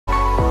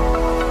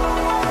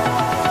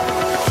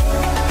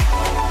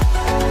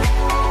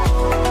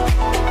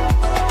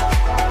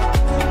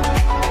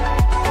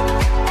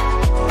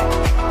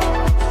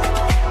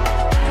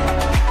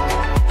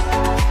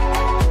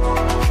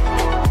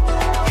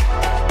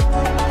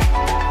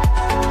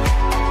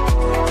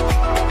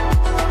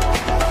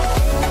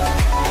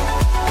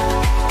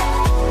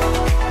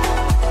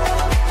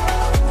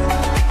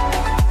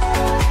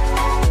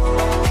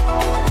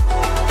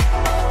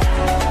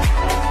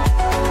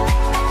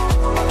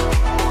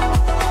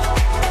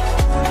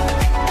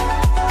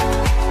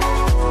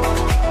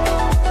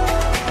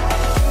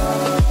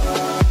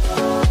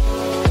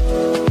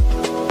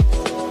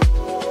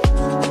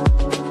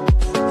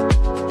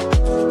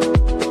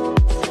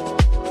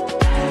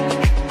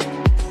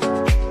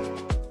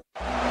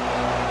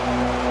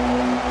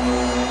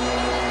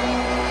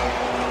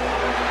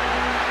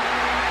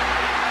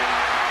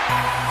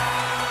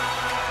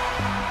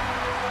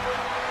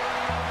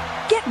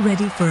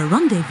ready for a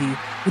rendezvous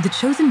with the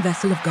chosen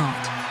vessel of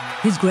God,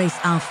 His Grace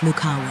Alph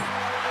Lukau.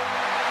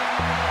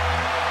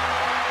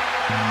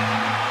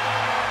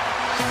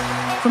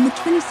 From the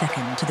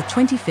 22nd to the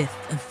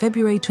 25th of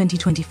February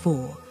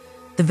 2024,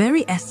 the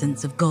very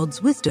essence of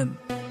God's wisdom,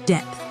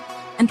 depth,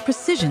 and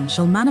precision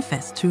shall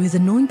manifest through His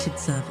anointed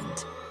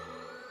servant.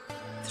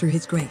 Through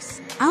His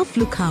grace, Alph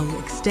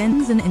Lukau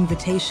extends an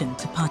invitation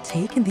to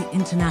partake in the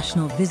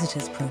International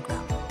Visitors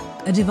Program,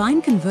 a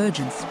divine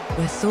convergence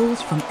where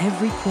souls from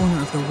every corner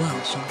of the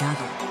world shall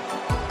gather.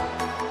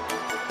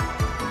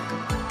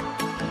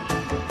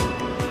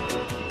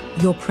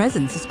 Your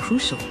presence is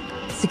crucial.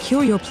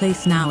 Secure your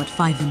place now at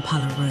 5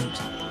 Impala Road,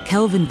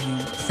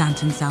 Kelvinview,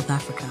 Sandton, South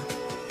Africa.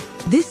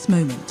 This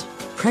moment,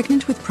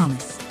 pregnant with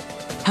promise,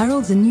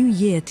 heralds a new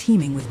year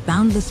teeming with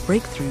boundless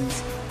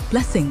breakthroughs,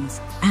 blessings,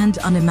 and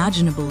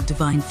unimaginable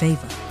divine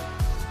favor.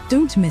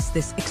 Don't miss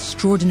this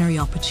extraordinary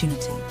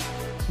opportunity.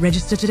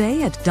 Register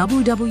today at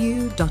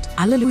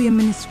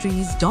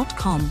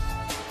www.alleluiaministries.com.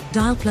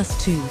 Dial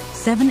 +2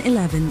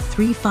 711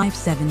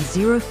 357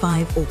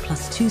 05 or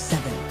 +27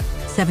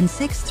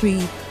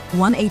 763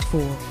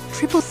 184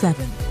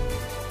 777.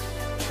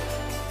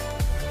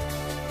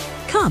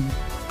 Come,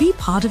 be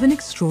part of an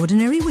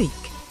extraordinary week,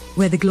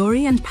 where the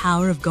glory and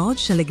power of God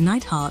shall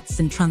ignite hearts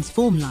and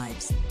transform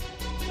lives.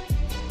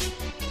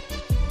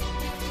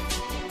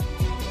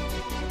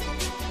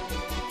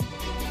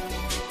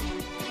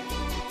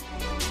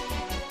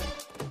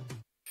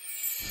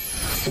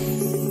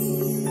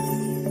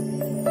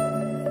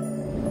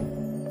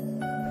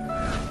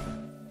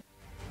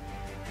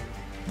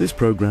 This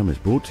program is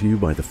brought to you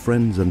by the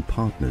friends and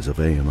partners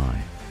of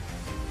AMI.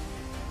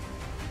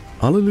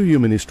 Alleluia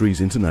Ministries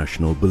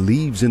International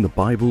believes in the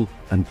Bible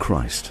and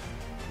Christ.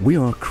 We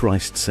are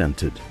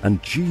Christ-centered,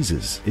 and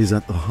Jesus is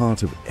at the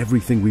heart of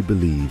everything we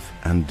believe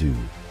and do.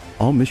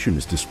 Our mission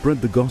is to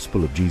spread the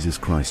gospel of Jesus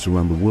Christ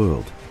around the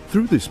world.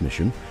 Through this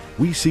mission,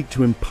 we seek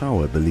to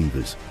empower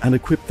believers and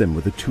equip them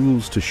with the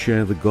tools to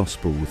share the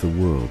gospel with the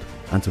world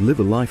and to live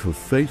a life of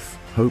faith,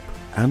 hope,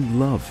 and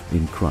love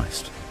in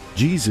Christ.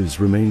 Jesus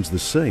remains the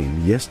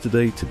same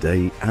yesterday,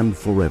 today, and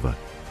forever.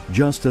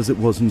 Just as it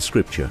was in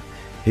Scripture,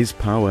 His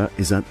power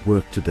is at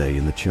work today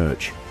in the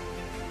church.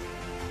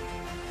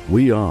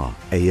 We are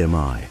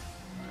AMI.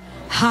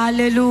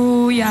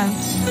 Hallelujah.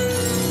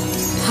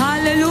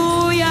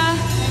 Hallelujah.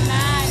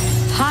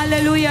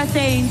 Hallelujah,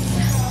 saints.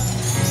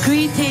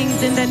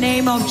 Greetings in the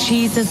name of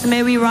Jesus.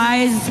 May we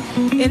rise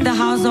in the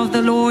house of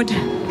the Lord.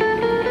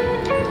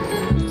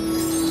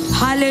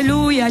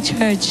 Hallelujah,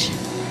 church.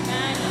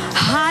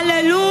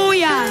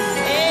 Hallelujah.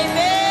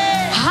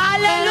 Amen.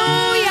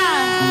 Hallelujah.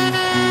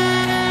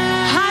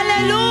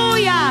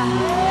 Hallelujah.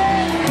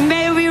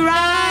 May we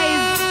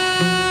rise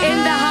in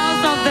the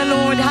house of the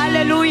Lord.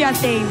 Hallelujah,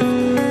 saints.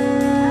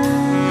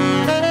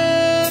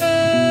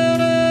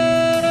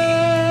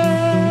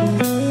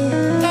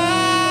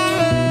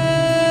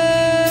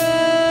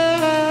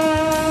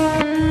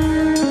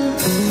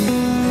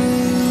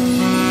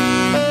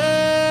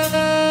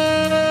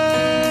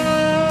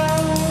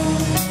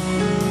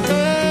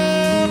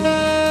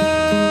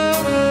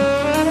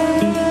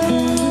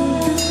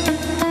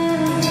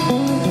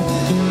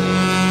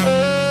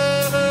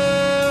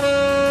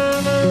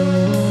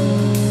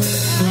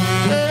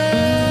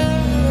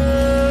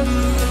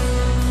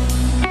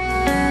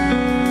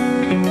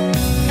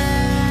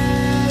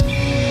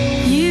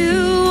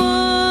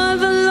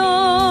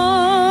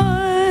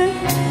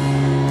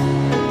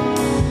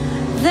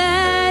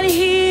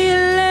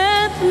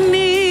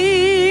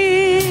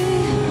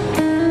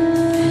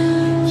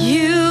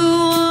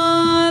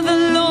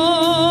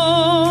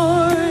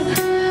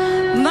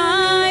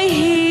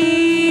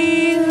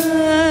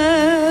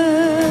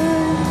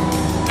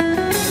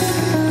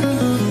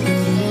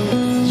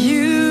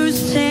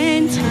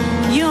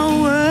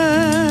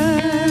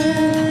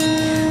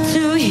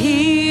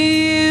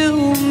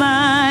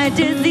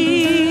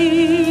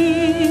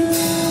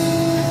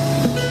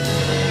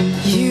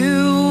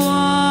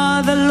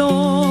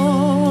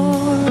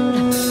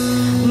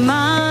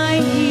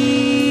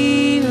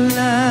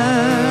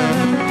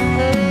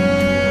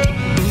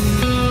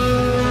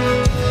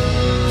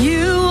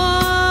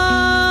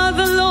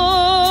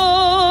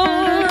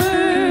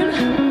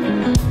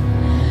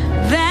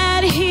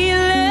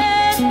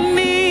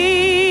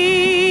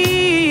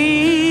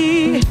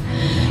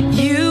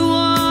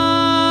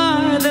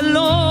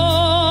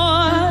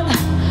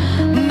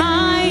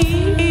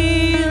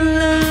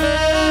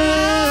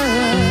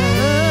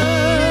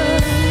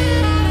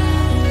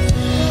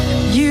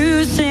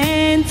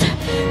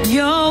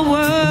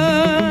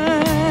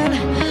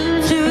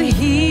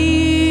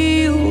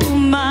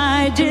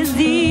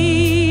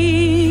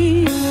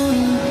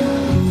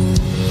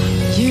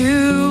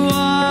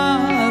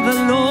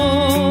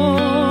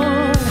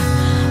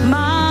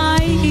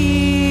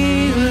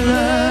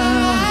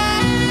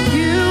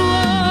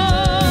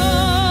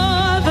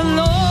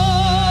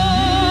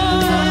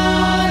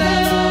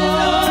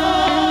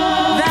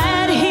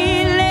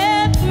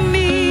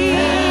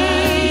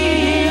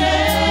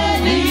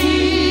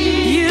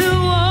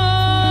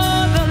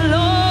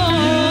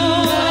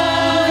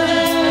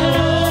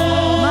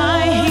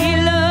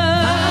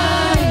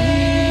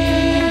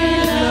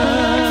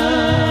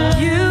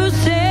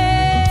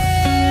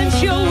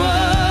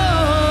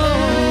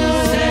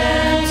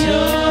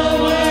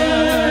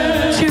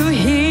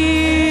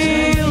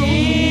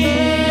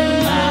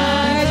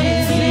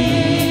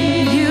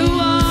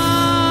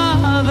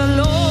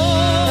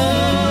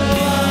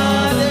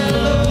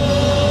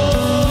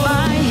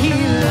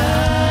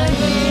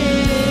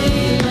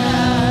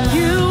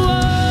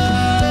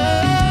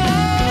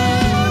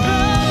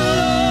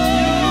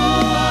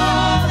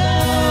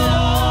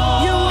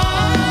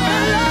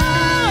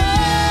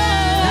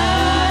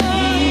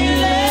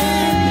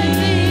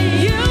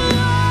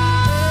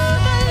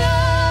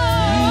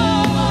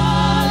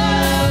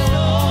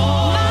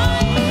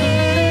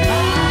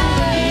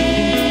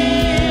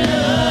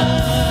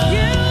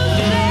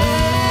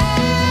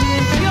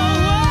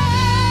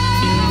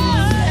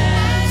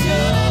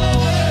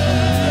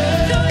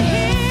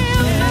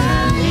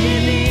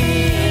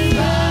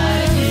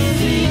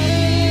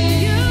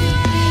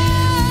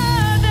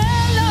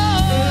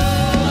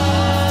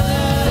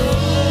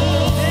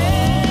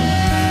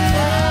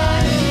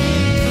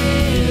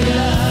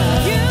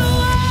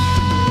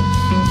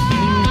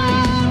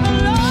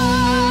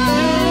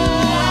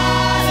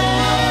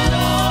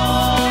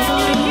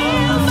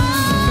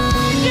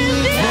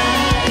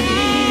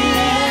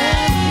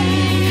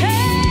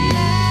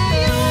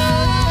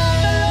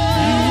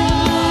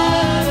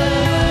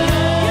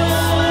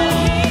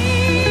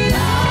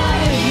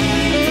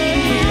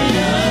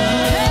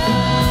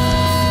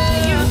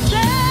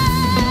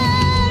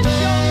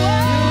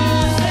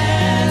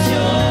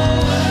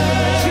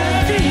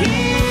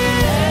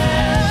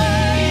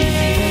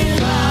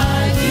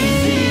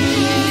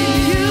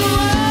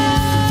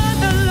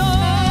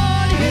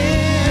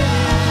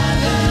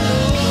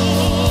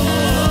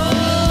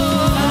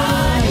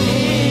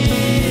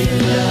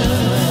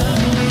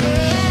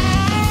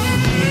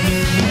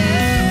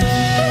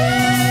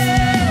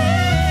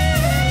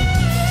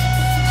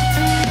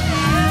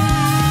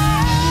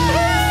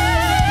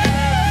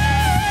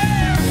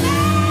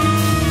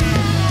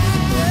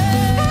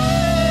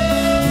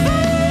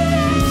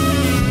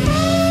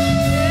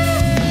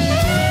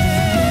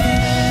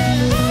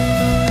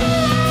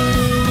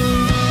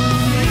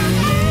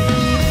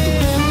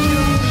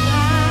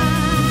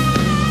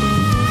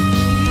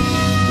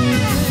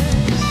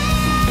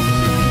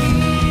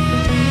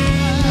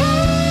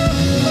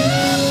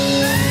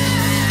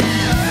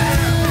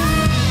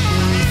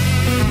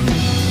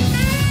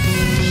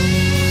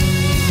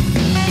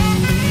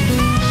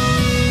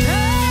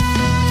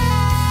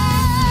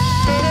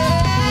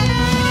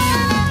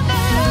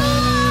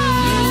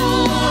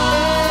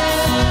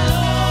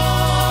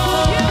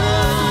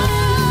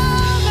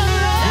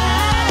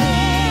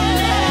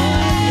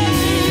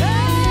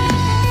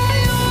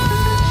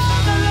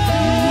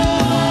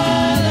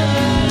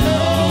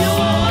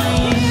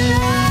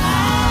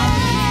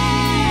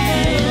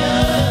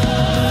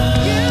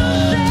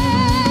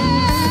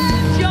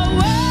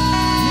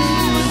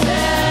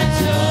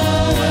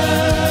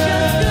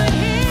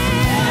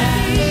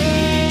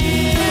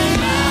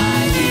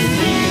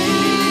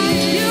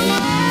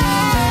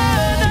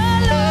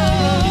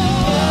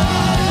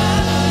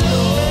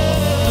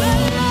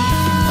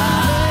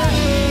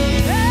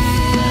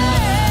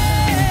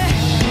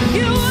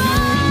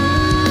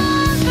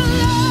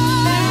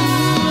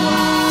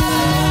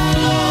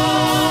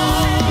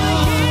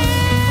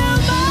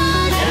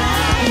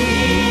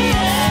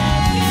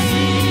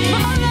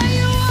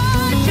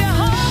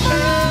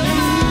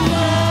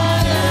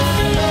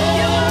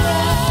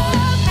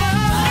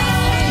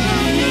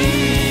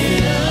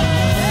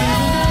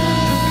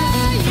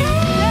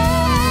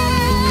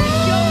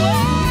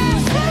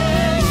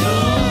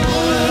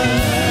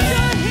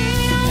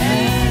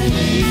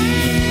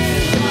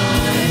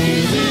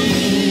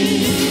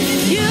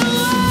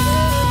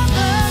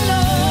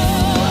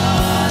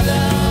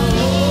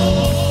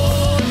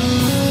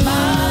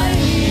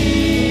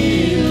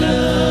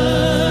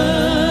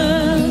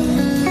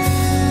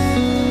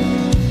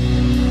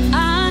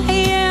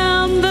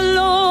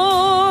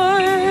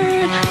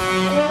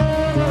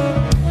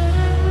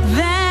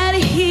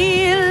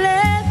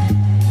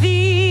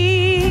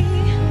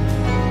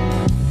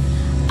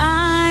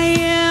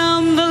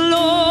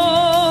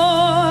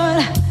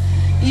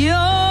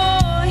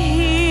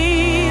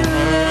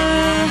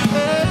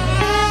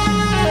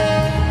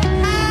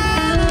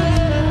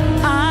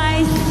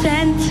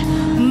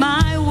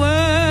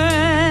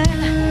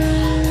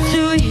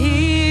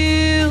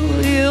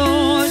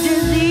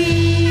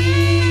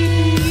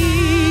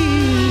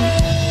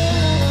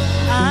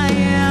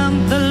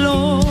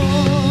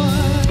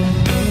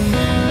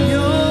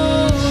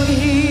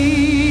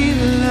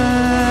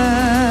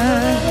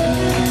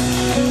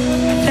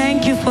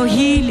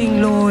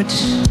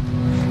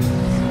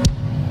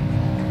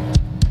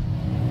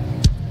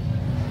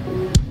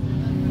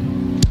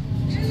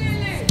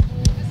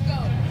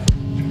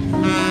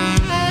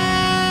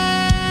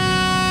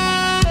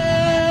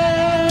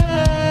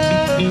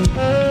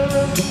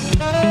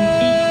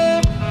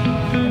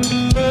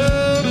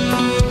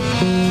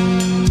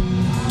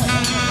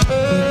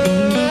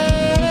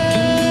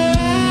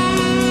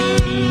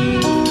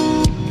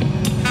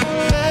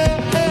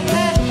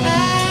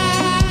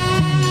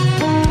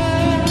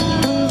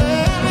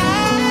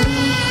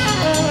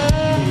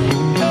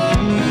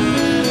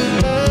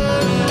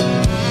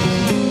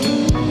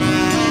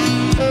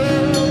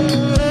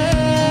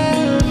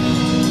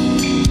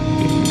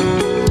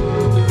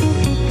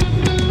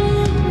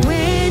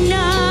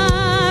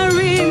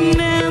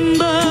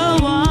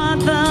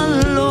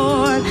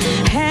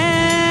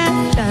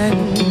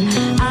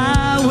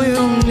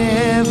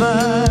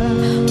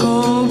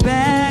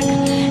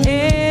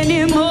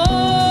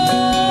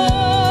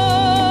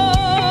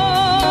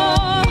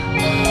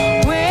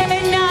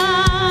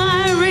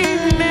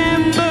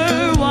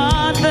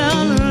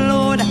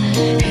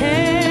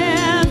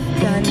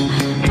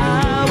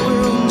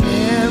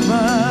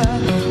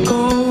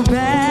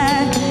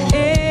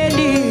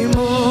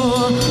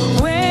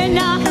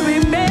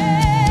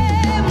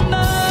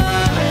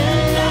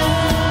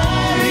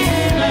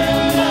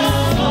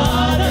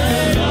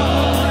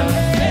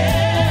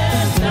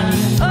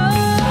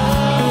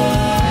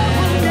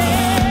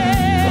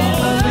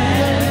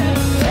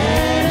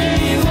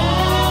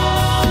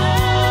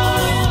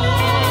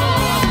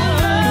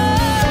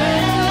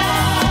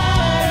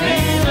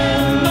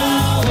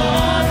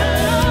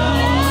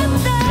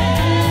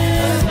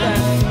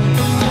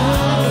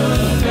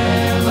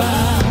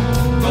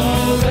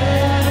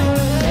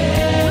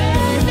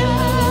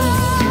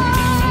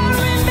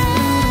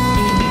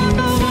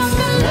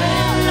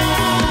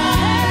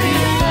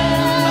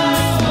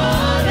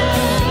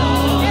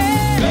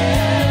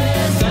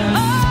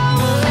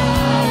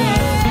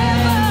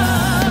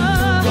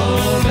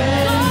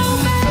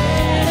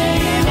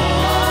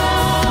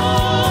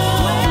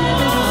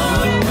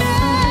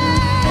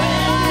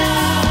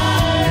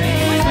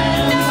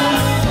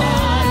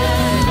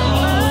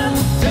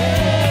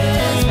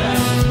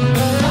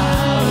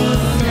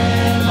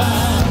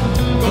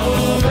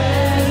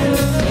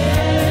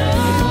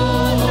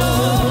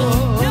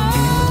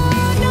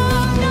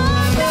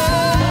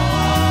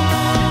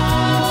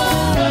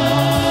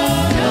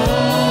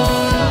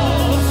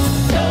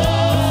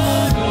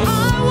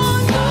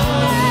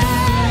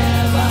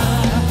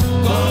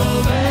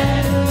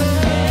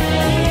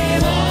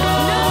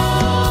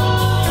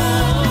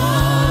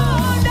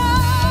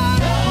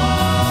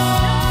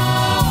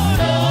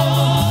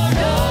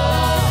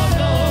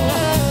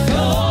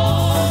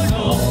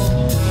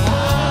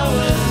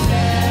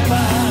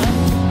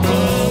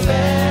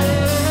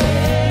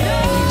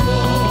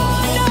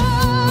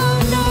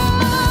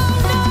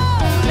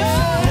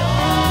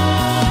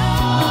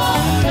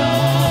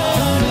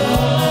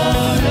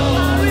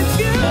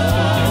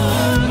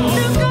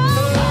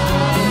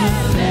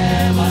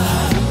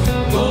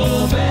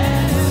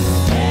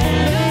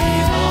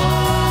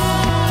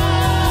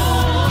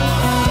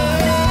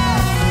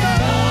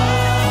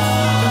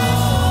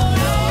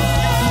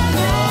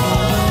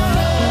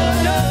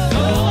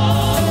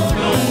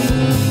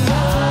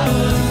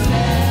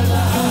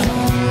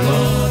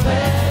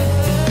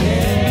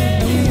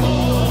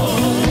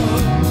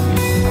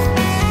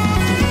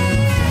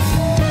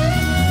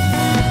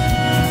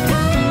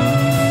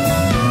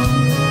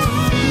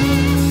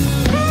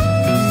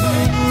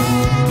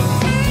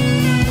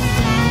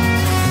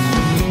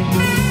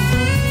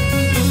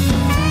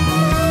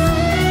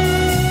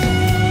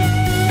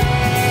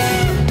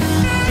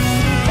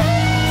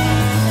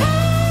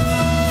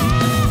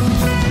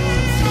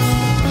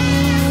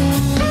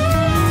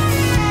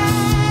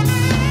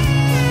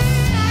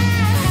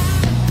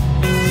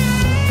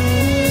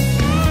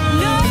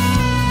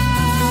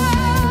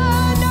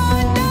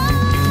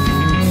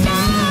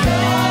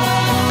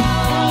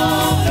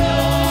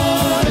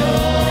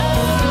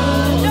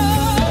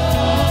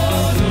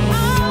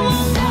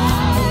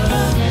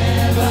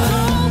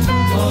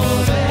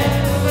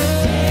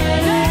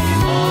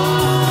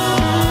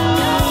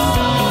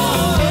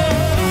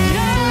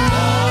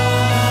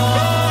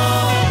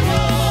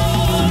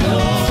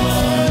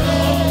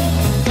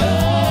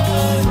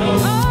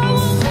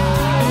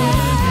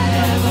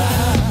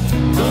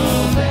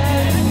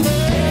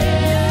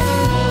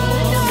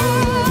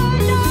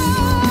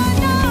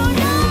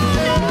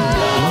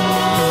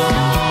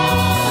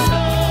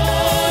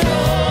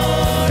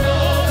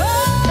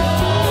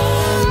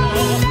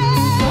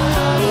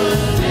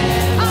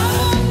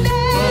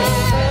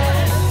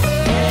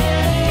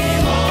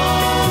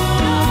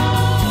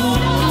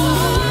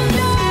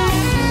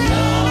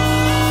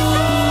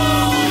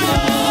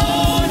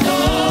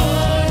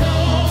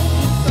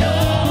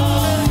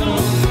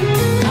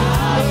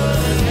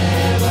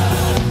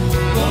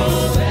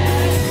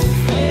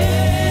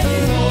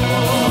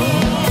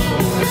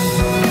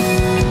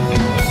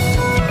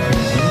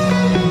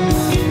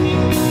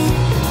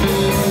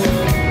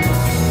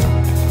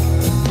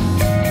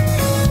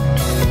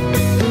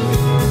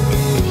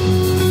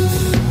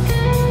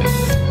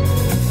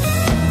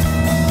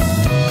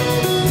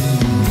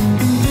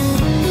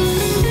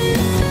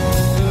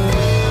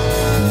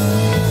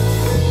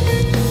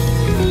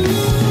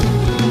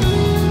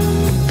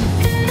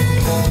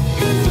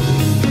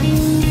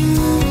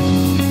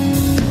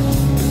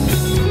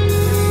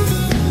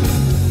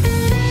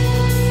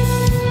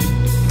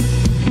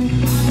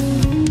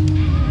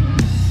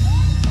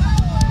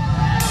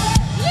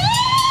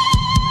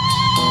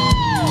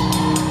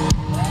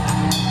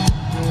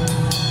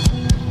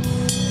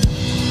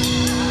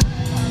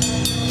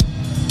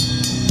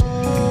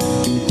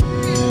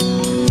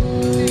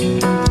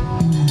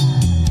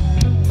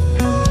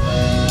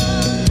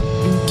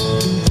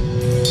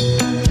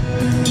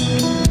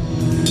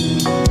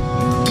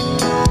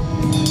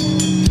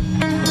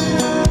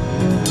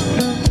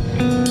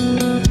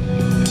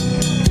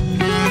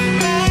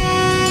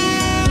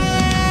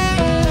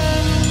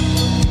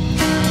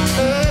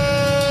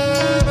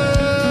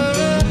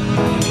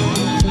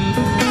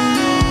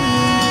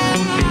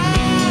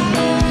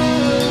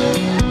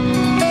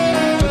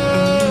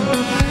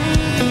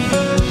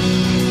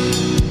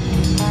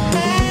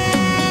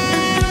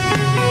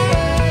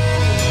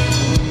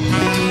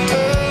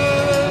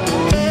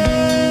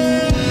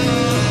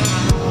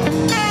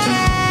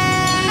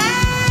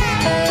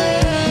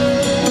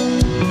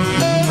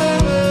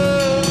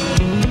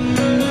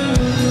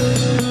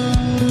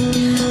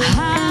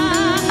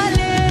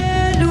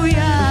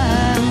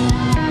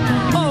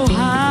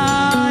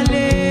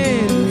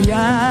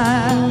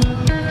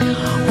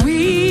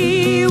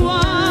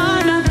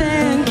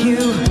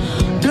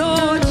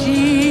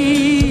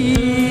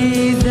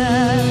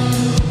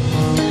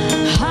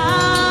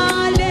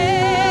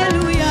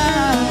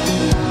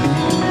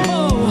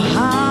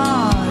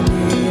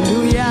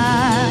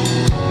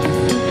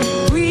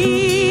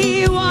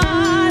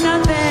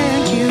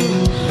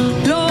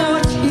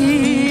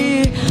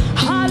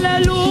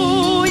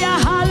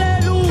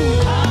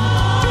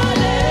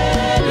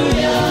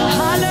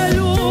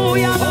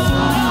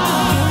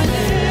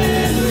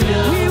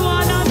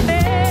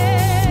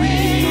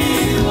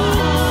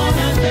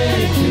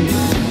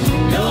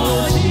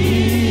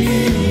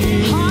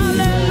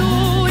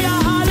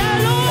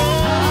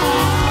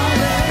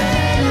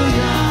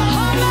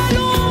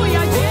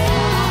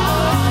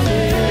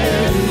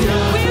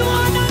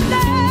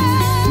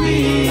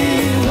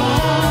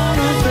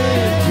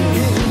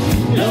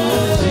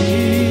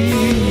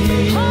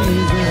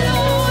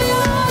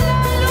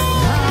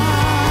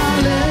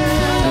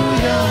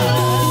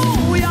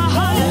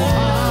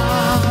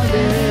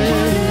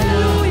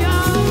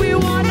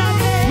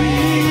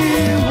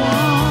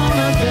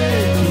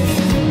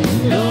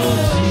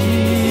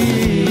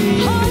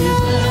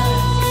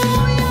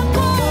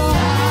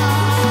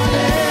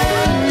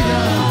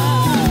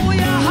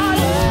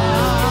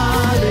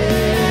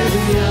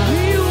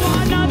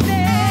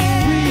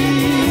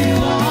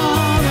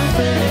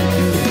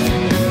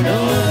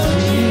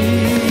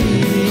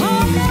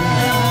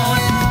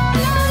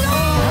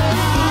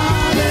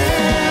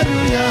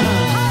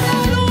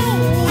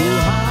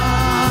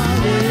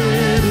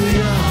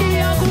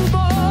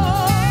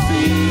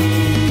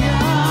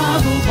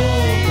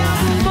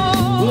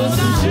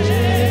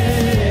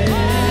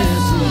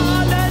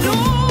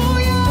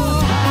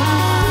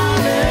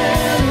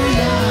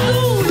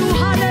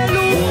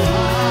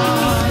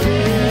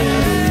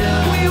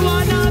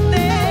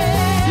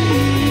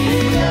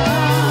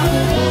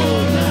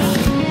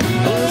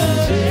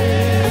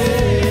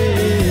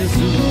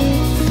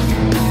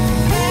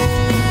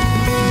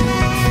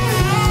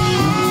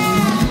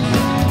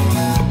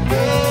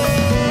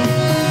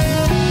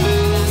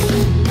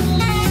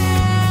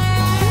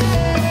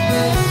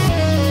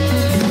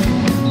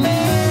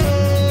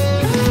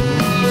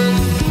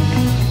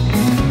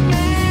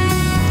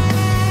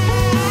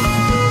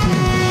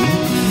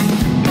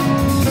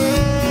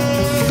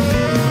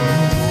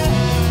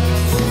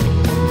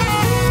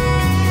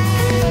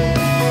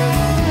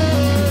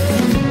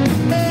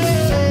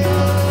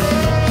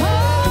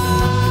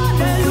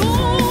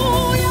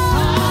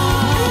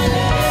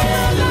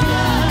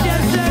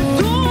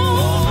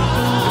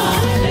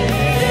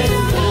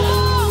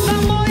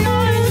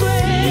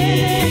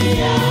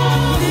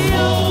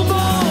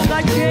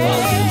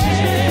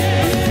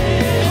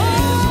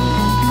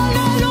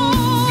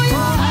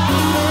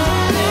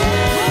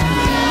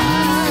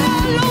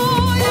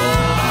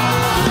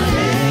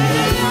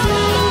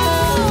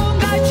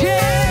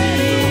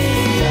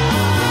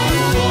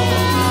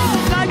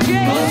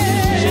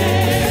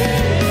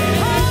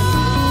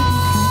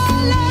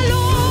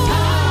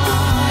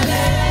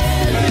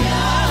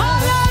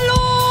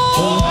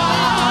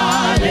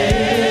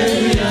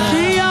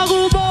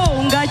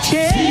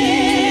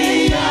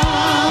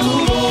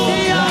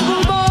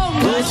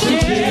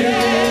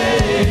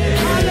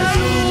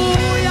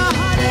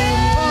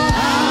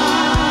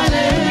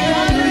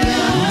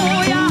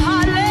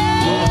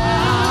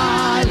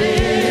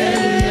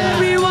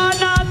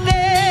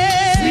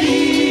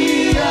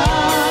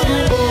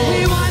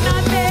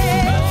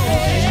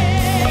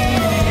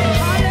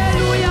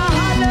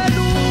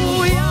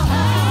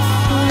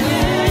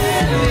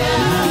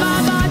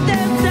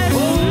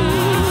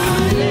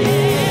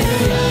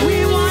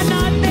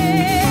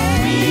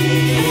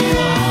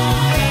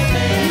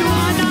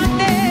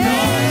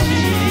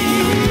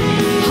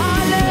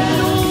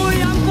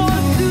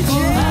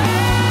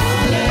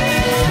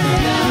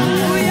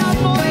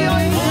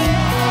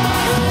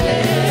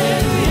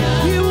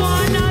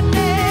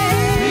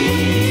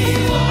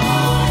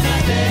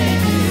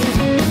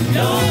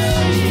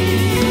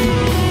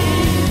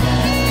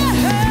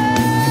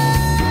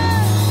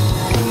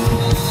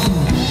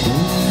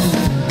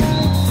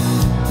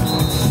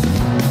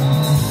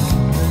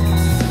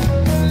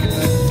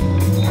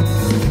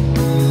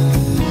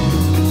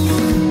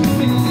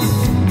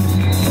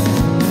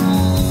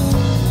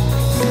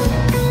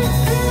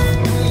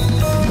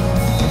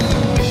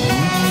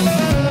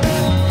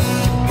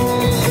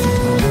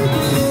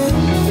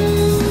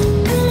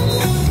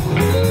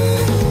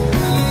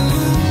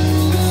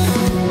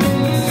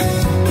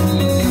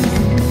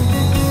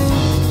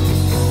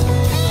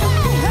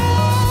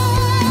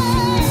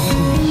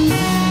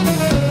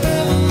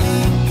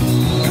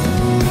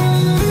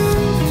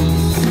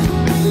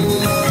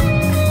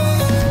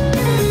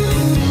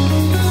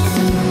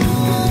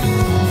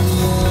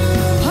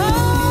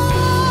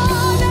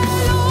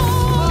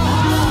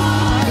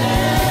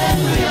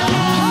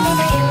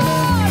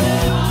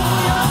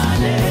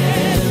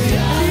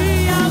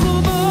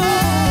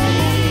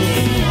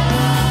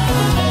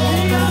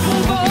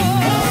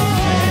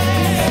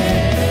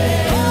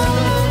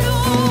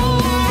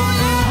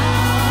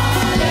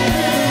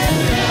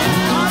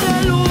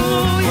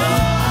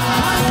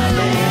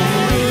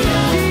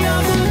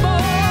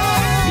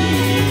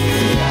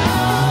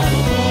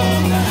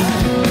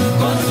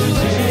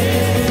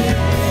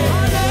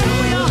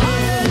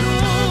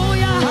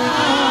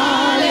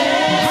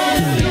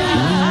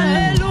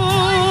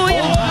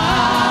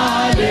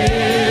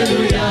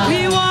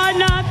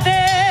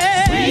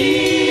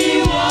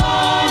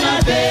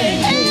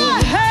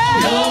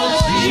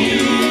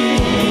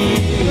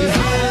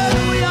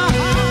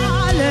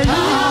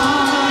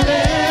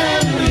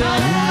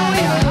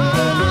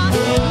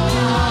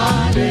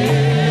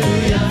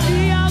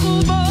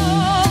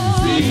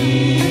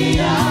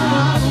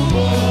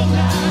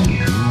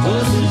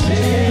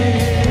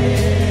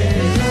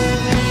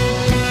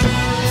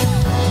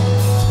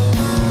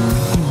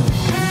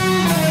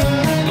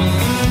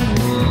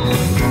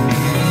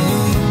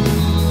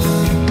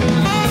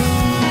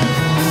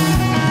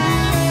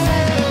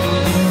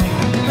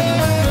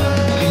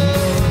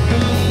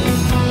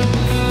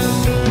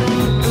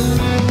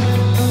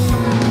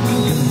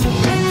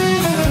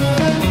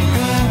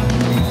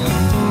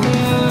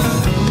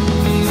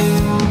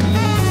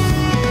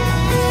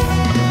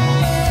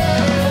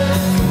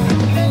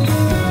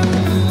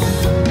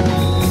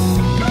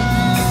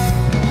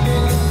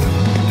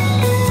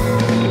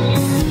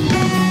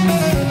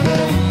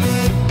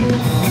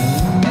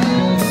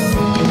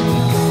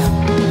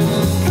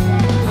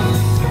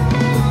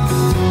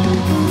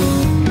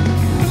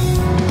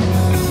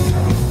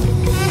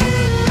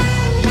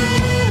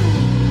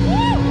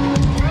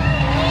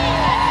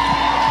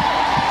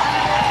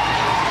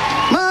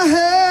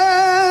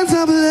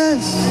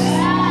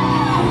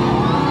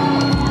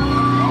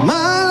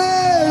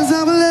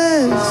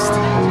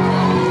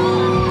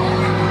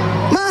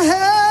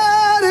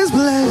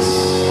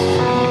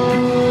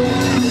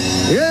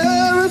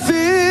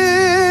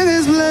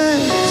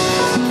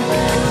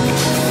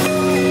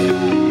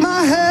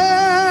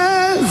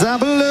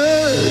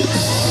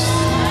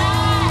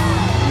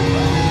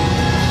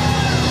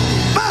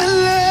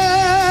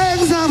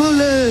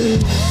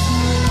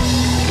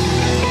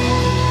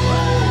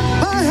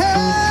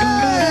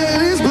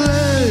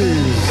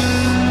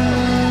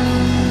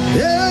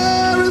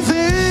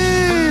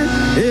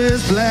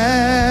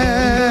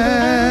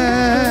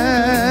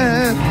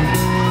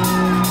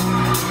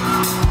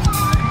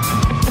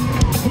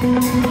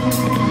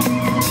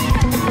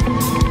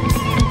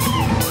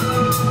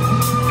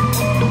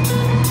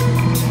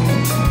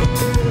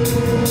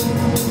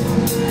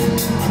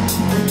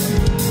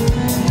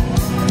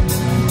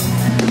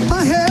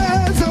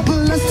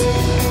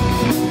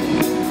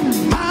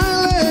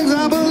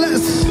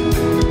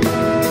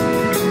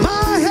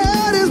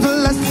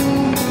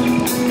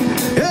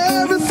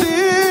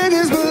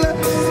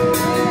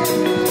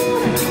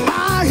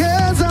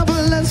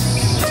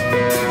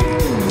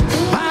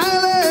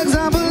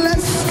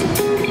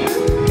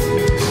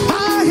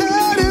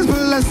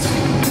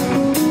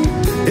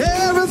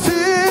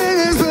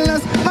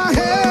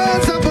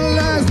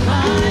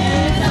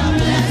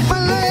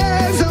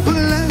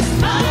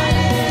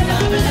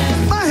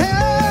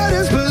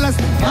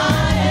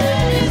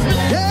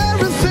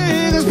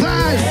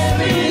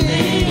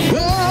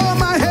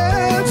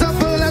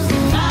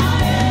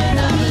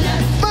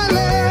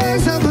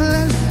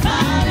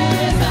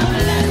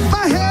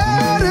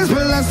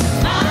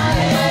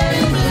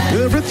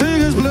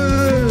 Everything is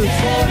blessed.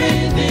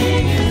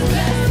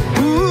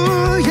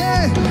 Ooh,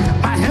 yeah.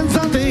 My hands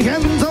are the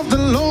hands of the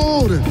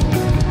Lord.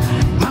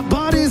 My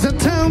body's a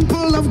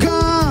temple of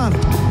God.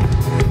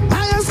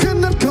 My eyes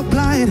cannot go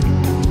blind.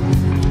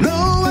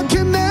 No, I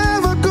can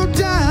never go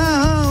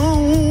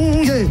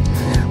down. Yeah.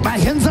 My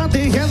hands are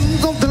the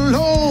hands of the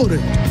Lord.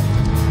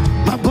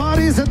 My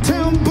body's a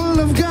temple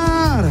of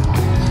God.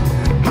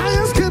 My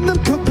eyes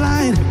cannot go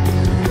blind.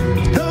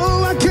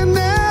 No, I can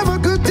never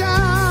go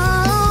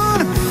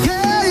down.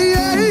 Yeah,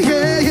 yeah,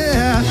 yeah,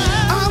 yeah.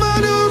 I'm a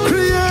new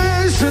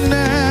creation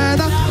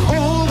and I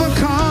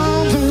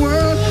overcome the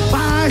world.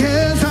 My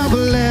hands are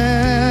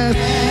blessed.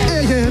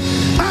 Yeah, yeah.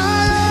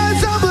 My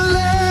hands are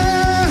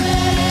blessed.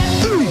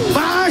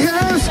 My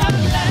hands,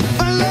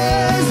 my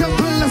legs are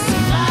blessed.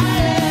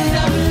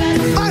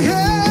 My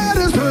head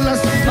is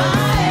blessed.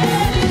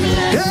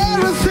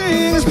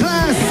 Everything is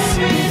blessed.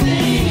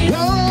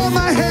 Oh,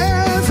 my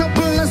hands are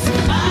blessed.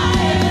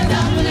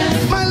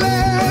 My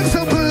legs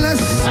are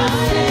blessed.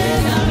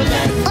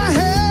 My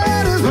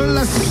head is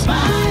blessed.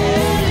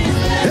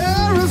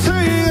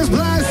 Everything is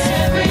blessed.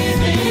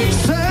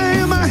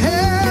 Say my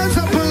hands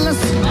are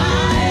blessed.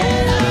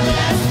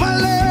 My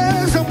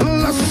legs are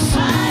blessed.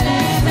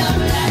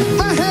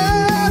 My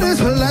head is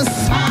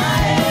blessed.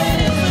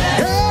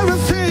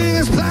 Everything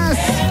is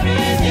blessed.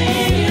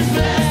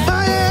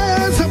 My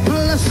hands are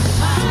blessed.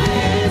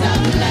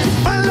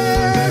 My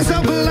legs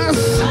are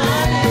blessed.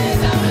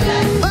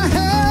 My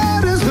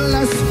head is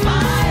blessed.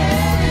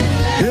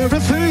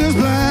 Everything is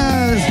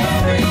blessed.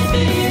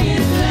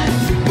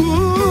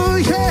 Ooh,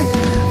 yeah.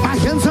 My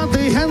hands are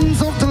the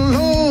hands of the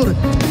Lord.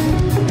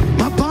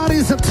 My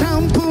body's a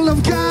temple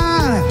of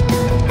God.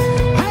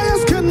 My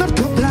eyes cannot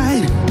go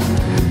blind.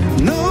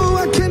 No,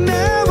 I can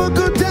never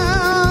go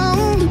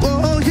down.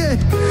 Oh, yeah.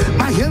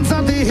 My hands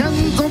are the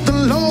hands of the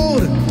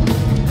Lord.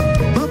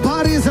 My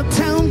body's a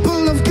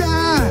temple of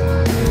God.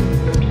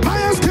 My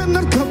eyes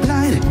cannot go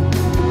blind.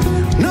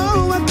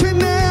 No, I can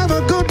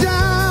never go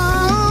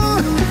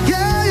down.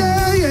 Yeah,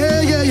 yeah,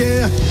 yeah, yeah,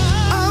 yeah.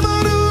 I'm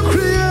a new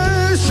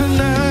creation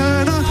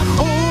and I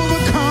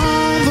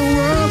overcome the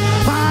world.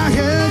 My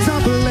hands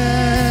are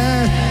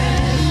blessed.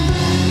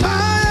 My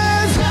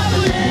hands,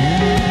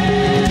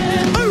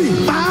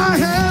 my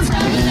hands,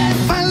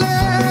 my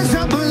legs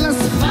are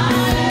blessed.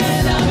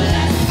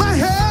 My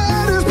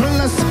head is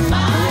blessed.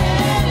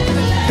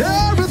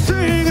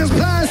 Everything is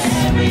blessed.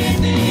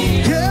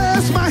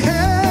 Yes, my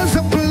hands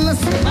are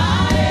blessed.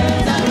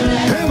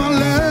 Hey, my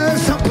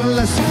legs are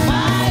blessed.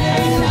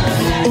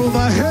 Oh,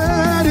 my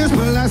head is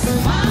blessed.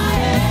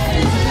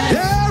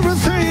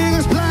 Everything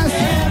is blessed.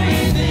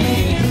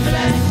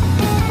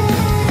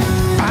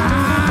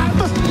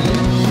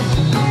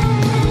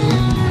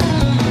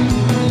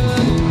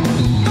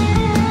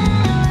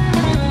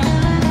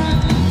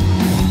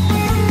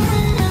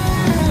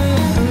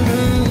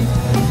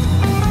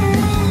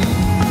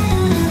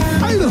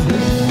 I know.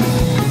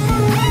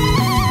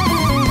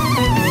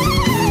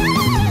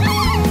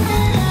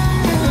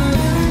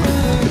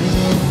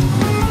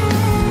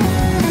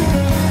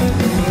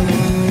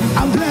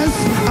 I'm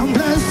blessed, I'm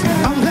blessed,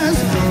 I'm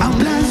blessed, I'm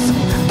blessed,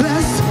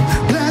 blessed,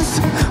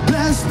 blessed,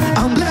 blessed,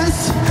 I'm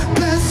blessed,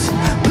 blessed,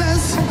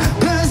 blessed,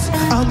 blessed,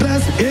 I'm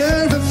blessed,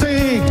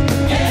 everything.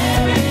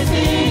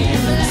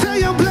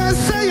 Say I'm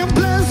blessed, say I'm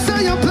blessed,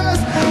 say I'm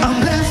blessed,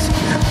 I'm blessed,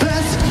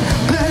 blessed,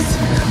 blessed,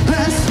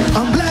 blessed,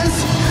 I'm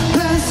blessed,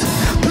 blessed,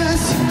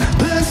 blessed,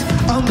 blessed,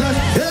 I'm blessed,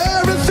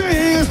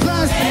 everything is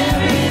blessed.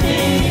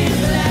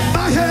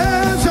 My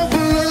hands are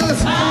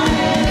blessed.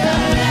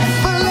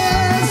 My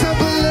legs are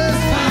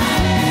blessed.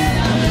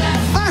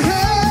 My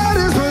head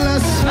is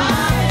blessed.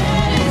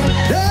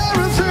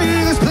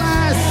 Everything is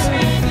blessed.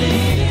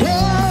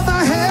 Oh,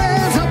 my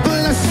hands are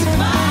blessed.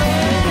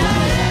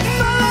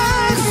 My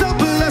legs are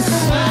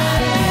blessed.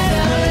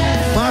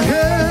 My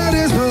head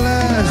is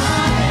blessed.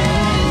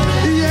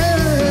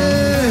 Yeah,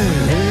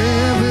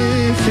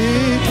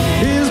 everything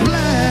is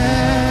blessed.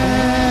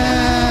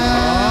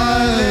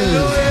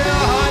 Hallelujah,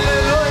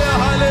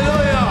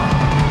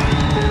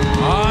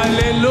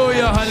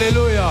 hallelujah.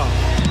 Hallelujah.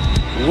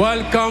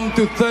 Welcome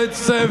to third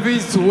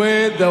service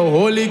where the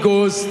Holy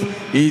Ghost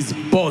is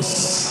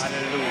boss.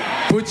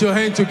 Put your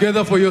hand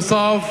together for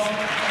yourself.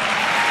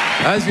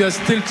 As we are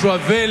still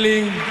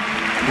traveling,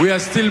 we are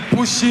still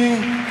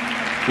pushing.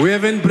 We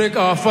haven't break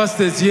our fast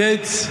as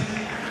yet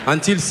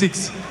until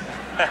 6.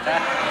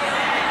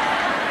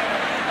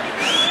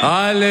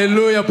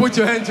 Hallelujah. Put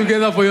your hand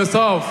together for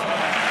yourself.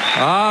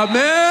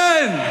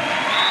 Amen.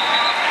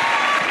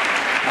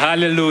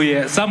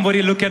 Hallelujah.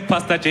 Somebody look at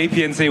Pastor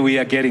JP and say, we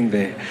are getting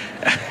there.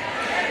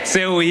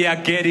 Say, we are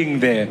getting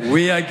there.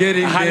 We are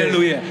getting there.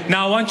 Hallelujah.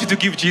 Now I want you to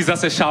give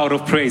Jesus a shout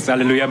of praise.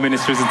 Hallelujah.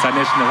 Ministries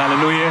International.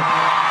 Hallelujah.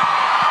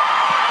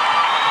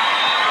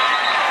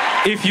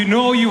 If you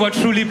know you are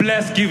truly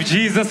blessed, give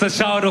Jesus a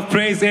shout of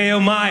praise.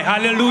 AMI.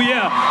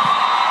 Hallelujah.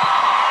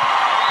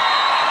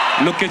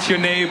 Look at your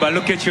neighbor,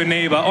 look at your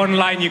neighbor.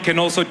 Online, you can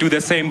also do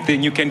the same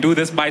thing. You can do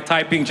this by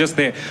typing just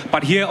there.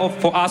 But here,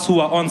 for us who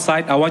are on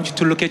site, I want you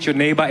to look at your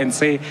neighbor and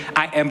say,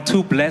 I am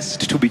too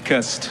blessed to be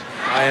cursed.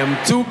 I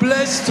am too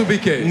blessed to be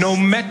cursed. No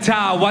matter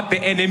what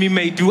the enemy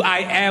may do, I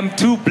am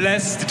too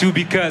blessed to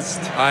be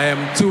cursed. I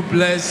am too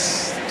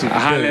blessed to be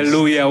cursed.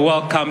 Hallelujah.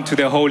 Welcome to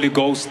the Holy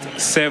Ghost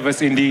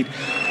service indeed.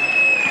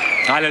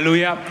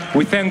 Hallelujah.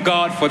 We thank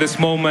God for this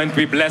moment.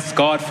 We bless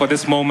God for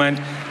this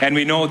moment. And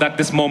we know that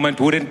this moment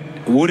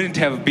wouldn't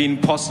have been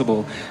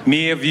possible.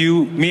 Me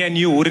and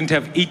you wouldn't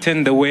have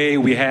eaten the way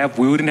we have.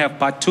 We wouldn't have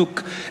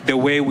partook the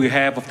way we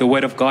have of the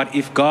Word of God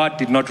if God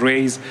did not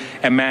raise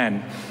a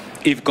man.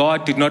 If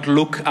God did not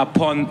look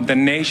upon the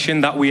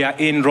nation that we are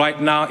in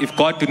right now, if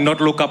God did not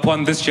look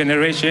upon this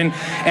generation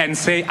and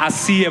say, I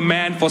see a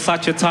man for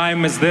such a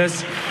time as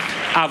this.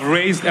 I've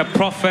raised a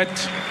prophet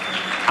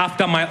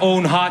after my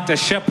own heart, a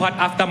shepherd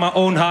after my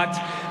own heart,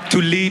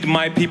 to lead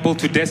my people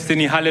to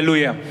destiny.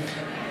 Hallelujah.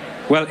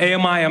 Well,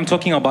 AMI, I'm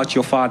talking about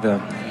your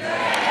father.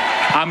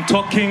 I'm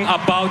talking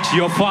about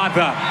your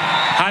father.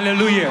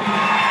 Hallelujah.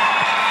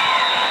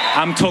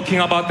 I'm talking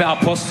about the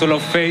apostle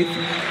of faith.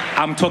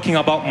 I'm talking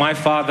about my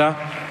father,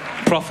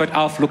 Prophet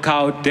Alph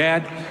Lukau.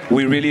 Dad,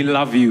 we really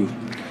love you.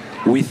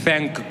 We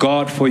thank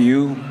God for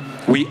you.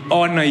 We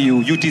honor you.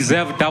 You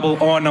deserve double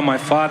honor, my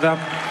father.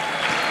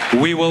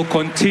 We will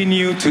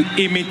continue to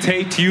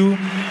imitate you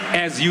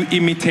as you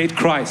imitate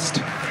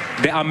Christ.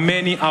 There are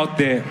many out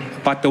there,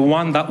 but the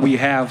one that we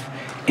have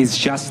is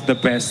just the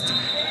best.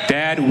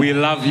 Dad, we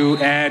love you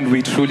and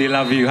we truly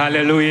love you.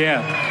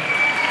 Hallelujah.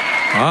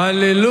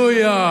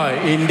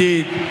 Hallelujah.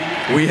 Indeed,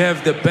 we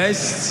have the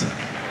best.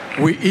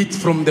 We eat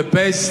from the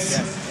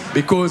best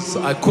because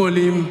I call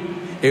him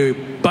a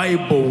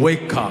Bible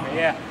waker,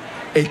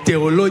 a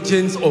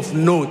theologian of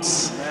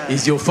notes.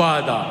 Is your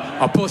father,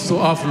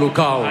 Apostle Alph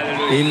Lukau.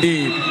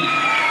 Indeed.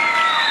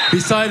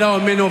 Beside our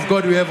men of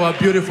God, we have our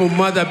beautiful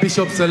mother,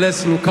 Bishop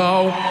Celeste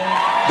Lukau,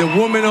 the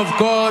woman of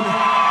God,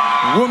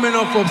 woman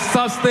of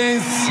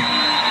substance,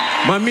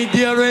 Mami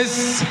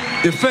Dearest,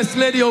 the First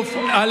Lady of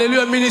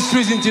Alleluia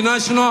Ministries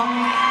International,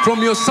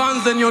 from your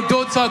sons and your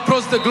daughters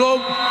across the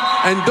globe,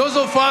 and those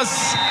of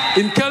us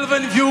in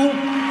Calvin View,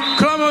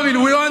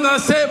 Kramerville, we want to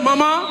say,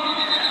 Mama,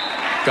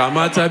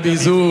 Kamata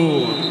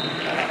Bizu.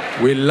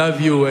 We love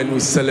you and we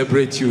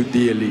celebrate you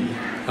dearly.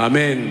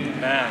 Amen.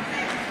 Amen.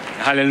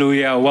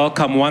 Hallelujah.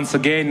 Welcome once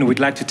again. We'd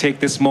like to take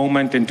this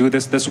moment and do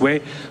this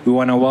way. We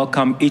want to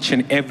welcome each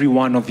and every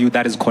one of you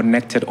that is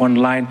connected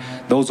online.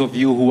 Those of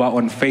you who are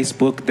on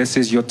Facebook, this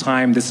is your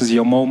time. This is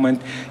your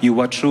moment. You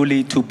are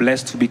truly too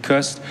blessed to be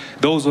cursed.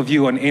 Those of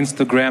you on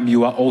Instagram,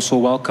 you are also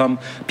welcome.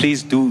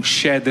 Please do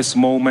share this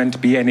moment.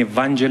 Be an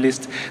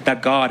evangelist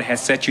that God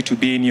has set you to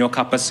be in your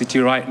capacity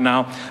right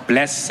now.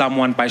 Bless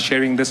someone by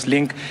sharing this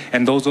link.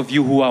 And those of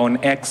you who are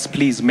on X,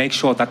 please make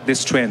sure that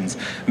this trends.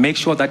 Make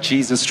sure that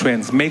Jesus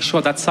trends. Make sure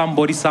that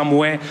somebody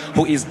somewhere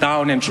who is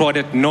down and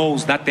trodden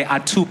knows that they are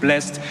too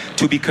blessed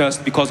to be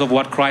cursed because of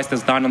what Christ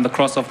has done on the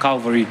cross of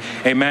Calvary.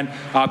 Amen.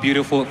 Our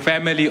beautiful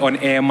family on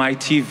AMI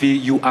TV,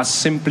 you are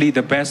simply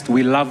the best.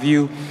 We love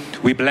you.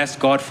 We bless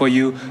God for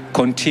you.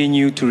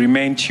 Continue to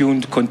remain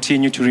tuned.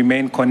 Continue to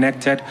remain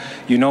connected.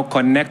 You know,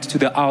 connect to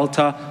the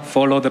altar.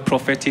 Follow the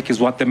prophetic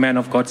is what the man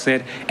of God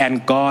said.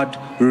 And God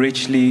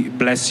richly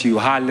bless you.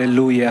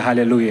 Hallelujah.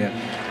 Hallelujah.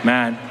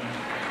 Man.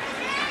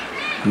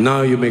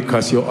 Now you may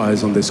cast your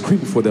eyes on the screen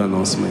for the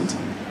announcement.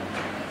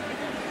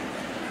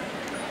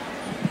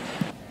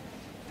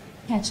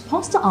 Catch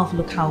Pastor Alph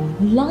Lukau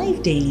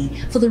live daily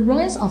for the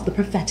Rise of the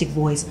Prophetic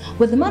Voice,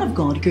 where the man of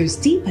God goes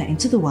deeper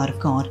into the Word of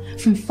God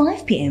from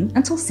 5 p.m.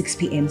 until 6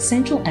 p.m.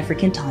 Central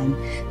African Time.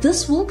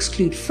 This will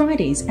exclude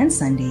Fridays and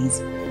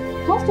Sundays.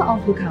 Pastor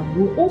Alph Lukau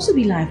will also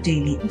be live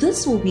daily.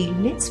 This will be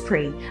Let's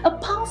Pray, a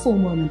powerful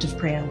moment of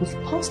prayer with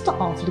Pastor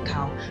Alph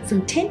Lukau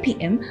from 10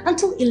 p.m.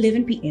 until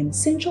 11 p.m.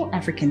 Central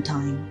African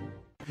Time.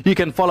 You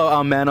can follow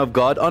our man of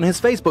God on his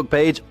Facebook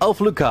page, Alph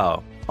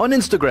Lukau. On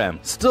Instagram,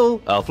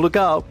 still Alph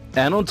Lukau.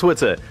 And on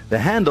Twitter, the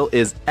handle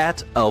is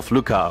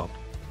 @AlphLukau.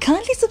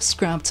 Kindly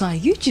subscribe to our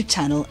YouTube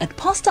channel at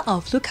Pastor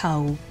Alph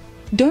Lukau.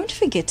 Don't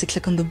forget to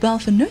click on the bell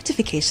for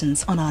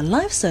notifications on our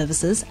live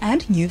services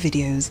and new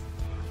videos.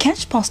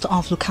 Catch Pastor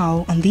Alph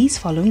Lukau on these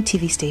following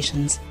TV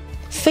stations: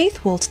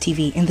 Faith World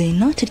TV in the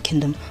United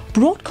Kingdom,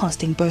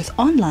 broadcasting both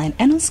online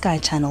and on Sky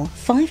Channel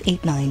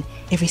 589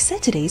 every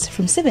Saturdays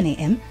from 7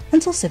 a.m.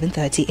 until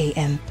 7:30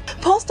 a.m.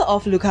 Pastor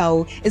Alph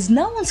Lukau is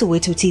now on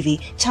Soweto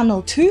TV,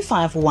 channel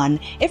 251,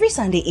 every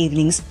Sunday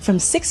evenings from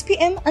 6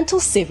 p.m. until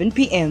 7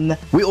 p.m.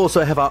 We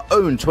also have our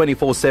own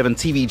 24/7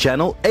 TV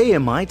channel,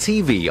 AMI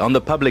TV, on the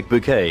public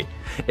bouquet,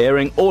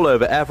 airing all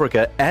over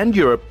Africa and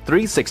Europe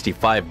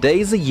 365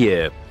 days a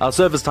year. Our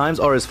service times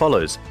are as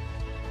follows.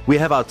 We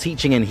have our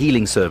teaching and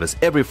healing service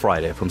every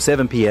Friday from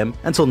 7 p.m.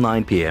 until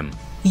 9 p.m.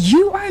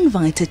 You are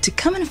invited to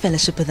come and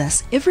fellowship with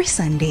us every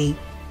Sunday.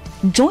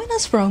 Join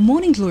us for our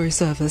morning glory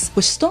service,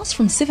 which starts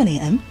from 7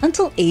 a.m.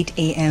 until 8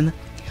 a.m.,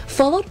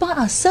 followed by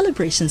our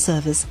celebration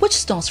service, which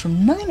starts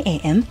from 9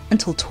 a.m.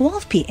 until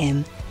 12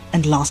 p.m.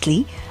 And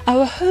lastly,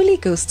 our Holy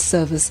Ghost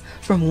service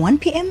from 1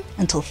 p.m.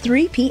 until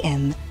 3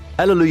 p.m.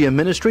 Alleluia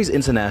Ministries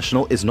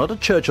International is not a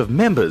church of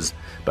members,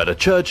 but a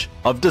church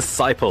of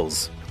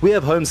disciples. We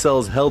have home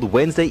cells held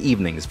Wednesday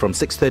evenings from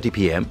 6:30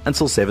 p.m.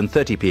 until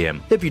 7:30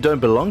 p.m. If you don't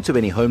belong to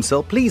any home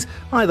cell, please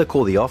either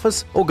call the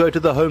office or go to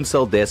the home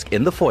cell desk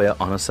in the foyer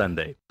on a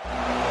Sunday.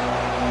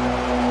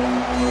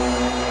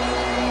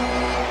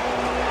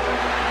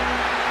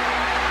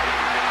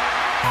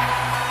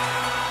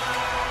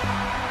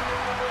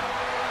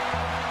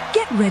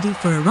 Get ready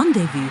for a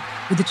rendezvous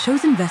with the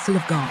chosen vessel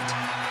of God,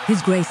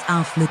 His Grace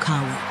Alph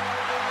Lukau.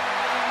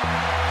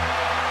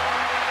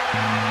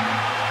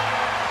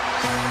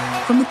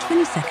 From the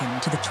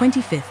 22nd to the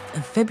 25th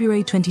of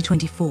February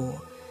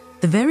 2024,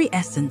 the very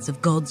essence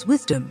of God's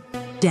wisdom,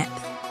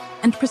 depth,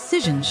 and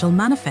precision shall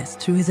manifest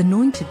through His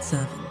anointed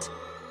servant.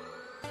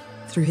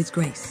 Through His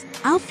grace,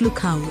 Alph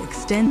Lukau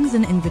extends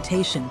an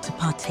invitation to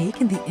partake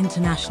in the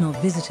International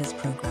Visitors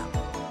Program,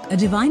 a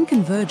divine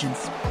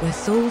convergence where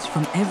souls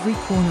from every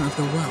corner of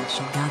the world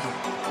shall gather.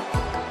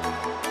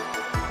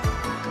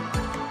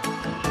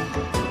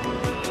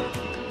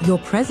 Your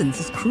presence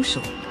is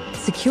crucial.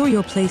 Secure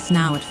your place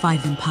now at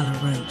 5 Impala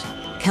Road,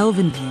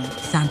 Kelvin View,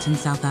 Sandton,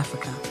 South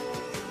Africa.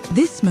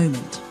 This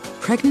moment,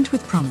 pregnant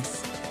with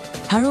promise,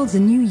 heralds a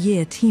new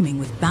year teeming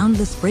with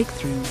boundless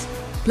breakthroughs,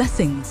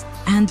 blessings,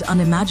 and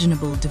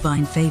unimaginable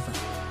divine favor.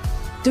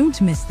 Don't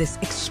miss this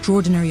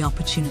extraordinary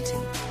opportunity.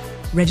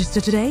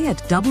 Register today at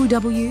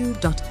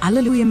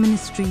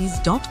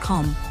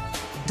www.alleluiaministries.com.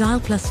 Dial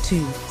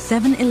 +2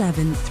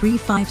 711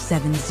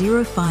 357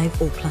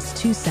 05 or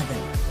 +27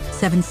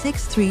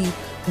 763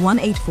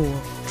 184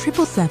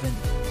 777.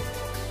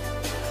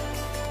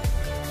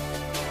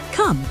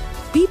 Come,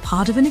 be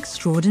part of an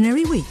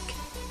extraordinary week,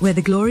 where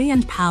the glory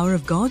and power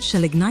of God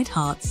shall ignite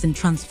hearts and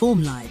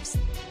transform lives.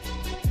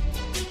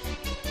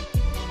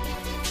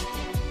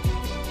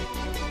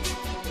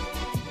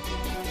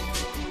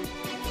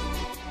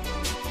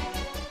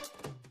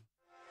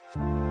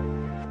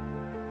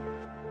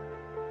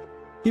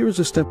 Here is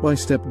a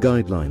step-by-step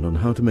guideline on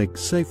how to make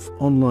safe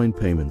online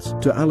payments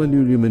to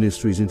Alleluia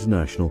Ministries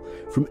International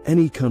from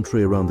any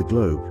country around the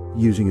globe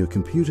using your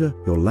computer,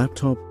 your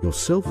laptop, your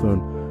cell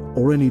phone,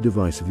 or any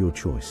device of your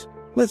choice.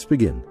 Let's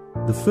begin.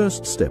 The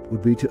first step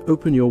would be to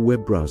open your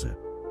web browser.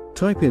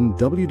 Type in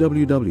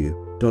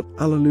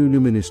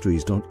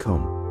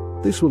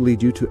www.alleluiaministries.com. This will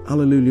lead you to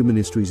Alleluia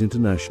Ministries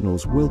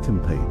International's welcome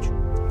page.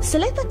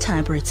 Select the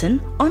tab written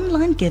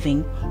Online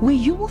Giving, where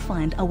you will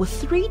find our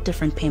 3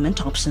 different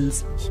payment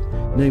options.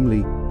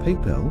 Namely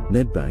PayPal,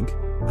 NetBank,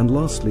 and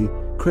lastly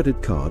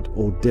credit card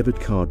or debit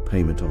card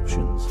payment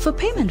options. For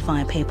payment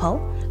via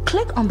PayPal,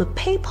 click on the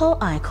PayPal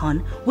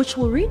icon, which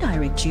will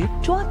redirect you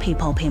to our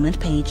PayPal payment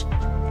page.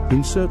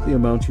 Insert the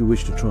amount you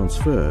wish to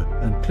transfer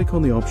and click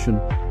on the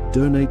option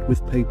Donate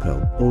with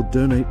PayPal or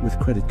Donate with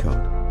credit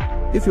card.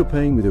 If you're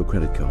paying with your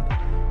credit card,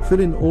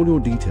 fill in all your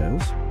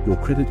details, your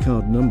credit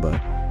card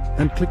number,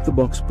 and click the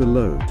box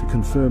below to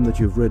confirm that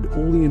you've read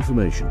all the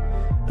information,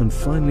 and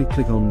finally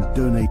click on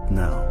Donate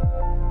Now.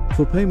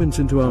 For payments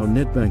into our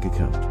NetBank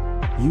account,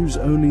 use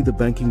only the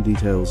banking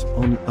details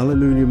on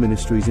Alleluia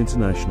Ministries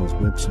International's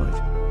website.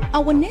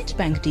 Our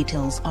NetBank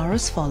details are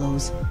as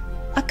follows.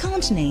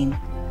 Account name,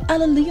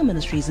 Alleluia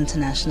Ministries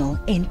International,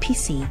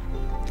 NPC.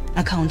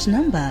 Account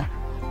number,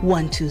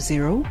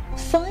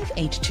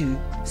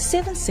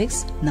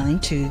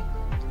 120-582-7692.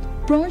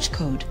 Branch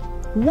code,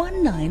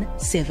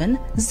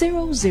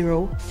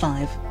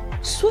 197005.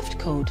 Swift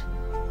code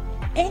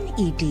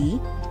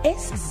NEDSZAJJ.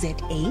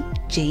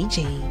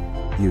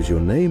 Use your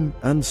name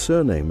and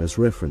surname as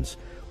reference,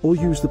 or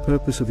use the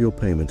purpose of your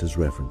payment as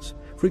reference.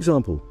 For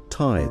example,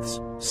 tithes,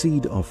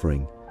 seed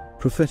offering,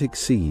 prophetic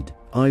seed,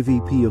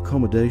 IVP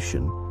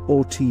accommodation,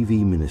 or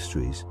TV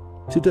ministries.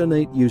 To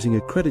donate using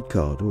a credit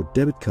card or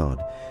debit card,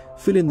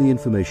 fill in the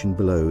information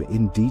below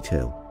in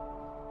detail.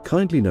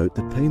 Kindly note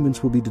that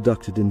payments will be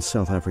deducted in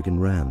South African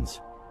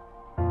rands.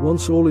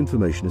 Once all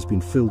information has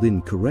been filled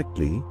in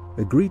correctly,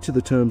 agree to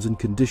the terms and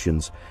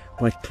conditions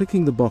by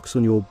clicking the box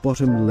on your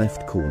bottom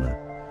left corner.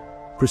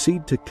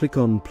 Proceed to click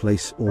on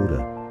Place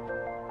Order.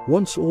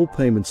 Once all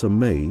payments are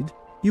made,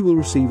 you will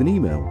receive an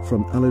email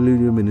from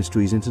Alleluia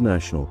Ministries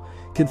International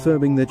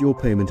confirming that your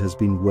payment has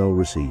been well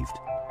received.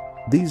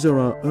 These are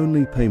our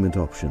only payment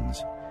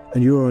options,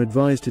 and you are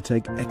advised to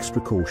take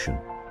extra caution.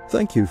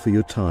 Thank you for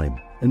your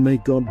time, and may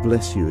God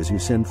bless you as you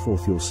send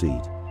forth your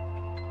seed.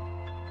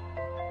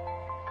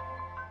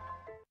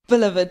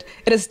 Beloved,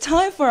 it is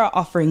time for our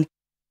offering.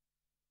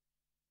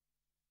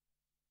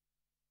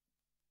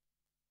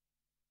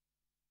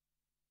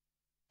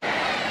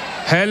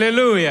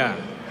 Hallelujah.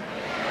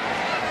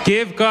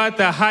 Give God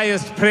the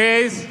highest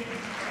praise.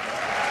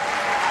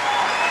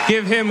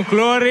 Give Him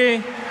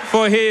glory,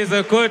 for He is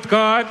a good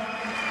God.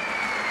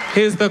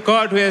 He is the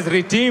God who has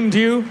redeemed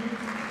you.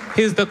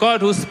 He is the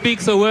God who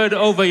speaks a word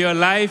over your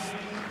life.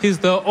 He's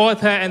the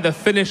author and the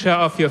finisher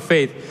of your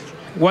faith.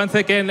 Once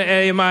again,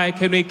 AMI,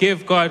 can we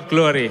give God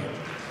glory?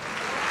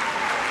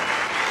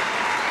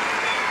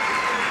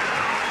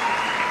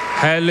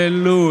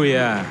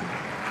 Hallelujah.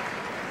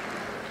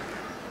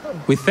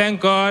 We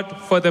thank God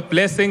for the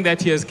blessing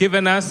that He has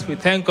given us. We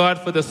thank God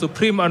for the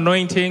supreme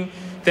anointing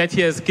that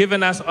He has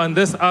given us on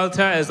this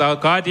altar as our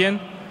guardian,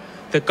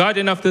 the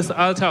guardian of this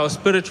altar, our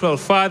spiritual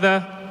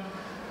father,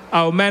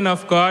 our man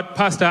of God,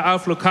 Pastor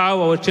Alph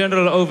Lukau, our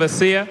general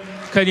overseer.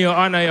 Can you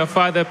honor your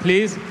father,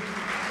 please?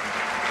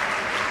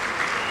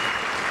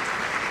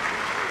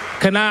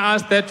 Can I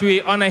ask that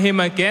we honor him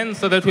again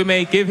so that we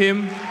may give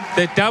him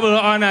the double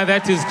honor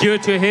that is due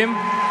to him?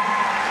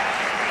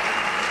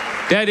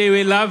 Daddy,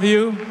 we love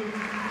you.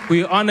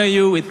 We honor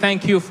you. We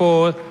thank you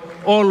for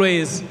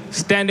always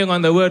standing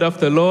on the word of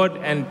the Lord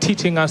and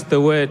teaching us the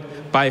word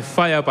by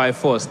fire, by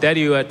force.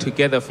 Daddy, you are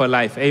together for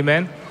life.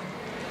 Amen.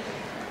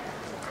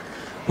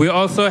 We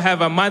also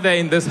have a mother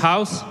in this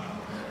house,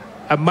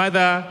 a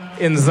mother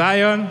in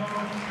Zion,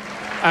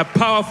 a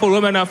powerful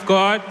woman of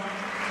God,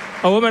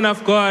 a woman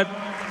of God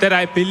that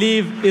I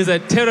believe is a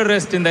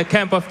terrorist in the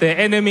camp of the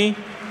enemy.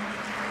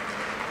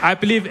 I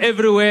believe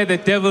everywhere the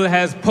devil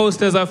has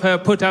posters of her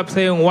put up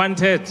saying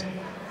wanted,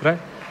 right?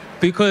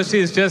 Because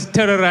she's just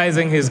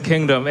terrorizing his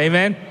kingdom.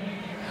 Amen.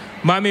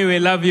 Mommy, we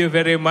love you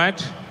very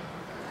much,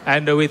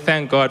 and we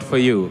thank God for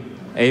you.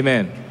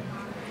 Amen.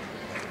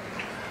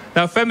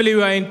 Now, family,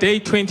 we are in day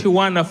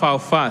 21 of our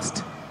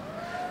fast.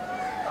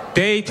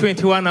 Day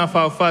 21 of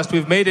our fast.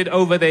 We've made it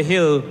over the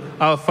hill,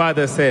 our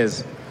Father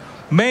says.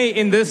 May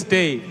in this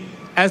day,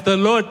 as the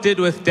Lord did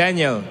with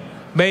Daniel,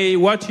 may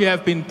what you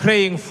have been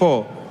praying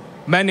for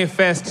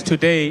manifest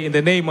today in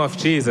the name of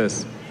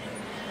Jesus.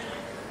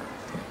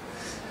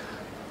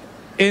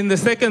 In the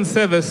second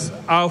service,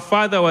 our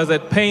Father was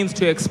at pains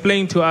to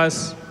explain to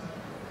us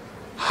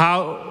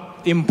how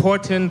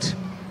important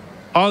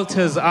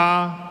altars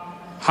are,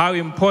 how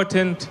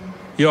important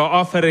your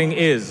offering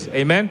is.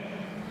 Amen?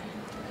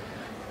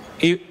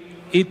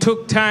 He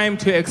took time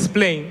to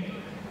explain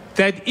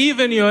that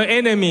even your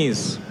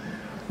enemies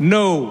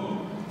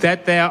know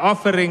that their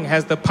offering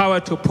has the power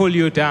to pull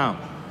you down.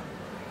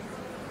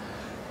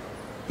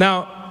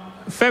 Now,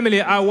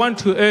 family, I want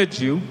to urge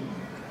you,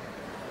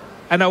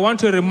 and I want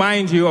to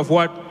remind you of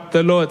what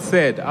the Lord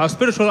said. Our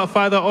spiritual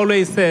father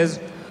always says,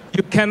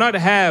 you cannot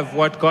have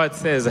what God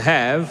says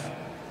have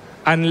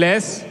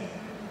unless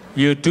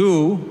you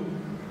do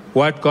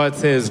what God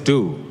says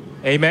do.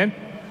 Amen?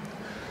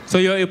 So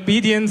your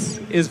obedience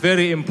is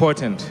very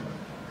important.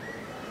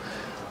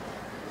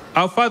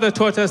 Our Father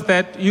taught us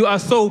that you are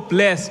so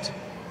blessed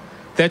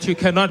that you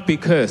cannot be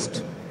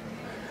cursed.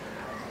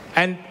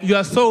 And you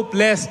are so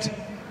blessed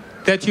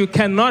that you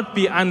cannot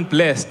be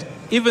unblessed.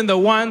 Even the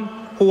one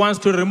who wants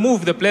to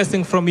remove the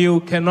blessing from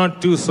you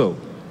cannot do so.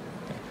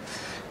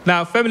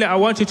 Now, family, I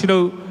want you to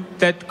know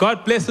that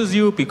God blesses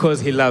you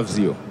because He loves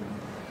you.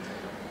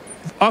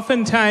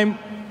 Oftentimes,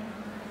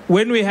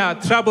 when we are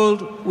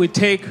troubled, we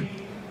take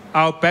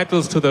our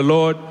battles to the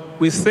Lord.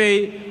 We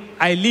say,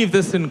 I leave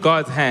this in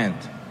God's hand.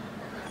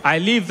 I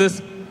leave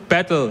this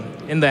battle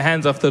in the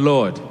hands of the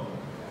Lord.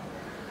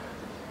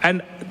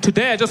 And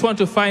today I just want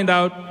to find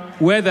out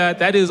whether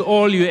that is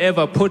all you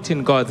ever put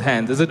in God's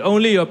hands. Is it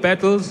only your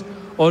battles,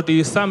 or do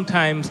you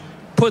sometimes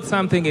put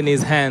something in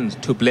His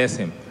hand to bless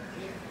Him?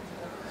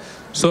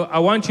 So I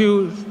want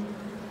you,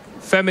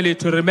 family,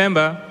 to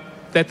remember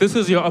that this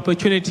is your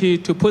opportunity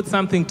to put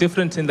something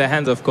different in the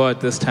hands of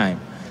God this time.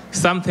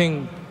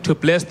 Something to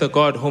bless the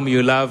God whom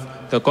you love,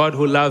 the God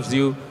who loves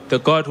you, the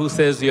God who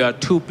says you are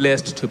too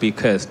blessed to be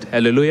cursed.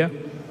 Hallelujah.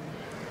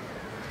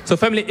 So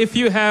family, if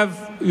you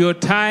have your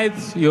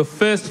tithes, your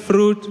first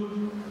fruit,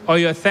 or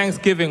your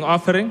Thanksgiving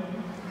offering,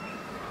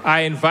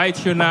 I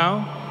invite you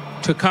now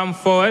to come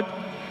forward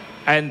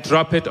and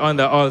drop it on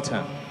the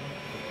altar.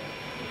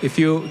 If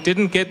you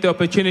didn't get the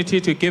opportunity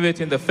to give it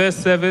in the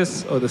first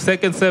service or the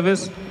second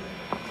service,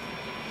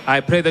 I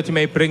pray that you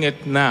may bring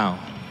it now,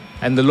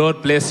 and the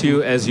Lord bless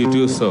you as you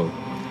do so.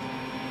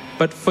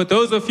 But for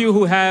those of you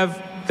who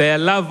have their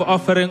love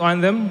offering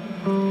on them,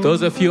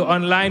 those of you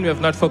online, we have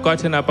not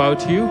forgotten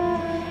about you.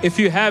 If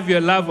you have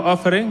your love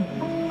offering,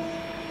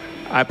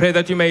 I pray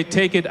that you may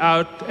take it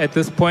out at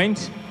this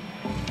point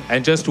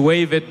and just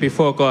wave it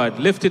before God.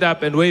 Lift it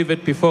up and wave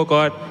it before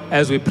God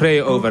as we pray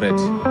over it.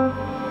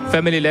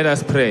 Family, let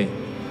us pray.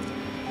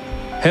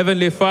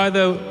 Heavenly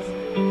Father,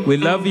 we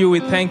love you.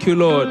 We thank you,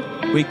 Lord.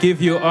 We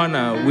give you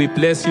honor. We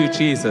bless you,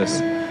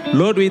 Jesus.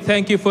 Lord, we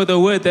thank you for the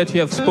word that you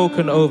have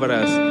spoken over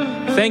us.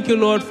 Thank you,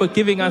 Lord, for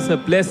giving us a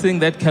blessing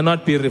that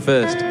cannot be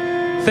reversed.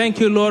 Thank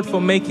you, Lord, for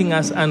making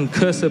us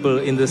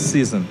uncursable in this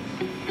season.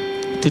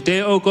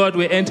 Today, oh God,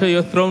 we enter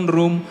your throne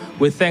room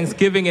with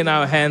thanksgiving in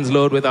our hands,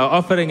 Lord, with our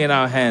offering in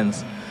our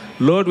hands.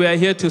 Lord, we are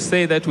here to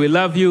say that we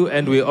love you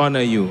and we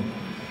honor you.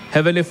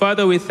 Heavenly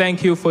Father, we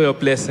thank you for your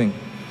blessing.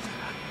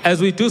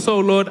 As we do so,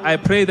 Lord, I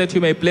pray that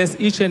you may bless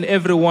each and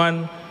every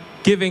one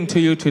giving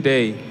to you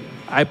today.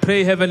 I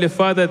pray, Heavenly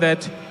Father,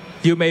 that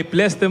you may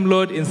bless them,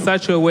 Lord, in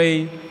such a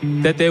way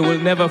that they will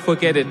never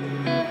forget it.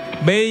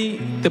 May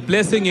the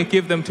blessing you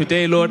give them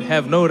today, Lord,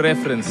 have no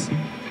reference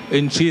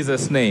in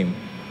Jesus' name.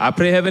 I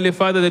pray, Heavenly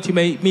Father, that you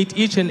may meet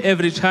each and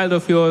every child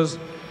of yours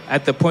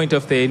at the point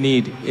of their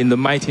need in the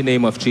mighty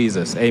name of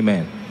Jesus.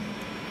 Amen.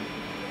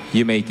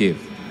 You may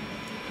give.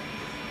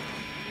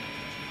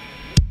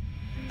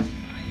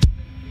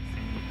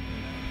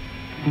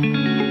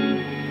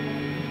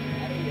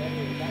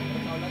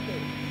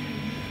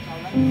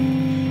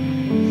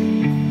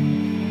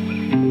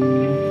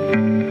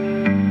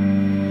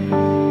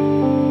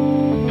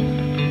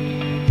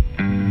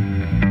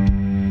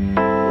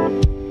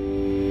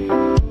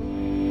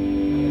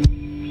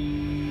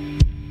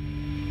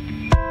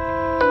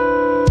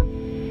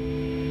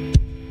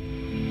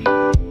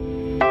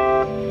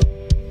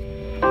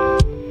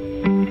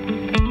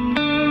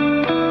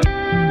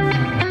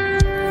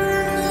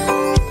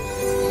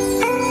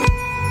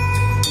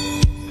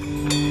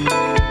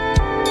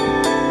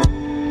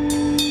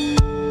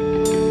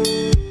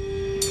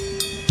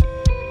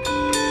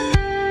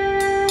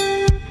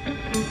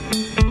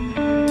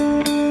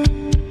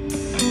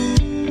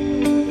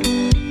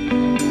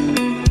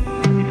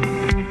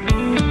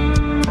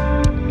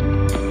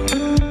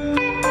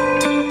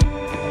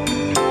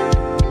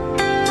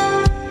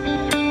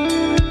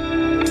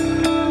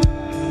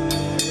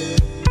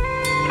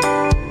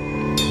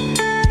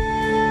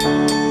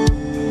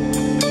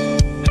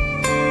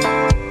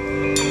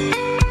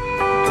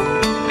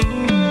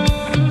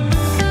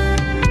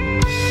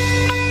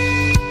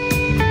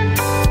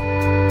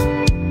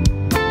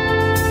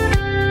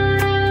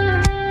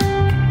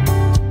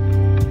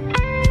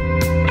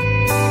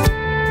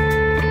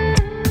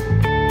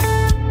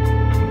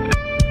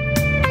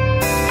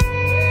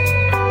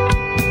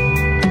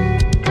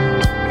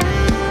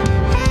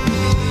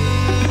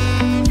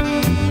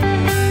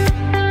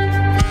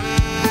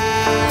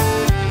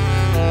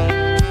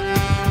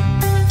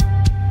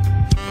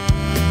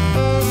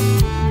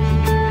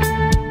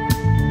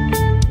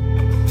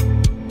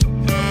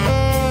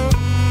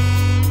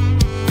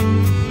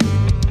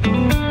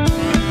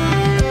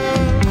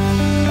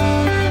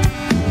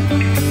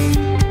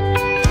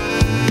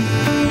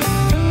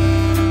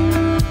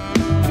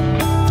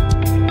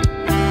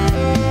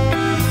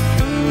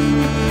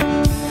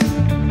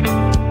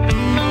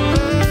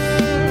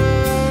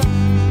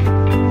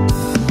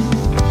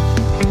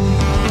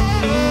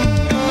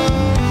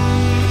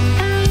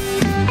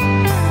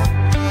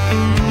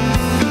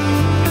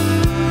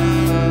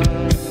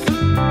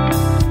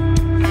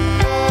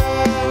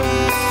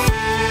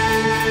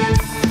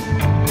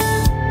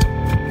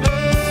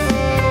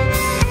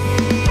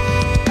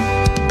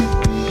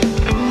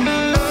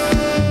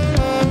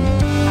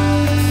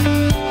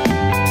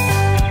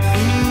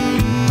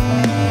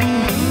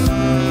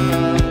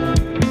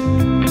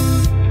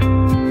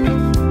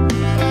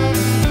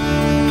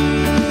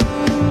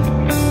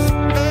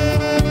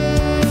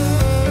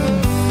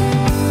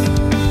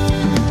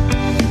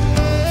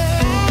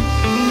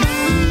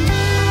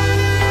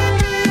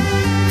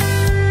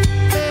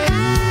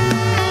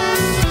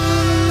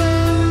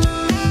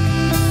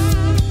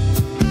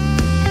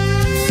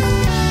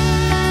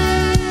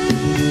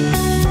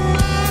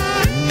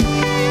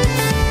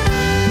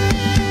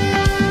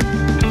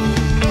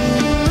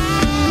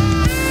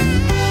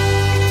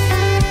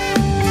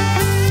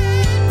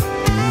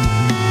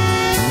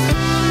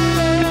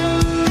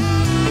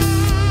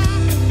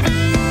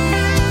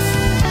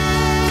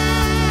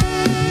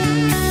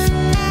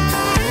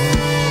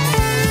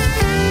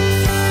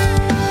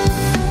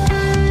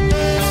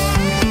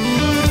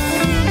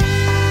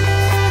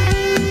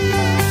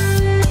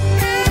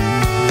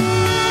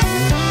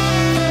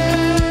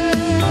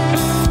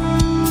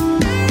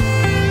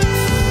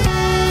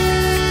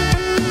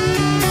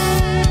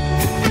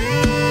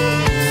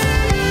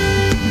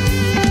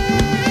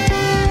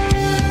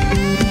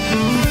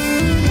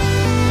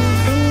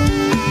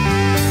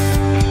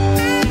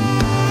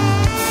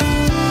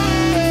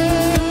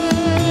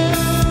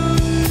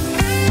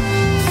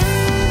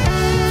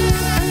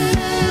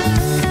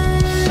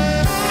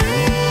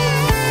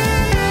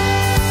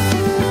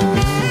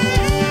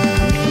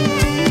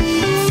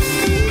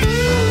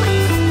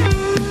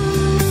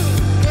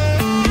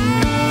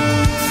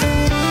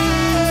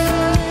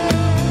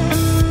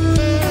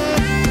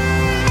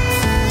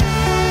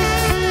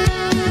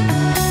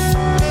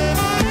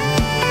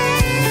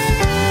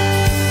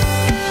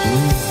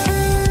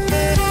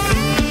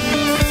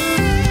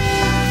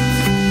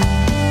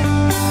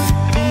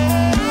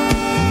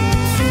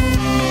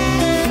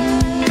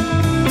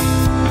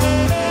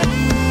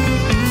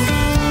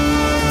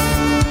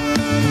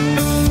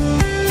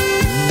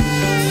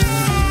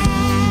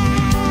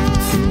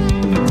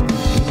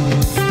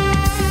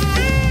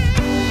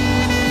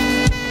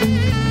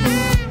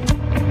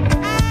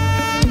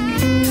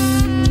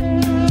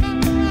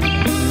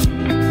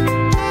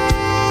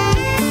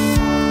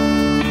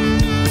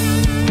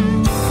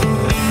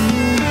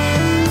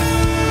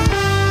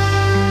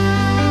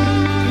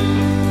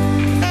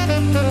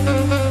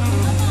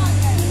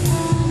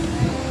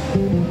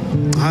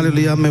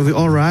 Hallelujah. May we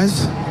all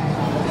rise?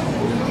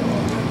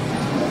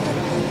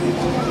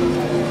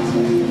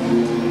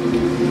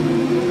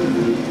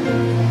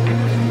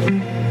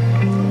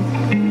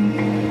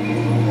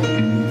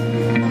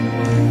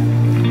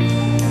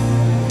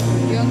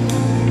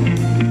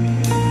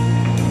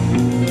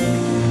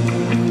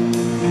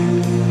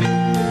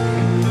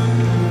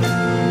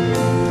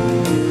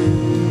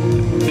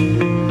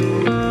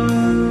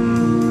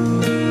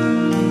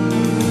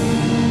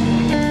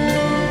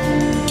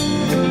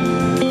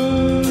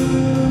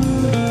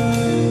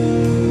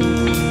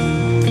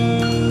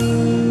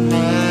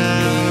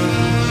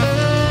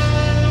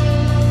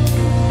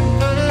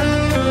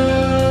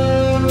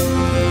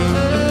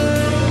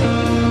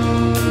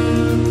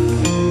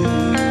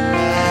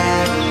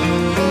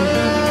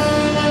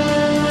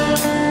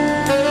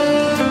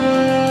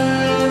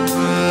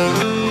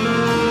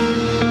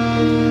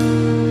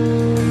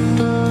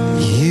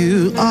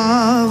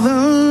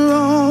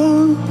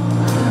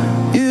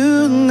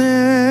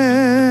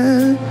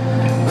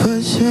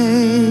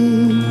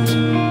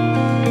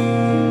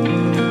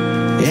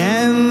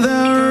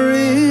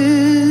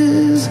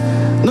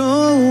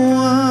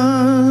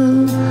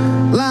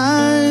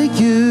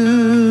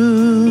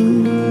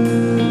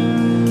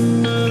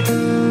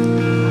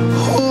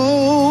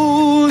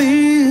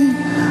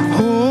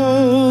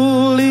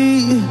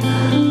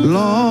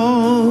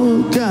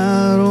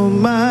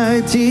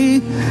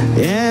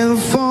 and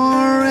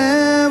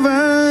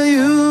forever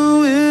you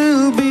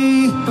will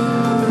be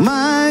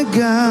my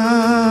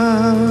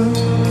God.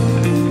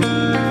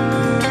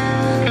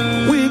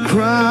 We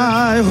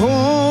cry,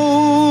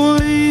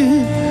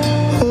 holy,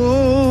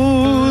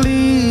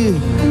 holy,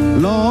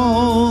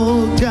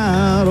 Lord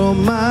God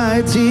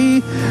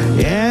Almighty,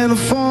 and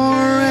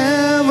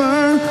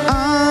forever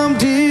I'm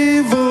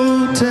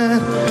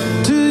devoted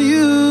to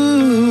you.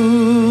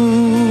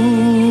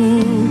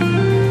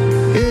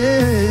 Yeah.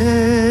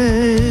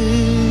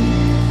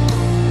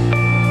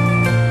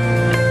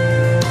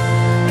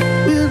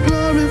 We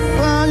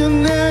glorify your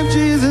name,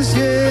 Jesus.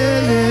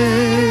 Yeah,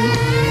 yeah.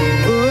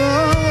 Oh,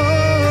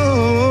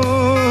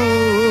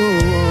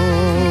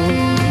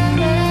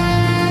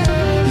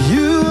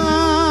 you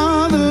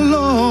are the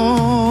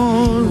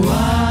Lord,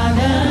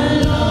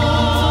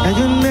 and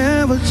you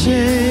never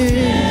change,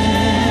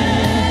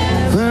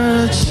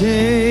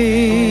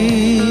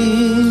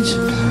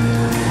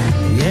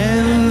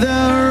 and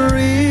there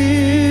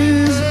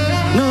is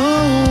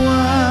no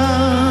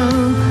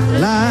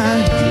one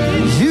like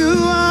you.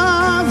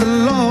 Are the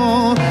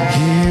Lord,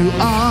 you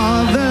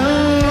are the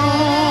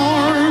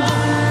Lord,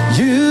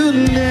 you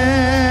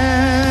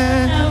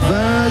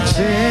never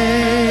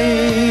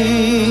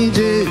change,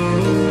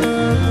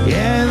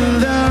 and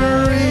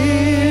there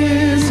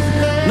is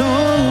no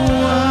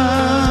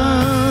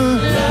one.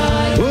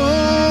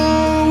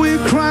 Oh, we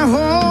cry,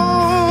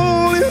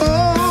 holy,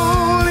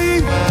 holy,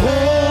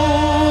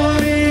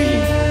 holy,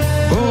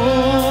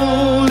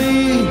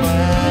 holy,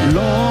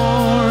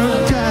 Lord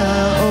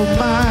God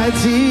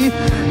Almighty,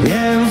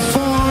 and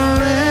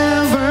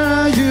forever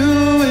you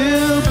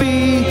will be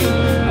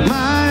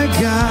my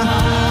God.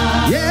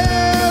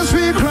 Yes,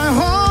 we cry,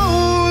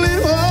 holy,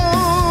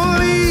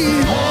 holy,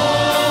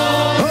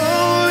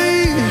 holy,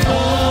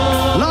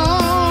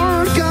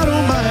 Lord God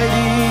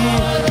Almighty,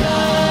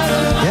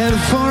 and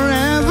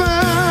forever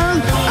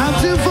I'm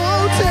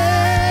devoted.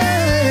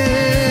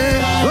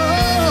 Oh,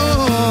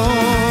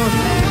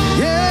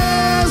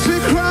 yes, we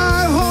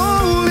cry,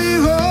 holy,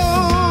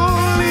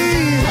 holy,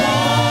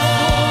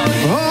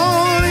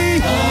 holy,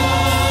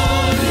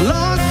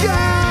 Lord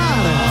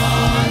God,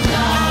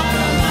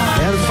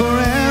 and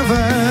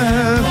forever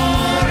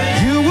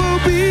you will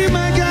be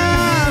my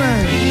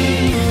God.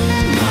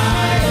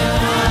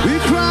 We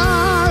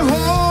cry,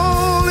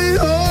 holy,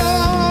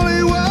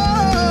 holy,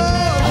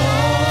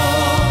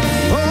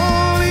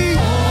 holy,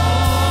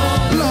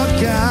 Lord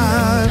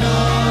God,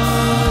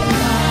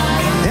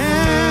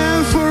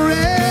 and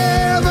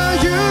forever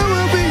you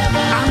will be.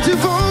 I'm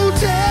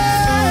devoted.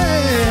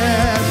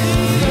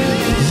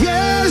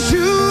 Yes,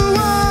 you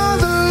are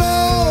the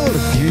Lord.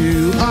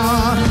 You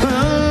are the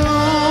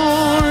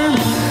Lord.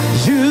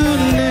 You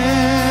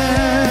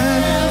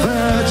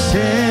never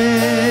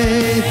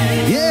change.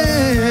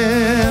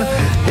 Yeah,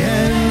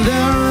 and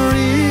there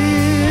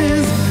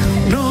is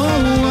no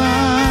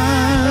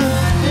one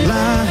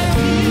like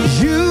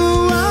you.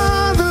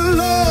 Are the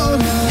Lord.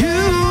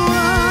 You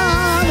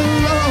are the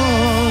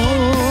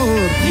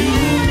Lord.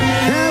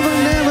 Never,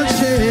 never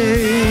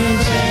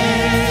change.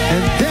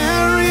 And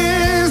there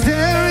is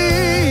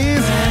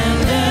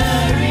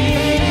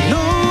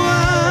no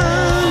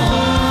one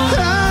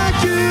like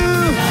you.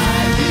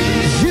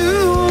 You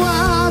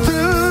are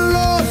the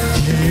Lord.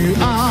 You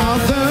are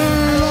the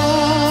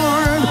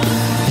Lord.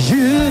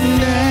 You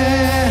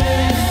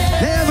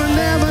never,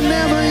 never,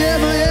 never,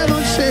 ever,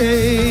 ever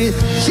change.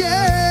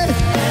 Yeah,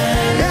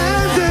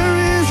 and there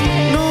is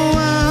no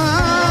one.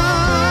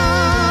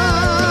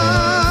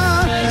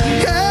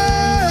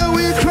 Yeah,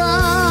 we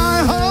cry,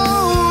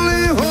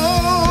 holy,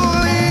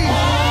 holy,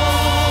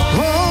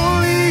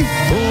 holy,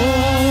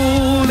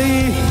 holy,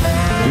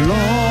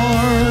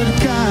 Lord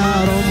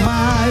God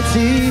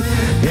Almighty,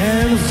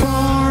 and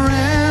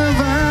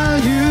forever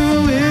you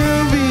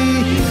will be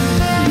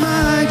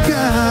my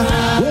God.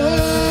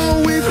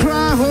 Oh, we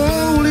cry,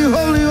 holy,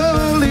 holy,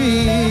 holy,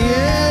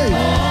 yeah.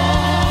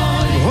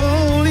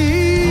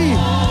 Holy,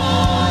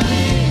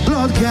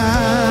 Lord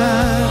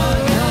God,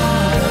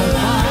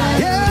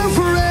 yeah,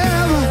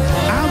 forever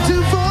I'm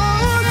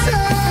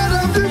devoted,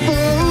 I'm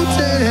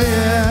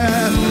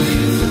devoted.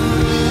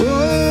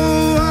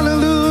 Oh,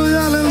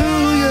 hallelujah,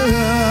 hallelujah,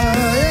 yeah,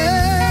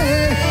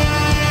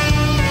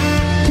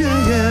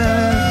 yeah,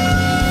 yeah.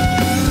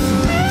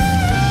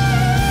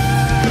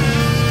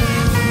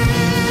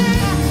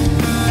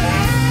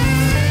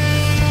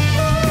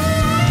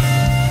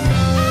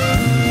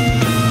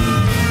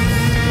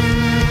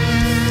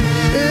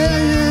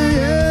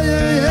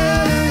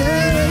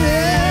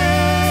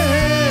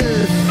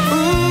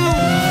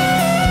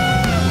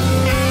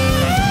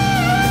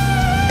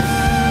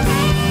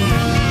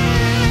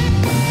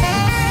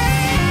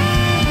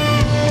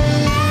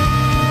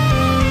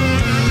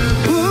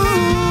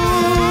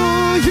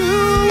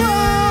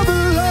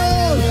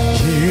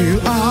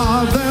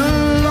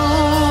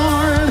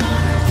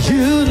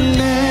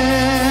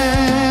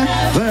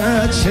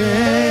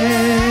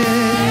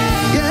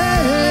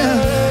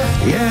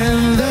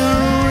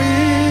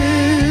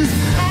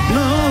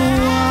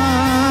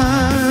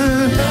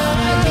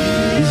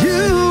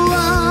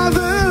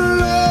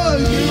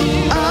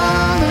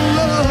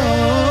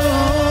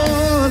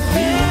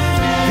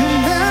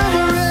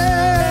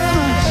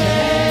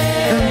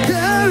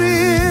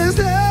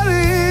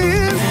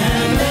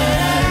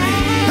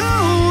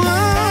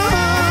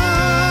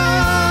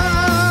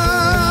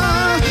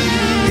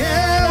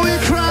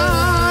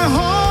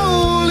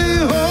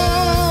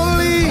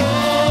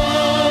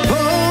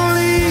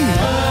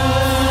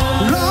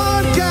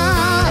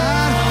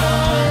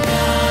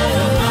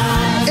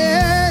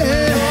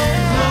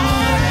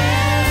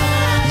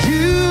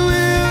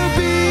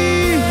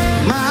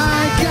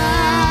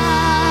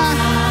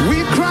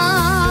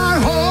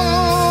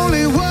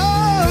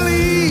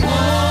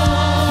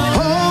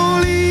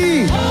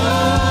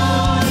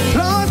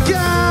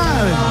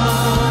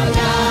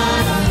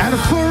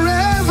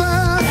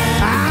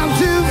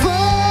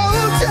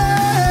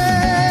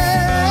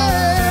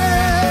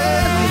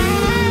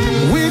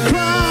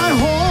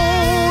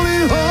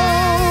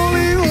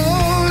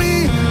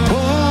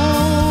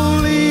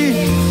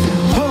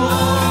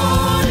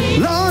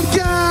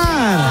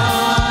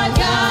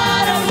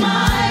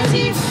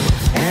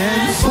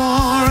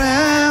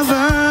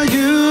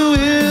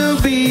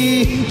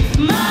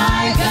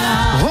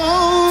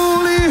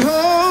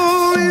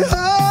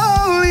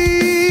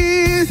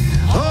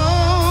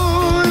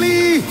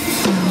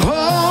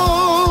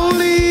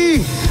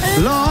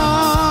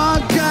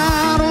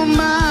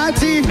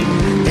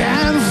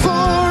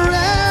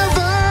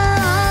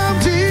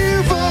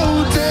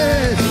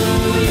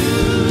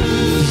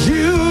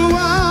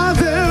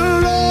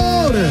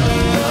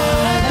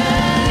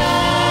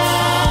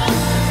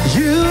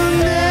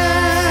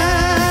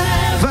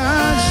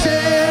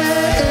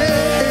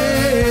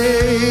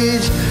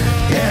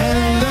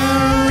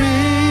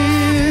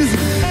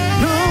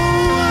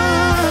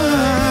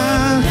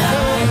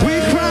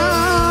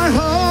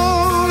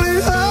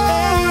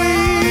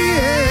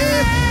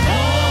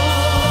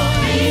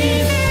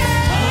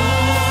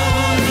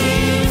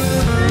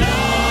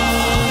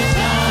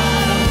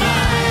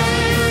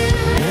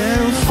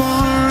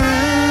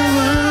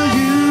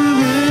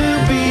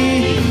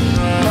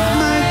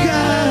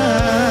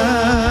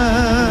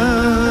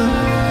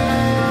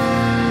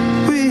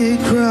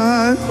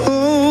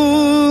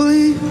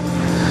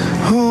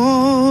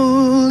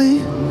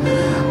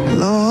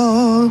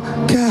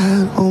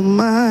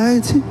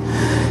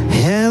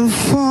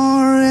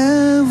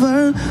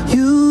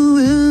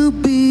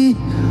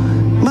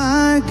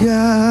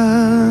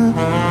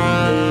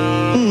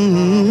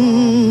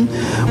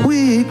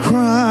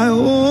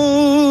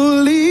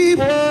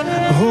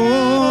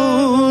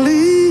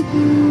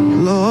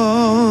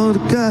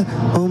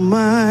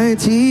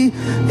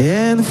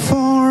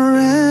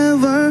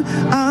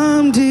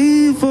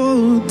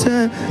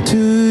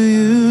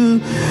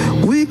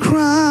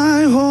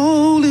 cry,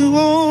 holy,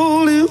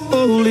 holy,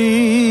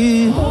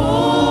 holy.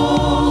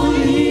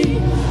 Holy,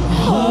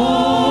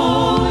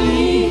 holy,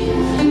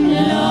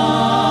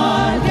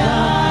 Lord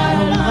God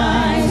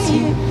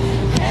Almighty,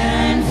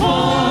 and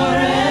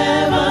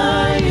forever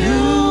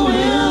you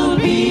will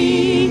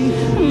be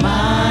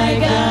my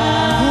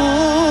God.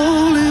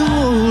 Holy,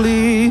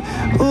 holy,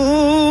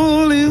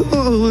 holy,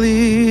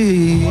 holy.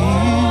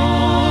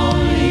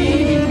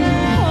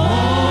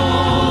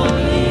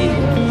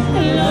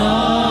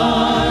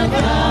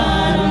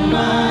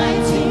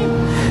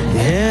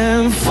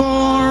 And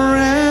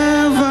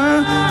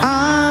forever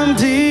I'm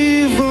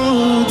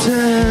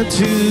devoted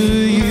to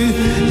you.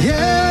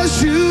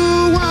 Yes,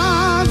 you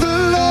are the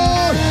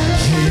Lord.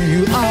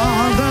 You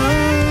are the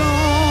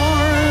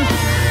Lord.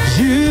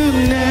 You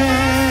never.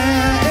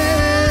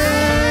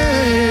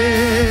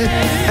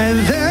 And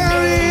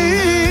there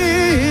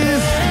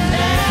is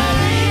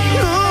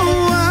no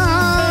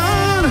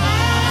one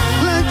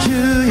like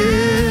you.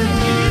 Yeah.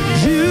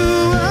 You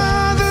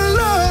are the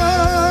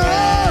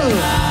Lord.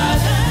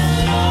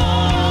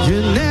 You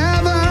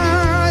never,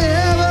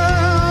 ever,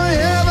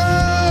 ever.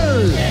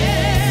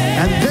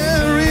 And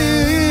there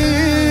is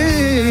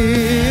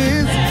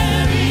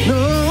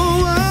no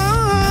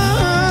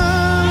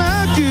one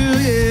like you.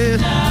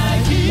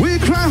 Yeah. We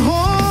cry,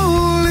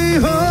 holy,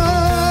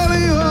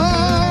 holy,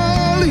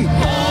 holy,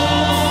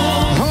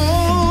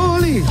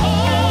 holy,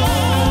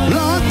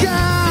 Lord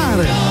God.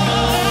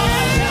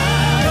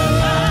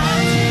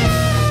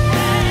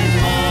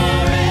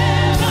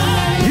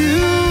 You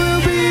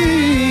will be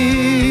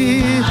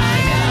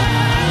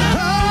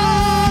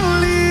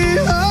holy,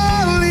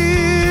 holy,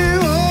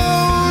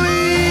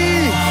 holy.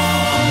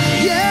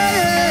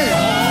 Yeah,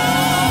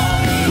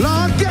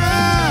 Lord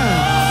God.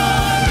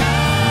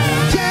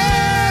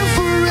 Yeah,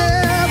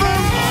 forever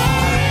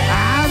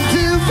I'm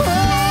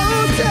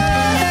devoted.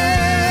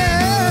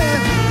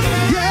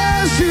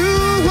 Yes, you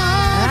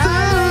are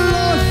the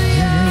Lord.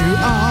 You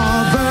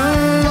are the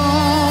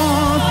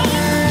Lord.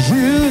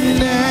 You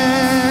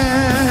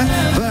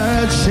never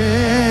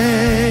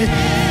change.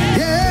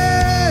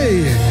 Yeah,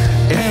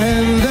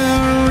 and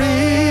there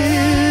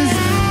is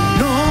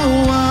no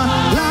one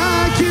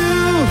like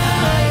you.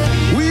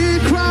 We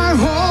cry,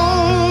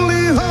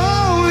 holy,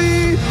 holy,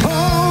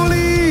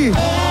 holy,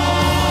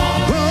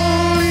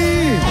 holy,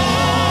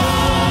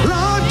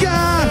 Lord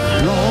God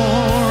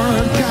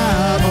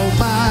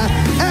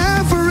Almighty,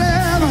 and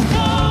forever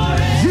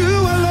you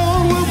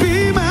alone will be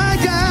my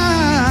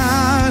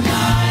God.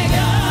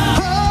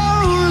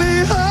 Holy,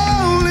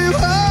 holy,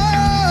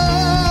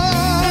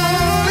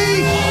 holy,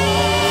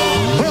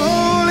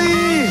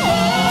 holy,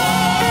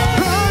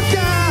 Lord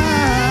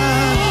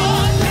God.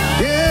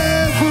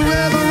 Yeah,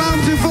 forever I'm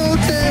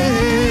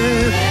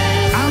devoted.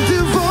 I'm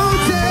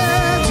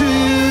devoted to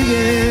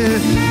you. Yeah.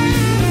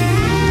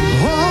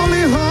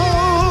 Holy,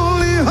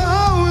 holy,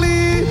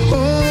 holy,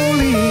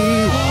 holy,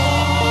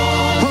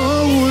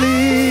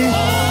 holy,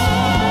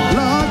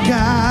 Lord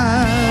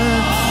God.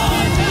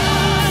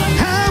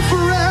 And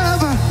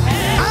forever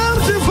I'm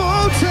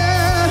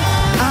devoted.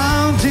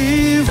 I'm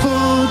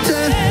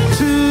devoted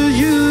to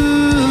you.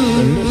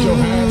 Lift your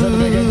hands and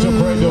begin to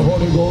pray the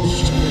Holy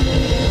Ghost.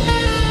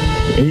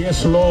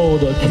 Yes,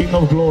 Lord, the King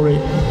of glory.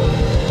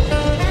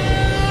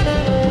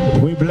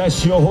 We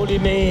bless your holy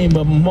name,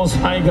 Most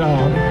High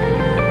God.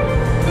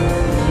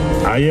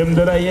 I am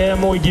that I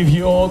am. We give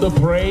you all the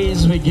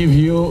praise. We give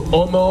you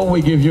honor.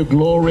 We give you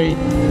glory.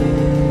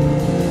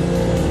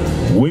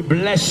 We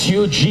bless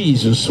you,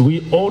 Jesus.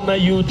 We honor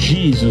you,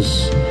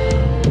 Jesus.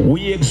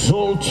 We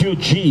exalt you,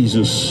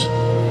 Jesus.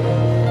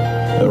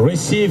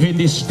 Receive in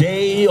this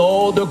day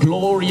all the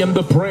glory and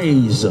the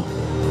praise.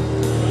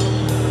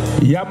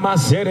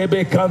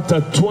 Yamazerebe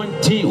Kanta,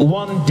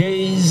 21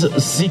 days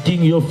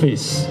seeking your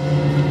face.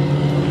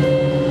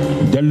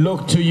 They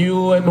looked to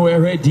you and were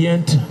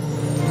radiant.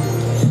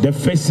 Their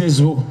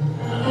faces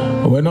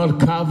were not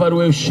covered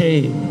with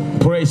shame.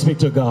 Praise be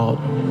to God.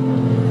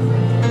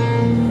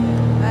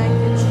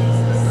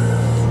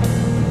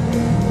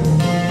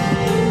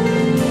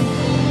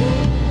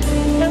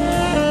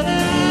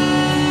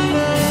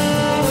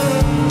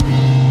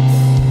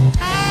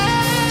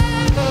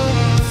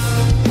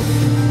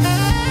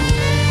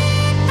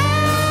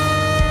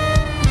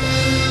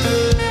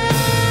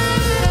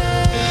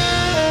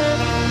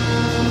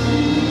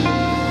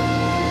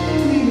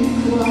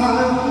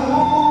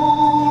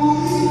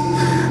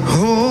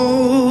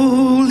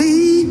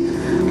 Holy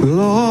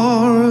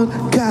Lord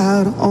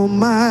God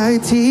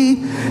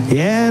Almighty,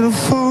 and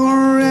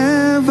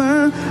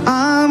forever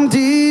I'm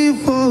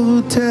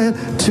devoted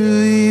to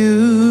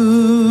you.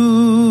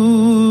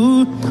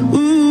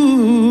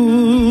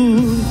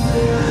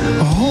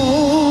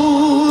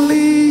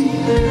 Holy,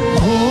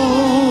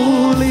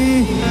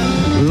 holy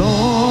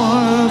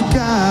Lord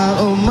God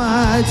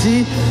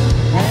Almighty,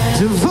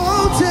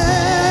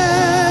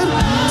 devoted,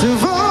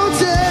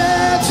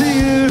 devoted to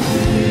you.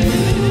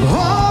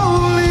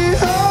 Holy,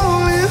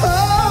 holy,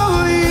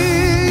 holy,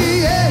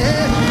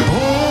 yeah.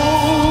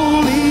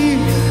 Holy,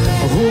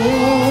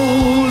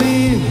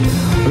 holy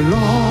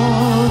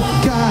Lord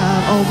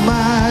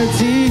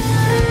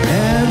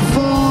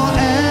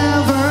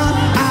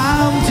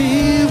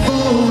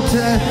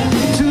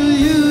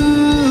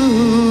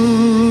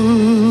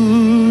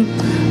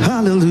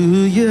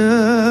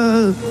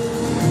world.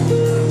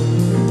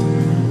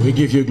 We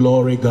give you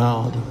glory,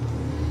 God.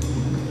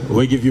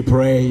 We give you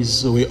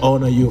praise. We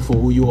honor you for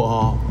who you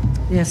are.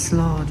 Yes,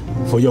 Lord.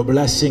 For your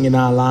blessing in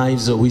our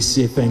lives, we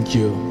say thank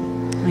you.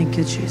 Thank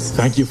you, Jesus.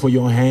 Thank you for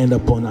your hand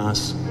upon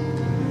us.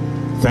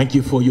 Thank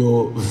you for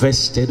your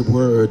vested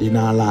word in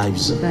our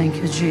lives. Thank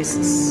you,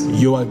 Jesus.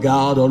 You are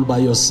God all by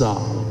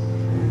yourself.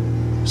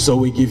 So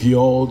we give you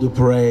all the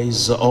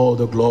praise, all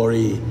the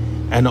glory,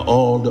 and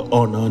all the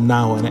honor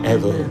now and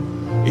ever.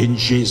 Amen. In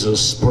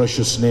Jesus'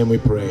 precious name we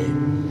pray.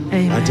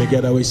 Amen. And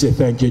together we say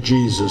thank you,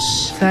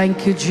 Jesus.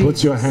 Thank you, Jesus.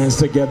 Put your hands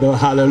together.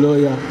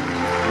 Hallelujah.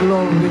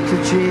 Glory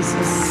to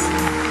Jesus.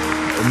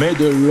 May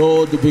the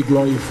Lord be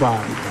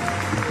glorified.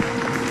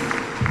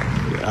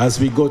 As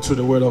we go through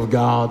the word of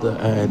God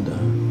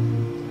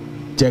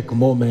and take a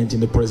moment in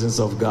the presence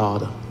of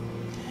God,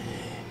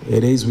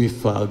 it is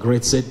with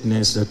great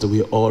sadness that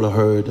we all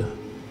heard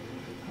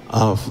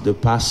of the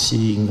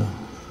passing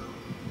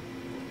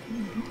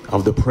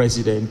of the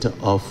president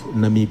of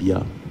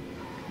Namibia,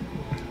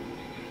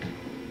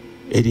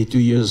 82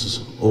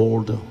 years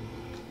old,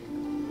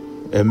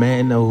 a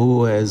man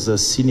who has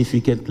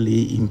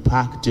significantly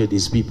impacted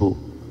his people,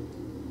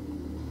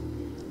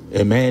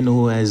 a man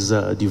who has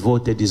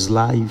devoted his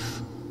life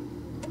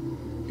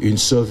in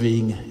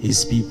serving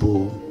his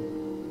people,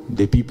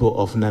 the people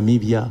of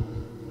Namibia,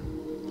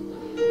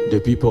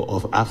 the people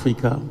of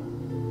Africa,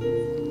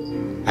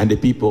 and the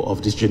people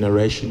of this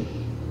generation.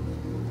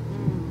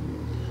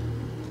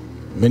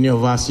 Many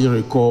of us here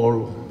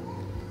recall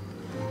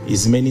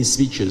his many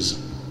speeches.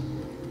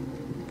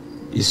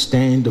 He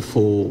stands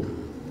for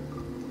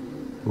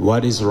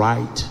what is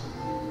right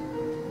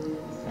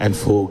and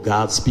for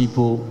God's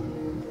people,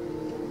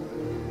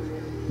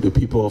 the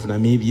people of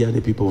Namibia,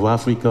 the people of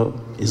Africa,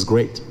 is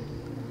great.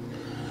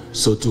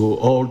 So to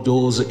all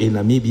those in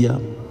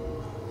Namibia,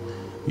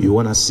 we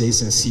want to say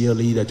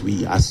sincerely that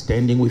we are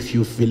standing with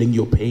you, feeling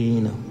your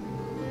pain.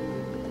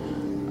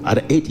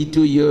 At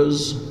 82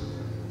 years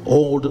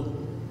old,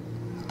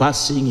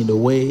 passing in the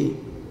way,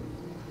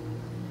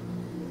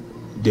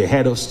 the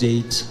head of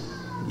state,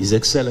 His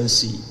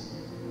Excellency,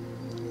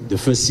 the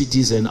first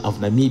citizen of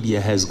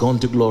Namibia, has gone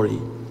to glory.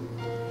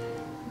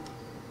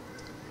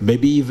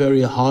 Maybe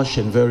very harsh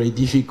and very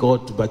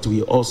difficult, but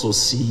we also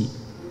see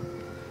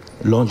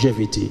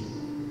longevity.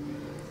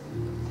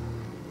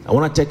 I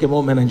want to take a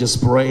moment and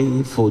just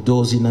pray for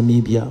those in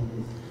Namibia,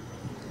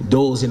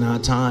 those in our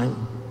time,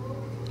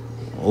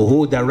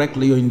 who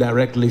directly or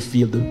indirectly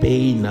feel the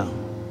pain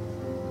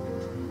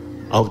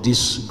of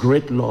this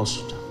great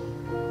loss,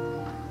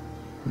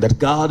 that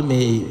God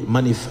may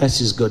manifest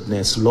His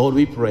goodness. Lord,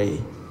 we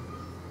pray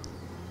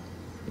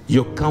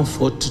you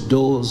comfort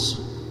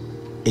those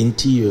in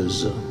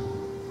tears.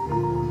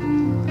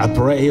 I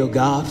pray, oh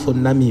God, for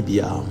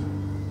Namibia.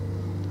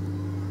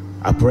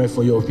 I pray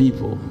for your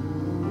people.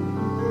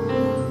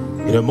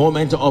 In a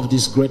moment of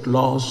this great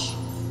loss,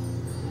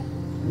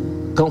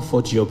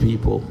 comfort your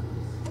people.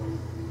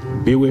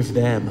 Be with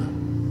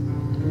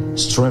them.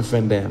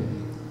 Strengthen them.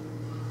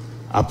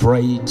 I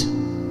pray it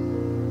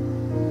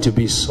to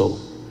be so.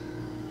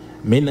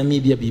 May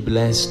Namibia be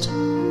blessed.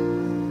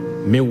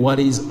 May what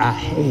is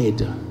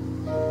ahead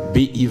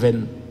be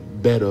even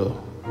better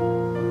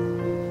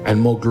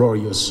and more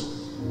glorious.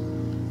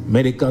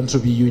 May the country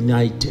be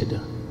united.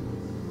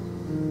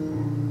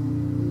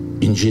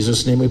 In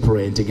Jesus' name we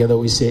pray, and together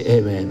we say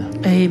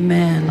amen.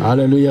 Amen.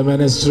 Hallelujah,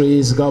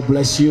 Ministries. God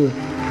bless you.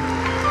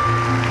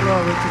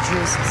 Glory to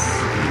Jesus.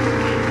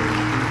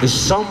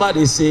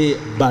 Somebody say,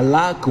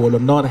 Balak will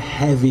not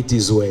have it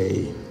his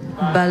way.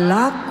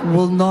 Balak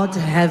will not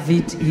have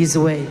it his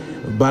way.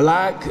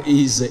 Balak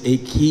is a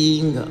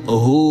king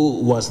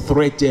who was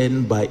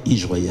threatened by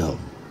Israel.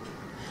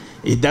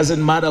 It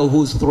doesn't matter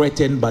who's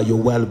threatened by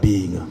your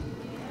well-being.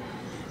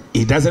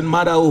 It doesn't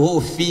matter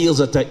who feels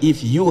that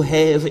if you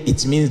have,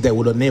 it means they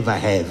will never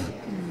have.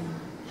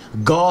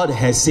 God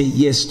has said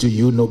yes to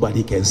you,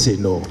 nobody can say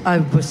no. I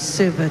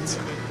receive it.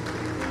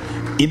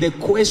 In the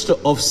quest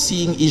of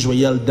seeing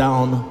Israel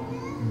down,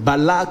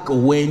 Balak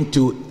went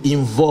to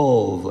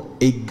involve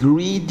a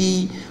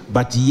greedy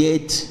but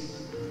yet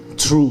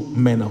true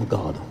man of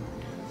God.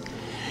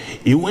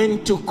 He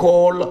went to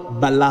call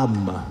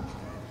Balaam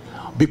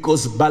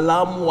because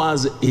Balaam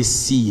was a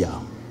seer.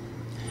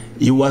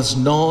 He was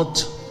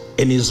not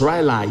an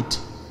Israelite,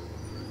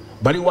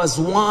 but he was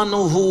one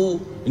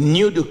who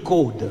knew the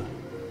code.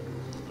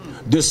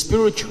 The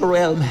spiritual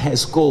realm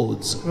has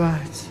codes.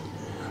 Right.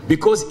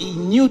 Because he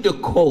knew the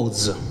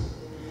codes,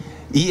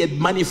 he had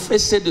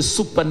manifested the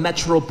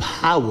supernatural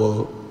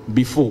power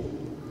before.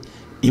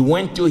 He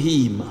went to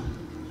him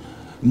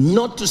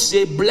not to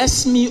say,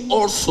 bless me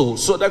also,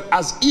 so that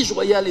as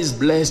Israel is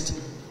blessed,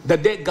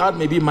 that their God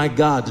may be my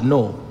God.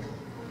 No.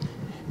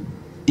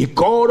 He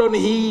called on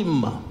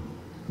him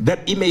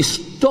that he may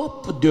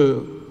stop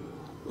the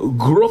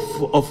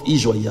growth of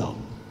Israel,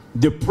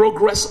 the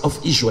progress of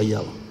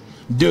Israel,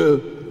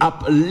 the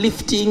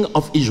uplifting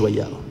of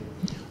Israel.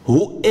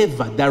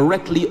 Whoever,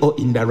 directly or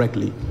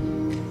indirectly,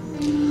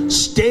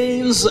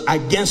 stands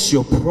against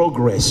your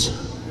progress,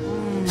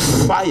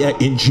 Fire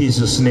in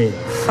Jesus' name.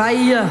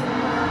 Fire.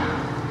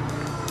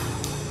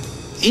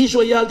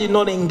 Israel did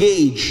not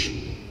engage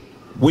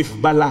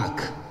with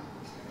Balak,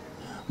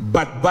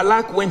 but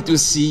Balak went to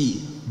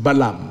see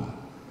Balaam.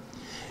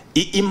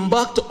 He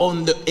embarked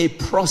on a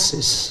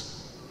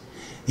process.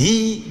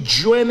 He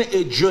joined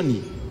a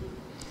journey.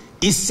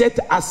 He set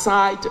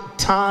aside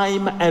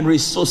time and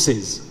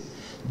resources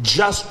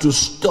just to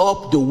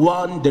stop the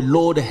one the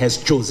Lord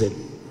has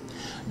chosen.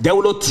 They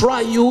will not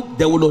try you,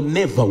 they will not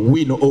never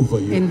win over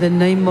you. In the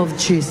name of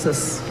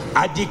Jesus.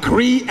 I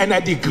decree and I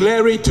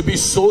declare it to be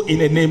so in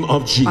the name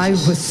of Jesus. I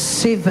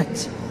receive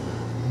it.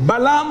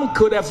 Balaam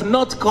could have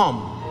not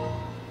come,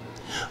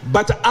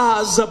 but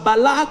as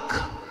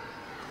Balak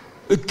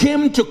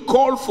came to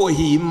call for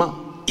him,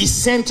 he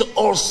sent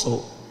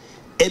also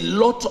a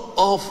lot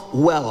of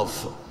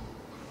wealth.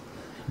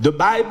 The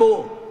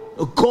Bible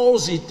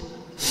calls it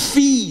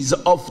fees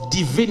of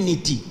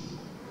divinity.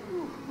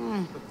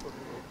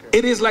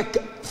 It is like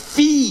a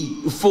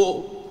fee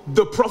for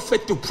the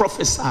prophet to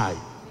prophesy.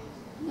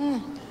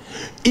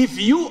 If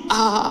you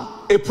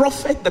are a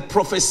prophet that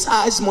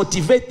prophesies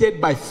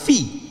motivated by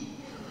fee,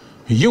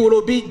 you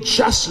will be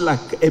just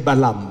like a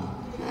Balaam.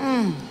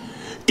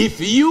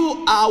 If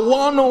you are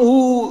one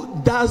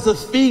who does the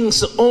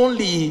things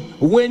only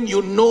when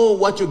you know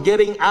what you're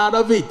getting out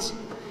of it,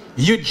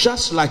 you're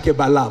just like a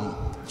Balaam.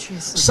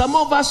 Jesus. Some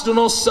of us do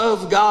not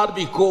serve God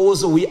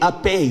because we are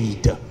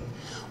paid.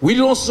 We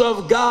don't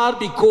serve God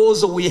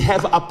because we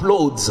have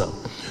uploads.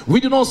 We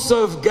do not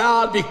serve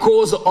God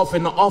because of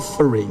an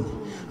offering.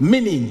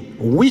 Meaning,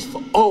 with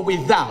or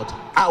without,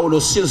 I will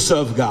still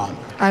serve God.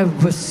 I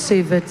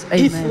receive it.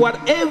 Amen. If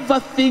whatever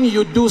thing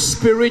you do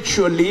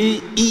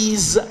spiritually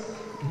is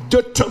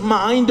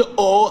determined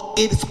or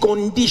it's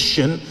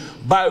conditioned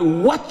by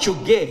what you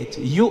get,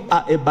 you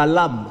are a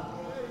Balaam.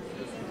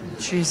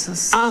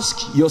 Jesus.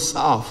 Ask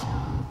yourself,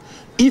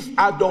 if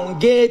I don't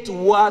get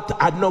what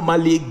I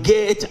normally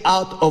get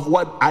out of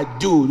what I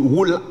do,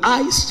 will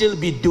I still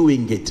be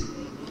doing it?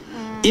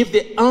 If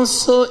the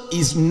answer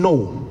is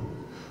no,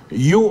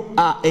 you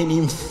are an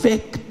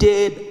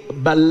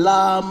infected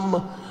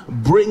Balaam,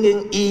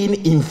 bringing in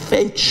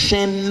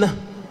infection,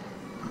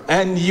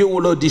 and you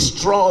will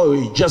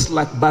destroy, just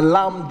like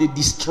Balaam, the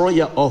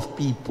destroyer of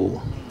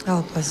people.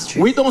 Help us,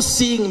 we don't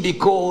sing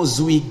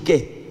because we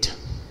get.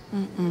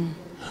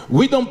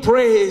 We don't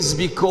praise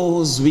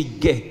because we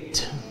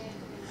get.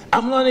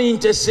 I'm not an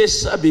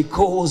intercessor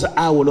because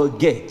I will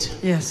get.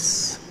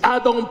 Yes. I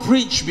don't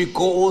preach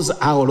because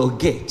I will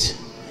get.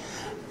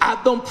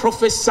 I don't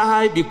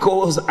prophesy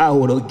because I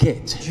will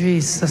get.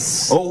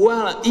 Jesus. Oh,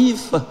 well,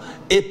 if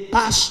a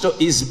pastor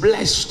is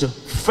blessed,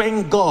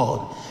 thank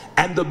God.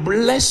 And the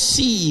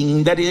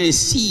blessing that he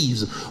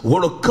receives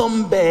will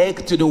come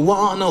back to the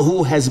one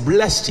who has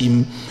blessed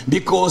him,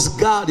 because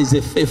God is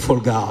a faithful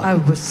God. I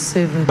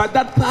receive it. But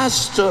that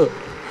pastor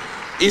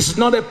is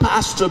not a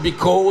pastor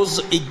because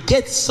he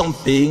gets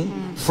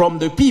something from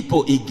the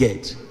people he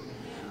gets.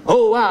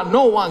 Oh, wow,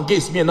 no one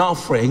gives me an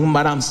offering,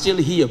 but I'm still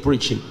here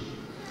preaching.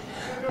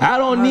 I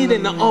don't need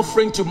an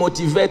offering to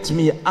motivate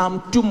me.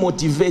 I'm too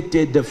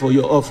motivated for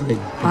your offering.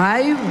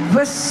 I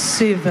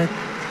receive it.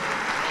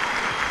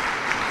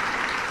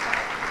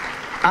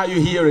 Are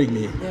you hearing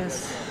me?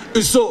 Yes.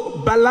 So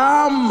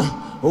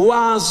Balaam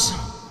was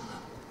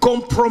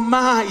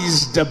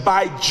compromised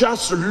by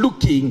just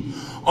looking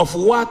of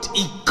what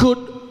he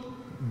could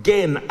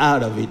gain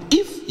out of it.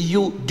 If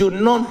you do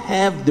not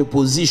have the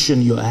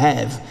position you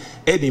have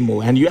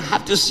anymore, and you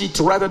have to sit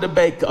right at the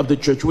back of the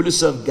church, will you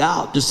serve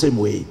God the same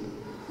way?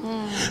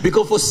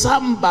 Because for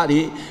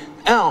somebody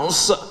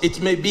else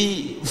it may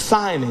be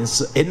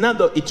finance,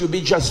 another it will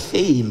be just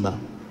fame.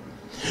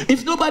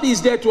 If nobody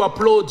is there to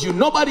applaud you,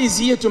 nobody is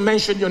here to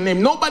mention your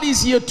name, nobody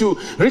is here to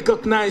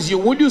recognize you,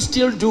 will you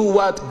still do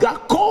what God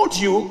called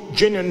you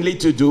genuinely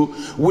to do?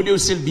 Will you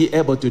still be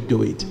able to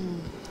do it?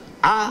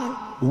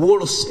 I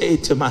will say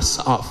to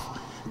myself,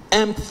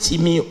 empty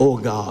me, oh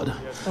God.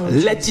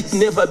 Let it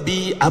never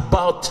be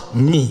about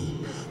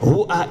me,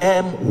 who I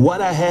am,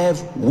 what I have,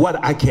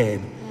 what I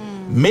can.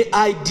 May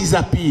I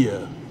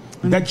disappear,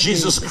 that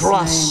Jesus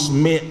Christ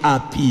may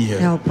appear.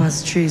 Help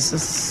us,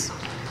 Jesus.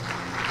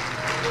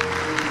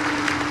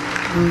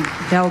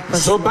 Help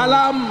us. So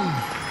Balaam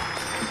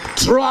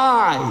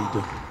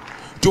tried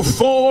to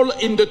fall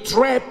in the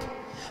trap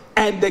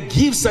and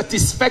give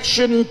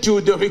satisfaction to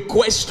the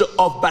request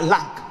of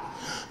Balak,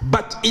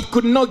 but it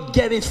could not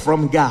get it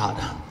from God,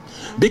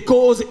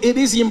 because it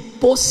is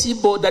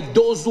impossible that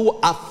those who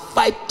are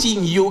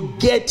fighting you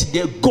get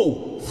their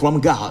go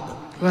from God.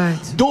 Right.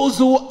 Those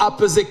who are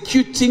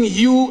persecuting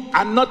you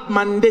are not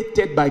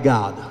mandated by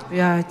God.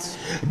 Right.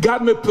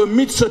 God may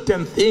permit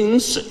certain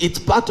things. It's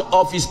part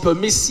of his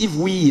permissive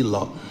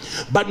will.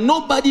 But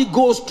nobody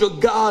goes to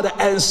God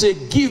and say,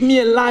 give me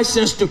a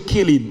license to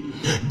kill him.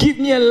 Give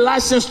me a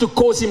license to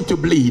cause him to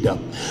bleed.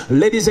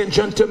 Ladies and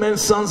gentlemen,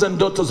 sons and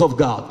daughters of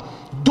God,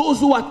 those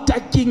who are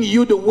attacking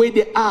you the way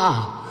they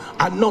are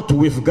are not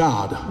with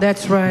God.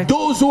 That's right.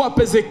 Those who are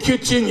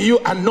persecuting you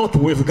are not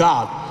with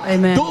God.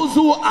 Amen. Those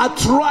who are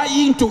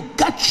trying to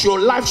cut your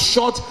life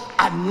short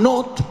are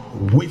not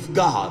with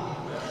God.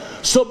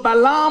 So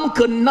Balaam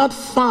could not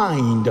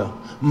find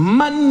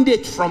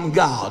mandate from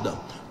God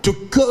to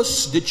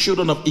curse the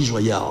children of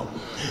Israel.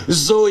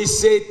 So he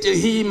said to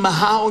him,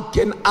 how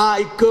can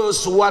I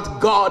curse what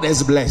God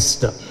has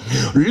blessed?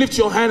 Lift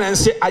your hand and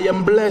say, I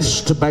am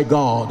blessed by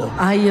God.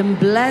 I am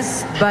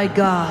blessed by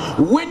God.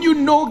 When you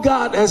know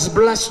God has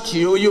blessed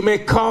you, you may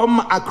come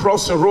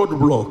across a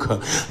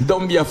roadblock.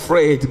 Don't be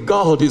afraid.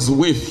 God is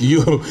with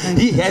you.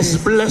 He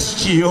has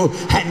blessed you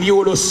and He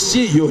will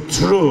see you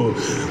through.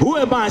 Who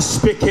am I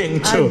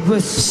speaking to?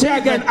 Say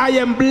again, I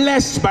am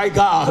blessed by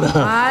God.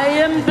 I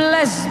am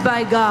blessed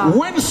by God.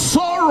 When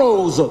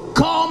sorrows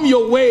come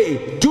your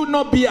way, do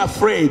not be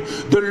afraid.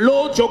 The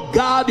Lord your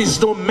God is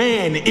no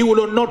man. He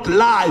will not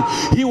lie.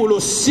 He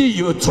will see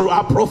you through.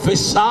 I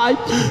prophesy,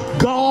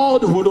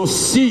 God will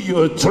see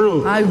you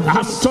through. I'm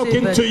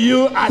talking to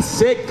you. I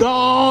say,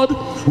 God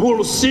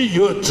will see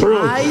you through.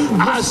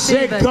 I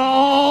say,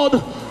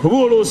 God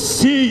will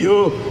see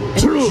you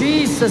through. In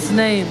Jesus'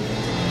 name.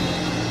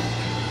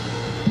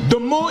 The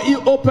more he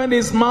opened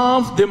his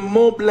mouth, the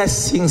more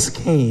blessings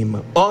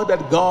came. All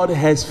that God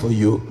has for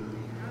you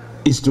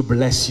is to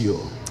bless you.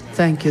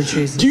 Thank you,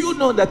 Jesus. Do you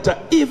know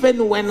that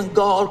even when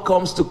God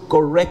comes to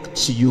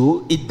correct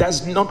you, it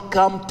does not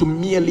come to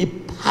merely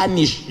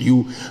punish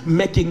you,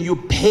 making you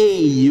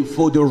pay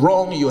for the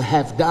wrong you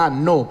have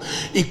done. No,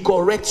 it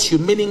corrects you,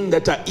 meaning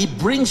that it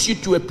brings you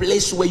to a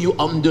place where you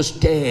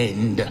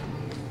understand.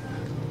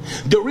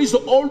 There is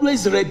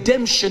always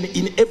redemption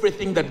in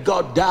everything that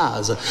God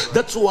does.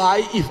 That's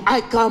why if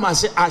I come and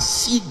say, I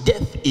see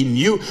death in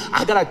you,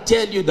 I gotta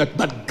tell you that,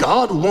 but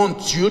God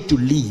wants you to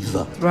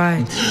live.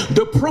 Right.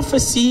 The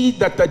prophecy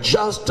that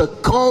just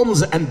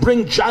comes and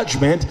brings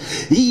judgment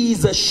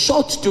is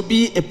short to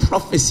be a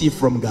prophecy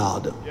from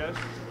God. Yes,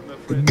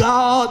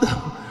 God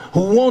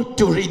wants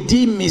to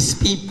redeem His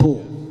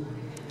people.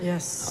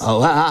 Yes.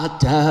 Oh, I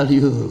tell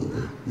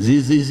you,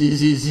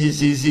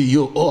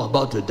 you're all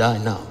about to die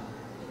now.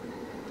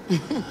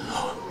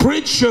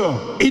 Preacher,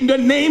 in the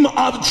name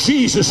of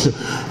Jesus,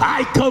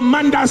 I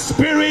command a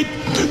spirit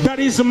that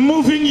is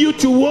moving you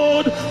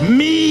toward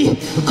me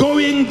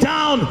going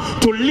down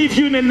to leave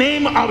you in the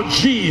name of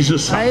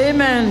Jesus.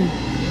 Amen.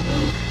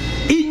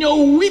 In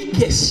your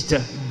weakest,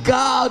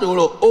 God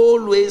will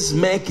always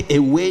make a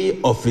way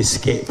of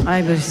escape.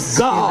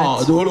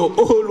 God will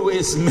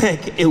always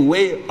make a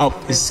way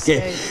of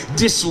escape.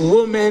 This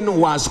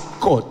woman was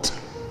caught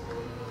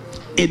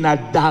in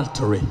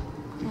adultery.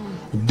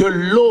 The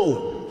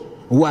law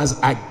was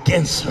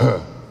against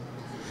her.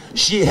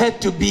 She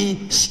had to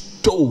be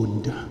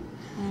stoned,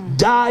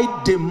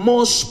 died the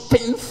most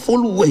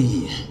painful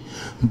way.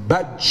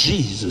 But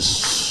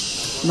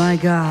Jesus, my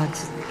God,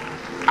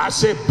 I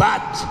said,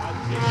 but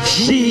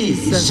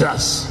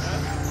Jesus.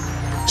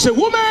 Say,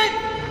 woman,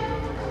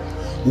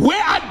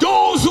 where are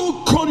those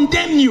who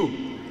condemn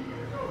you?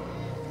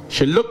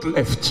 She looked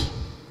left,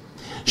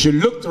 she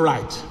looked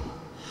right,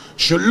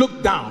 she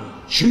looked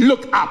down, she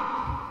looked up,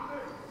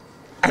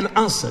 and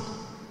answered,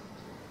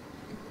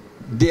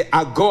 they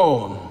are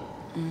gone.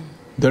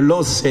 The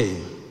Lord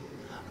said,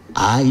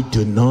 I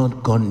do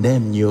not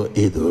condemn you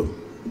either.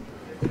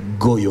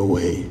 Go your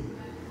way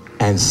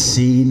and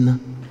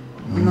sin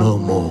no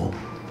more.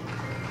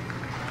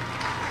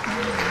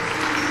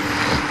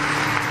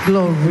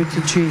 Glory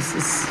to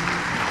Jesus.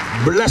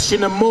 Bless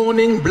in the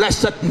morning,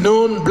 bless at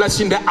noon,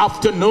 bless in the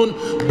afternoon,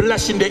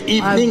 bless in the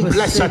evening,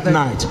 bless at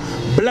night.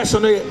 Bless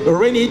on a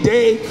rainy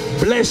day,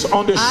 bless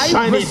on the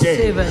shiny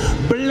day.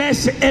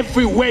 Bless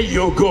everywhere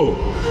you go.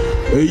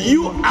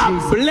 You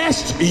are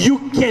blessed,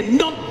 you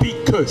cannot be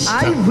cursed.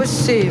 I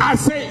receive. I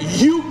say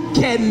you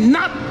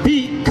cannot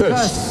be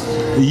cursed.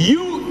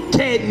 You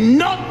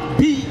cannot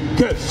be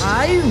cursed.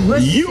 I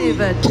receive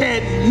you it.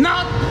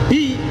 Cannot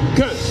be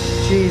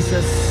cursed.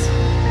 Jesus.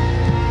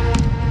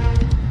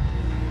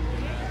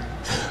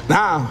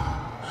 Now,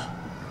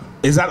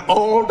 is that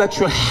all that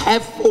you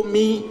have for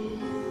me?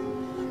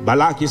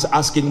 Balak is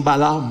asking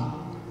Balaam,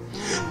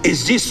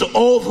 is this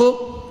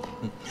over?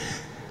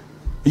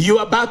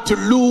 You're about to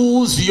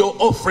lose your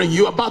offering.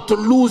 You're about to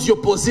lose your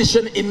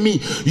position in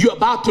me. You're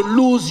about to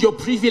lose your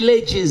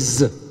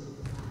privileges.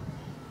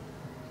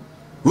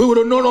 We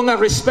will no longer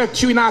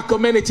respect you in our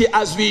community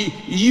as we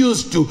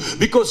used to,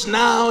 because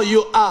now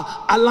you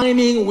are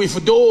aligning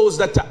with those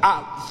that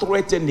are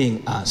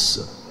threatening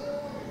us.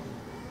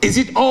 Is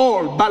it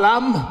all,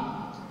 Balaam?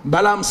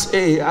 Balaam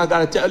say, I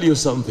gotta tell you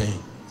something.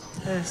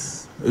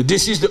 Yes.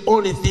 This is the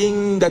only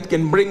thing that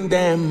can bring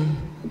them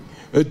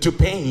to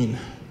pain,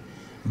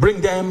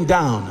 bring them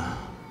down.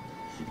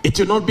 It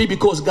will not be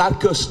because God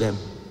cursed them,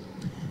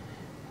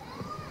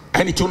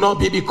 and it will not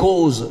be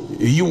because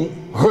you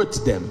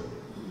hurt them.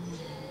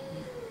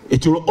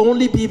 It will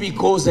only be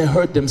because they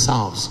hurt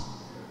themselves.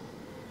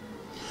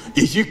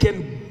 If you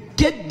can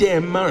get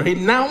them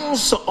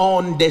renounce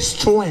on their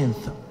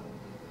strength,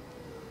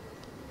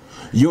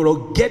 you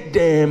will get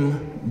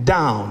them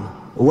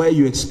down where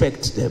you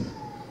expect them.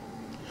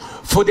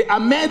 For they are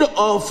made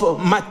of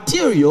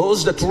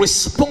materials that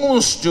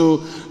respond to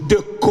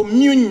the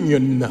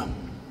communion.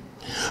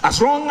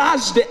 As long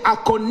as they are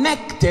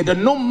connected,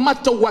 no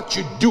matter what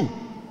you do,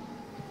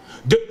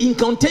 the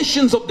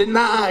incantations of the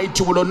night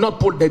will not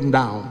put them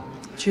down.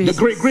 Jesus. The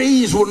great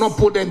grace will not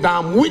put them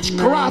down.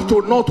 Witchcraft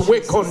will not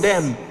wake on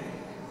them.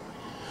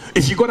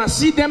 If you're going to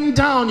see them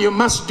down, you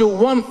must do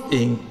one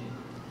thing.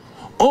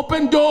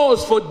 Open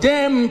doors for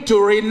them to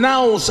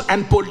renounce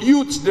and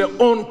pollute their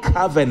own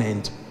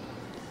covenant.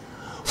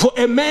 For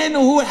a man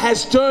who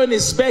has turned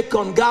his back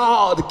on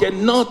God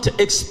cannot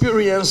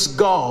experience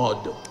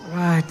God.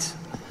 Right.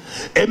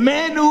 A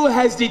man who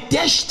has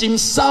detached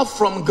himself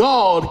from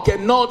God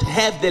cannot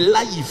have the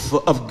life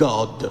of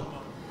God.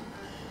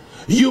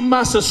 You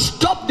must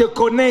stop the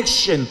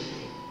connection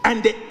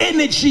and the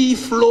energy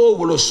flow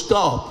will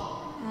stop.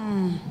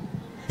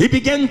 He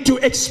began to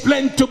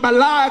explain to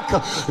Balak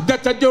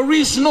that there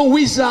is no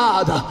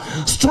wizard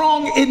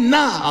strong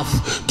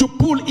enough to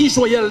pull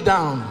Israel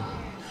down.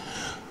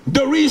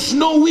 There is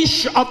no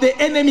wish of the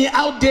enemy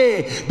out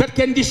there that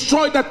can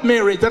destroy that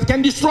marriage, that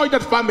can destroy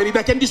that family,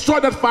 that can destroy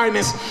that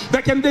finance,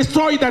 that can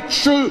destroy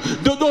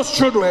those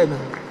children.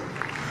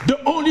 The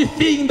only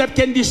thing that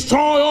can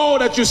destroy all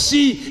that you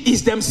see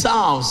is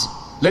themselves.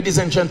 Ladies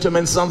and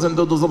gentlemen, sons and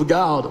daughters of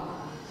God,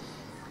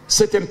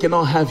 Satan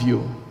cannot have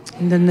you.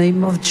 In the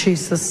name of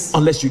Jesus.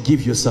 Unless you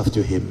give yourself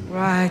to him.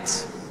 Right.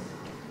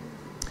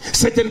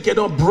 Satan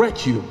cannot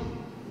break you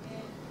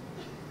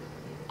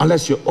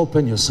unless you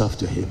open yourself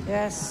to him.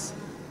 Yes.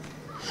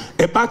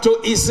 A battle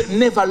is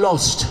never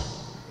lost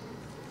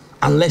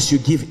unless you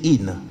give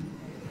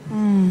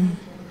in.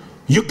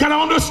 You can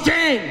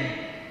understand.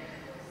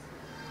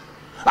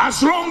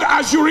 As long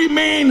as you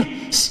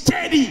remain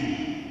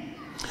steady,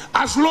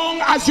 as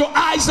long as your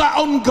eyes are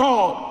on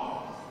God,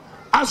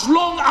 as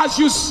long as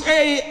you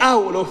say, I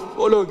will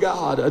follow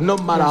God, no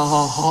matter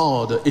how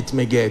hard it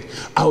may get,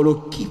 I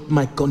will keep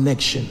my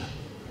connection.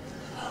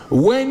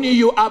 When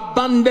you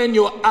abandon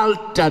your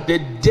altar, the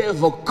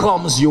devil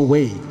comes your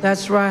way.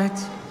 That's right.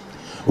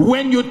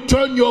 When you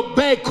turn your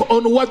back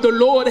on what the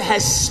Lord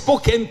has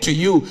spoken to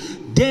you,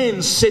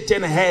 then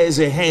Satan has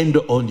a hand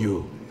on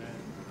you.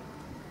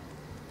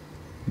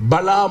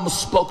 Balaam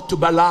spoke to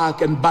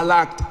Balak, and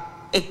Balak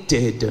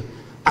acted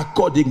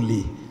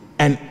accordingly.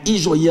 And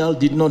Israel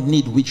did not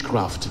need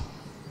witchcraft.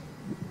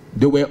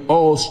 They were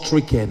all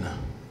stricken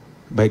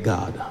by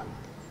God.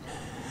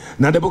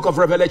 Now the book of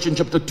Revelation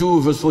chapter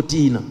 2 verse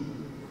 14.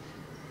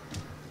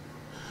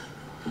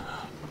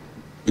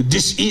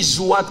 This is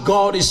what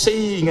God is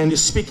saying, and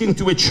is speaking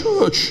to a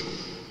church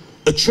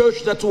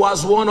that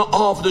was one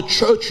of the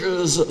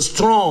churches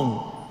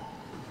strong.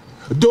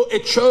 Though a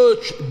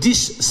church,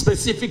 this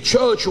specific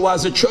church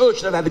was a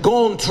church that had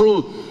gone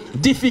through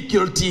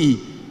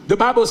difficulty. The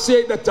Bible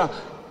said that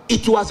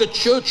it was a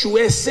church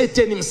where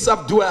Satan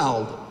himself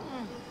dwelled.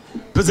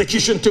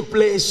 Persecution took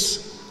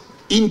place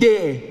in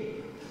there,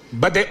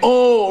 but they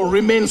all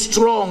remained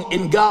strong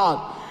in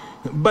God.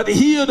 But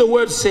here the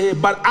word say,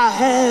 but I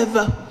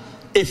have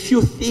a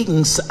few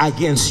things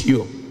against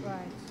you.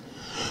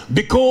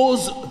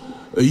 Because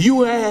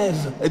you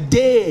have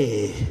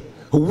there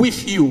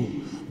with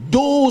you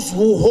those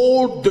who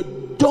hold the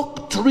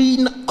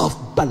doctrine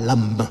of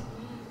Balaam.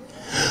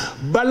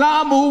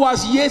 Balaam, who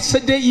was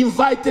yesterday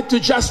invited to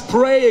just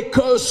pray a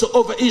curse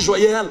over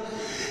Israel,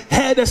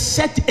 had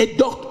set a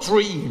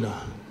doctrine.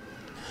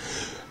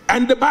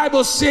 And the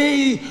Bible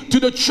says to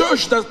the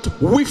church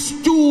that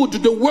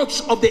withstood the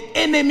works of the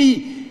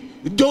enemy,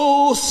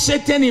 though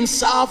Satan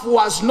himself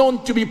was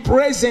known to be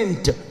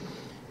present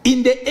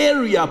in the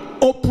area,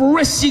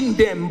 oppressing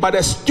them, but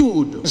they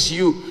stood.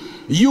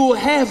 You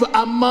have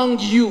among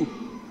you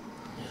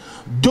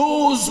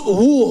those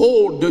who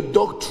hold the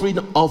doctrine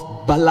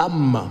of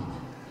Balaam.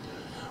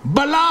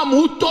 Balaam,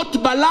 who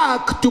taught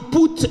Balak to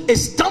put a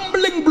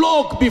stumbling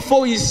block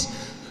before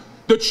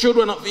the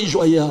children of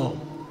Israel,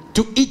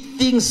 to eat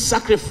things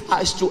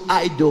sacrificed to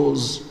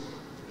idols.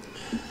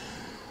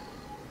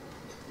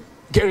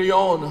 Carry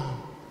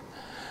on.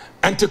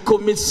 And to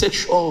commit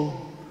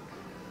sexual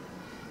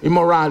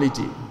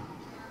immorality.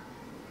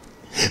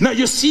 Now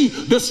you see,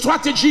 the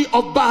strategy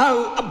of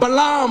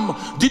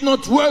Balaam did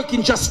not work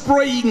in just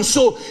praying,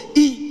 so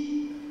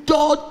he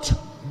taught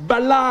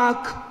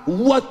Balak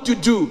what to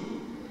do.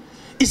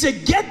 He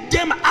said, get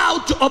them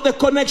out of the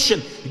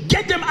connection,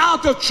 get them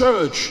out of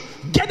church,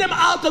 get them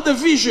out of the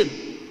vision.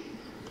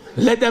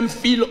 Let them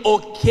feel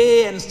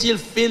okay and still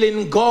feel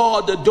in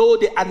God, though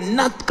they are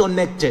not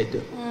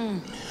connected.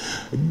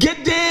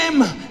 Get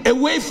them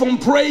away from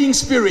praying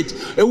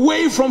spirit,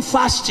 away from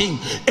fasting,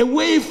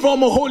 away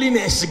from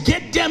holiness.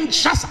 Get them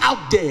just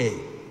out there.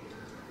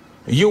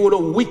 You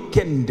will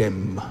weaken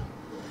them.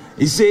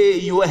 He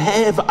said, you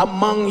have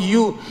among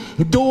you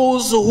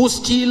those who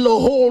still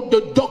hold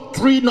the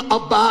doctrine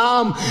of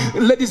Balaam.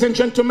 Ladies and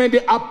gentlemen,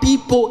 there are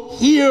people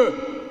here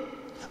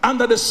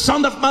under the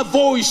sound of my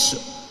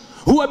voice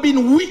who have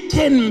been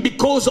weakened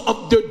because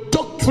of the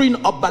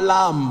doctrine of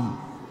Balaam.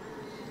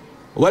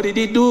 What did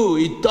he do?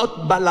 He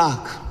taught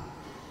Balak.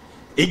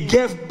 He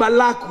gave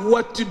Balak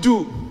what to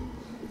do.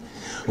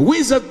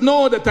 Wizards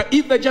know that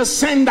if they just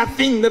send that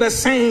thing that they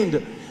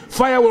send,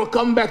 fire will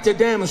come back to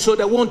them, so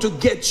they want to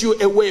get you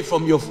away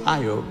from your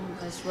fire.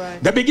 That's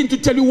right. They begin to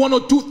tell you one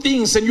or two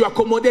things and you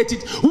accommodate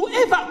it.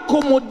 Whoever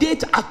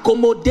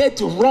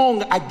accommodate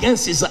wrong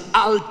against his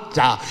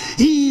altar,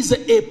 he is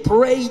a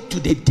prey to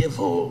the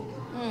devil.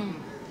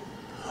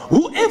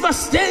 Whoever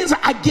stands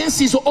against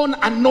his own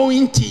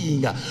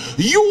anointing,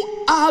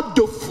 you are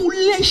the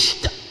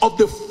foolish of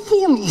the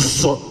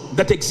fools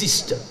that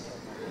exist.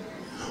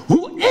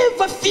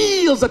 Whoever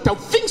feels that the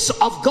things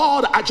of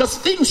God are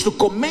just things to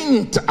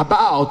comment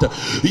about,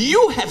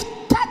 you have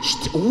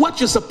touched what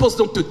you're supposed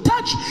to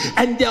touch,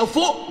 and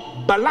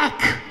therefore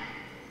Balak,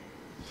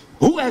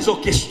 who has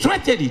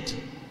orchestrated it,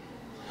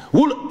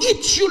 will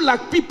eat you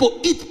like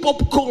people eat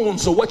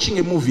popcorns or watching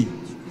a movie.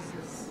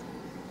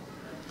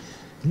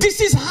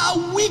 This is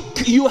how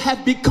weak you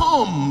have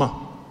become.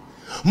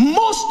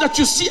 Most that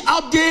you see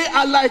out there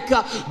are like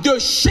the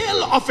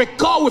shell of a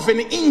car with an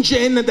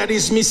engine that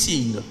is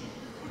missing.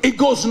 It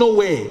goes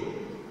nowhere.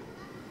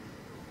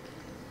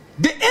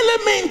 The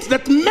element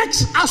that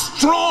makes us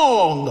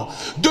strong,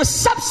 the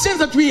substance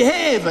that we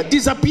have,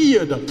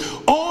 disappeared.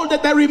 All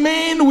that I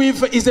remain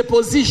with is a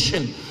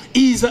position,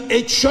 is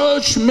a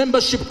church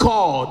membership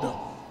card.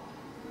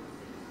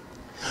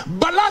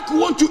 Balak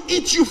wants to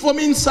eat you from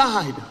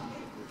inside.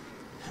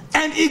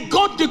 And he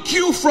got the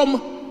cue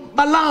from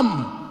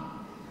Balaam.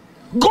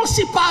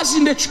 Gossipers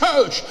in the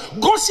church,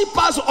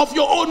 gossipers of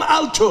your own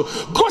altar,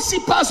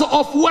 gossipers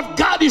of what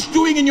God is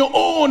doing in your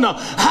own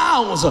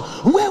house.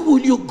 Where will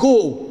you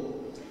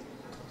go?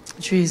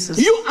 Jesus.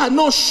 You are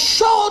no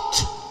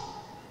short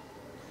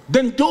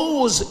than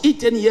those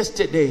eaten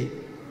yesterday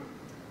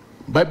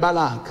by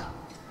Balak.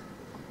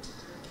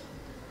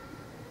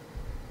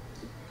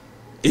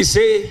 He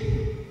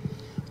said,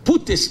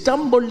 put a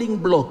stumbling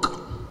block.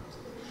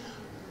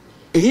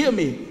 Hear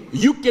me,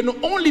 you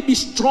can only be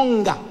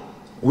stronger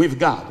with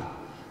God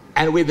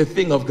and with the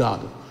thing of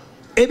God.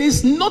 It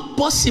is not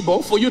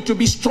possible for you to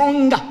be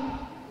stronger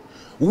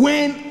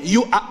when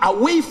you are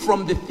away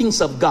from the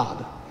things of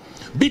God.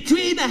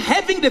 Between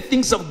having the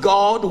things of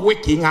God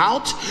working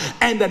out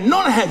and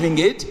not having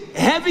it,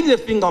 having the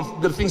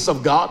things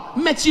of God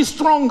makes you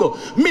stronger.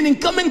 Meaning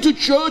coming to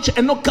church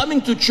and not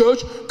coming to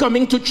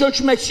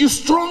church makes you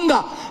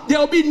stronger. There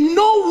will be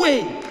no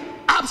way,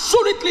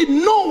 absolutely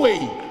no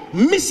way,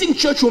 missing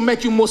church will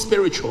make you more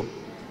spiritual.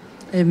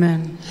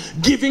 Amen.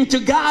 Giving to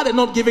God and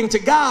not giving to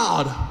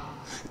God,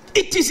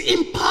 it is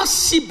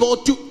impossible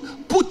to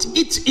put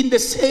it in the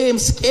same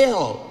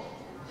scale.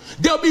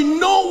 There will be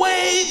no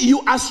way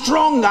you are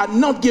stronger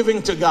not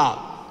giving to God.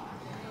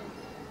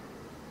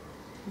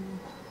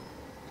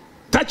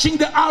 Touching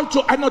the altar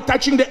and not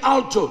touching the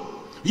altar,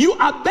 you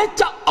are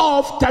better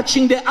off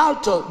touching the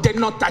altar than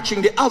not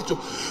touching the altar.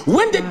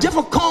 When the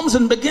devil comes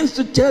and begins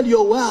to tell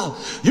you, well,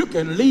 you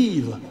can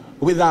live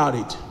without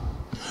it,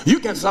 you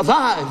can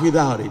survive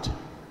without it,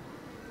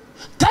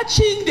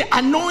 touching the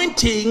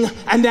anointing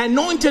and the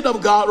anointed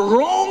of God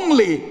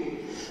wrongly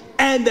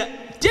and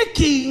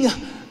taking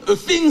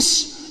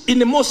things in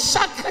the most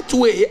sacred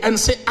way and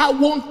say, I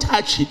won't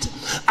touch it,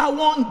 I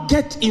won't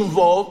get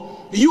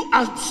involved, you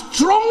are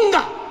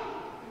stronger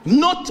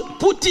not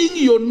putting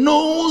your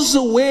nose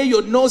where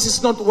your nose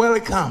is not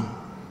welcome.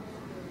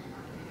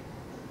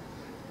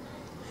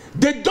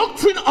 The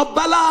doctrine of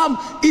Balaam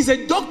is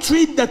a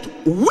doctrine that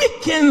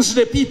weakens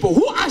the people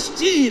who are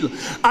still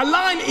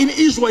aligned in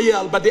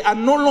Israel, but they are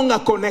no longer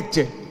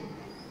connected.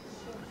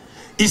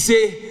 He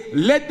said,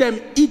 let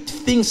them eat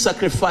things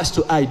sacrificed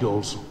to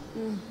idols.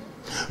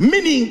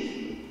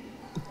 Meaning,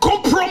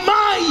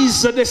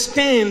 compromise the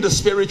stand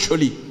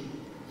spiritually.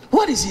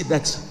 What is it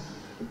that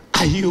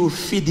are you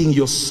feeding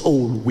your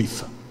soul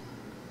with?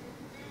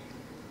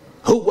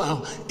 Oh,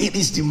 well, it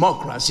is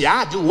democracy.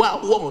 I do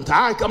what I want.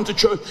 I come to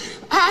church.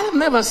 I have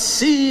never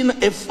seen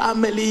a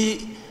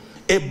family,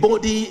 a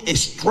body, a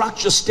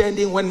structure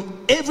standing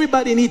when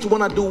everybody needs to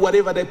want to do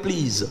whatever they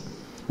please.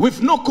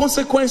 With no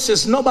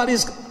consequences,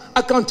 nobody's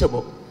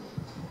accountable.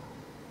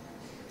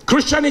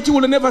 Christianity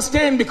will never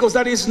stand because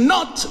that is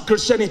not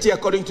Christianity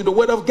according to the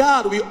word of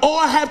God. We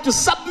all have to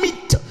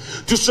submit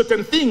to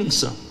certain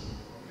things.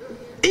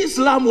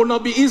 Islam will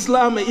not be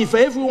Islam if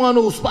everyone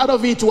who's part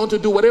of it want to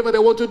do whatever they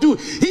want to do.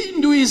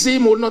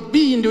 Hinduism will not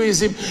be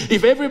Hinduism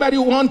if everybody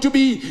want to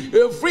be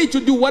free to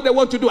do what they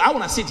want to do. I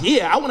want to sit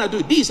here, I want to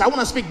do this, I want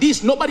to speak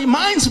this, nobody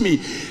minds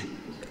me.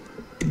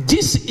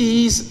 This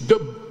is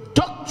the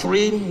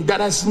doctrine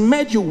that has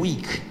made you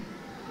weak.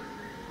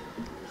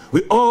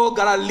 We all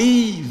gotta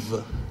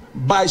live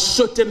by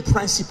certain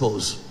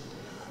principles.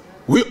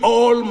 We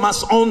all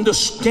must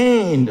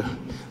understand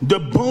the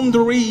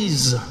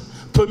boundaries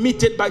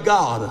permitted by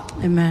God.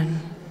 Amen.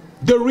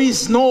 There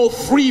is no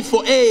free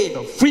for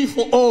all, free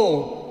for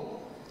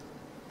all.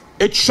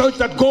 A church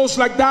that goes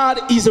like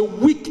that is a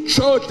weak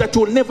church that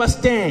will never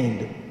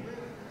stand.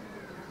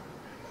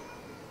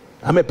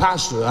 I'm a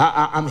pastor.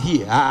 I'm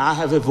here. I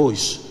have a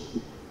voice.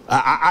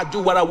 I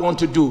do what I want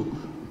to do.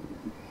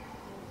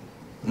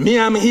 Me,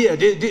 I'm here.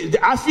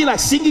 I feel like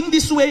singing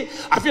this way.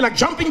 I feel like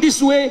jumping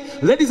this way.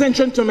 Ladies and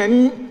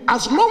gentlemen,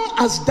 as long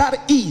as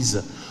that is,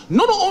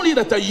 not only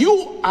that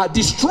you are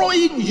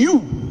destroying you,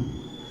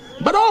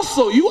 but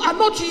also you are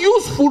not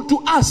useful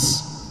to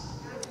us.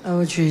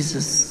 Oh,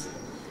 Jesus.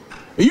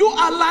 You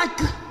are like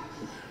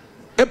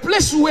a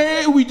place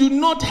where we do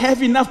not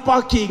have enough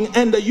parking,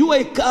 and you are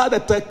a car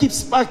that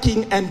keeps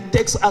parking and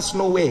takes us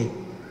nowhere.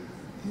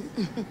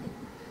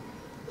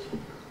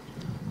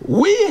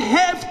 We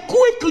have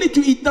quickly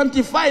to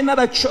identify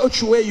another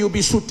church where you'll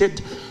be suited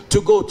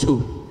to go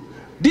to.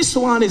 This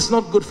one is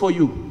not good for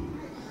you.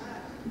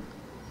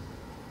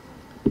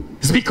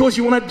 It's because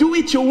you want to do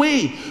it your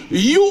way.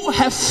 You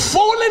have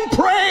fallen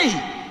prey.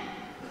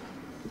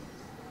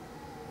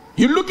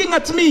 You're looking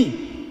at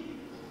me.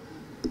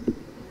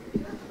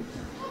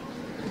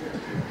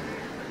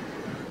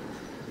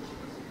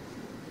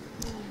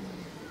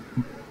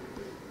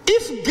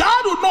 If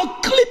God would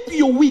not clip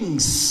your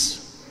wings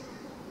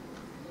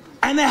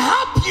and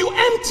help you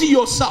empty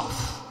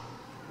yourself,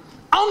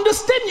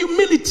 understand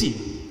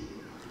humility.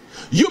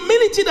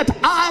 Humility that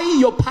I,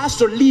 your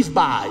pastor, live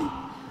by.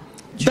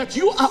 That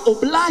you are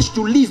obliged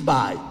to live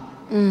by.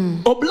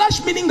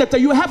 Obliged meaning that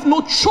you have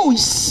no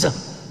choice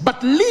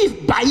but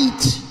live by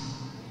it.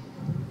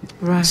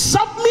 Right.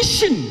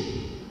 Submission,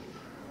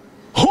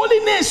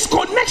 holiness,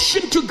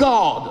 connection to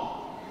God.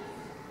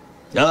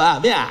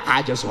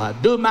 I just want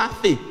to do my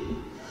thing.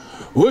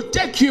 We'll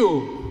take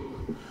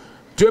you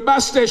to a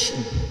bus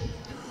station.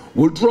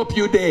 We'll drop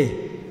you there.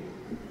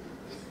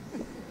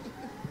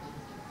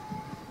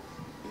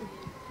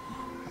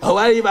 Oh,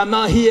 well, if I'm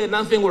not here,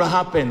 nothing will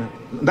happen.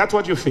 That's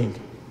what you think.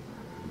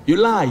 You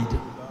lied.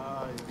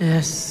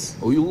 Yes.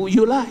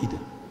 You lied.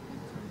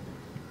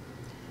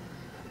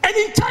 An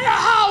entire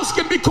house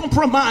can be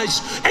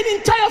compromised. An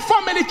entire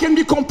family can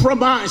be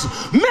compromised.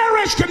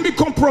 Marriage can be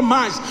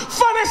compromised.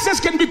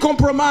 Finances can be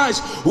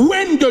compromised.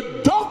 When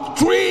the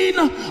doctrine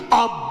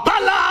of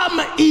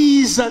Balaam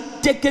is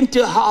taken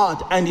to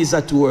heart and is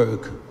at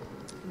work.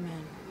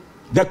 Amen.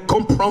 They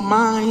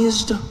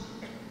compromised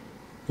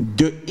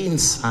the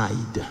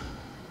inside.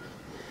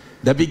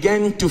 They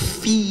began to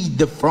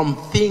feed from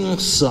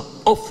things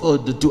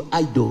offered to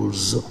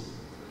idols,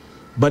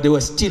 but they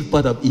were still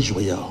part of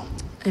Israel.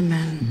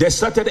 Amen. They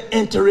started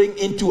entering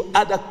into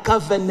other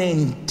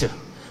covenant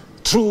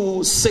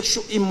through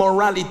sexual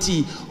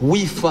immorality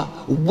with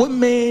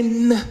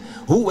women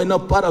who were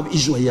not part of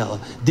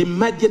Israel. The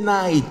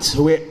Midianites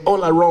were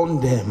all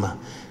around them,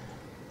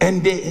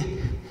 and they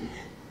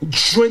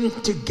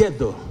joined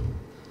together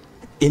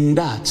in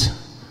that.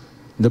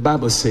 The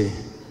Bible says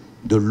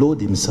the Lord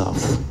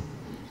himself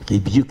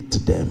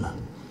rebuked them.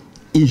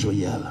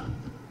 Israel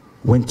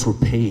went through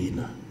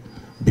pain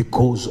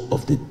because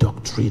of the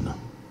doctrine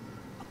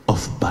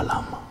of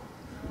Balaam.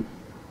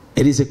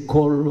 It is a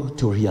call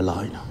to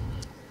realign.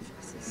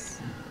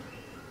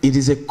 It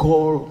is a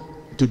call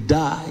to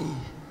die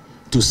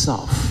to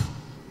self.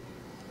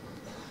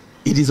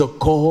 It is a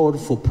call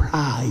for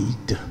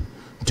pride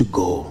to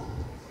go.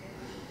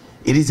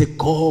 It is a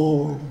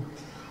call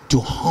to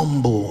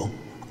humble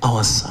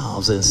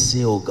ourselves and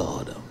say, oh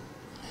God,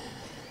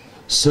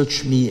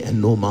 search me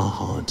and know my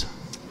heart.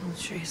 Oh,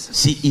 Jesus.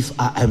 See if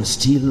I am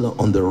still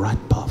on the right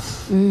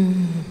path.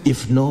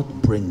 If not,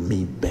 bring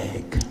me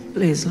back.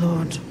 Please,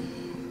 Lord.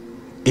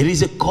 It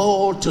is a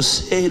call to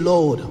say,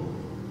 Lord,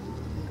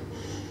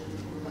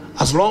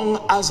 as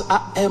long as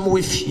I am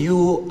with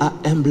you, I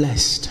am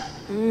blessed.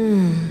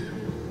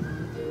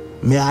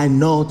 May I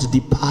not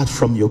depart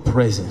from your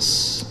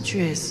presence.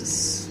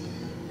 Jesus.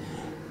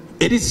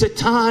 It is a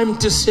time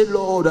to say,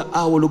 Lord,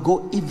 I will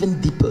go even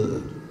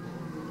deeper.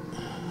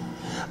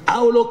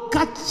 I will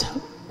cut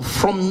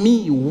from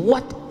me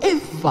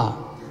whatever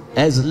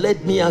has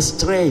led me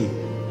astray.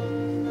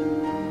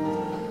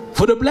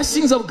 For the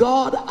blessings of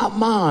God are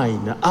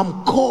mine.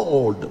 I'm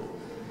called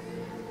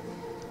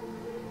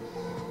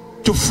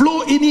to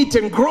flow in it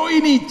and grow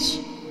in it.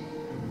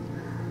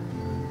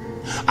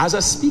 As I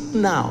speak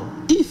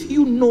now, if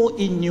you know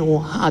in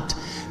your heart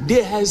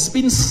there has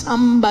been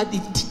somebody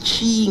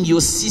teaching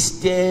your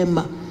system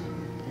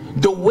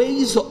the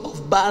ways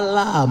of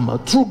Balaam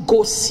through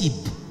gossip,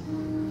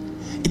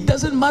 it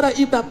doesn't matter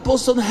if that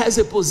person has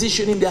a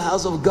position in the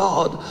house of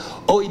God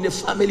or in the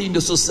family, in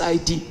the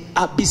society.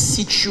 I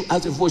beseech you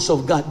as a voice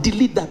of God,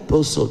 delete that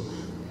person.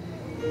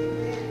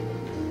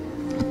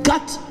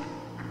 Cut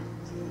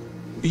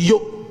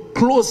your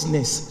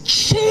closeness.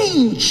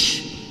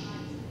 Change.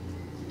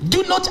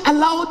 Do not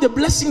allow the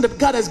blessing that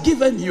God has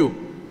given you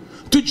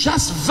to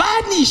just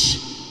vanish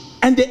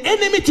and the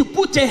enemy to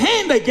put a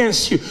hand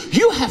against you.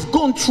 You have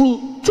gone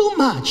through too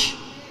much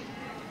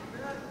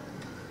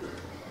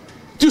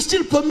to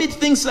still permit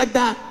things like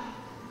that.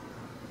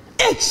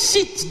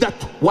 Exit that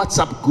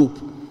WhatsApp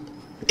group.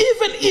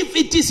 Even if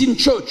it is in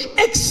church,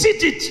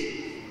 exit it.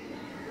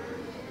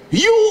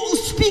 You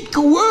speak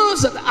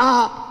words that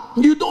are,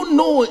 you don't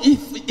know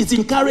if it's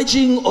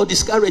encouraging or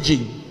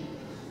discouraging.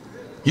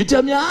 You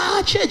tell me,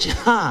 church, you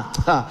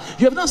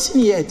have not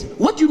seen yet.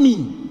 What do you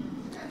mean?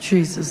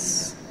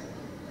 Jesus.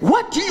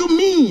 What do you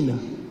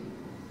mean?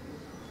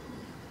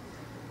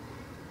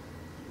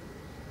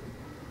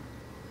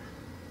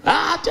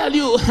 tell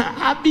you,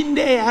 I've been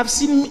there, I've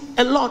seen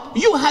a lot.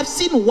 You have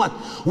seen what?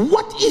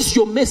 What is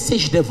your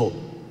message, devil?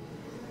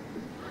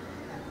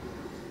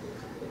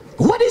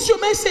 What is your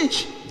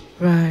message?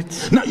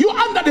 Right. Now, you're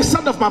under the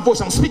sound of my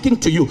voice. I'm speaking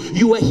to you.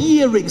 You are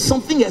hearing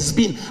something has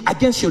been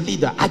against your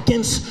leader,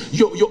 against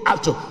your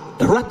altar.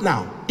 Right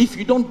now, if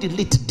you don't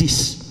delete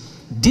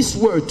this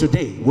word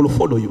today will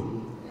follow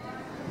you.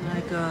 My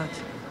God.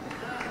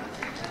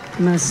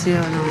 Mercy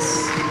on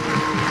us.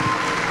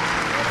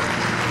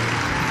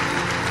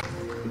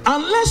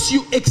 Unless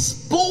you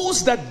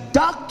expose the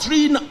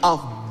doctrine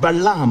of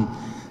Balaam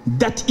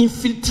that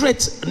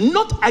infiltrates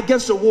not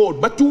against the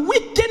world but to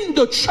weaken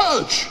the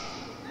church,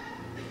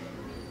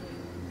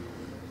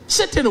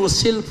 Satan will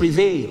still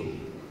prevail.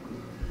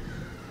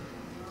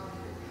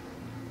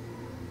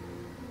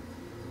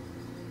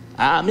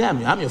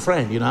 I'm your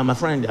friend, you know, I'm a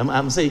friend.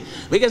 I'm saying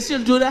we can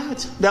still do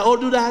that. They all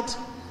do that.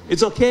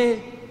 It's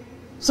okay.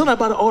 It's not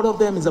about all of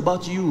them, it's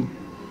about you.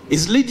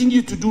 It's leading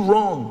you to do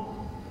wrong.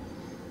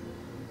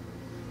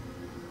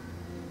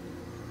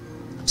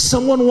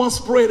 Someone once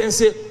prayed and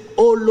said,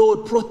 oh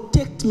Lord,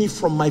 protect me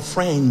from my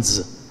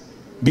friends,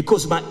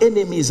 because my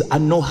enemies I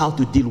know how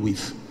to deal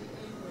with.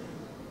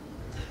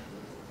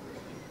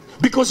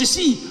 Because you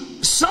see,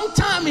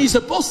 sometimes it's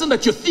a person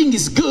that you think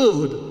is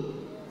good,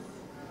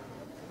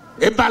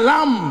 a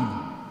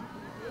Balaam,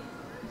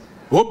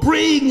 will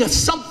bring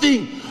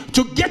something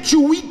to get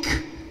you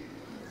weak.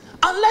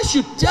 Unless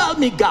you tell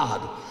me,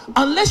 God,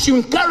 unless you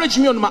encourage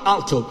me on my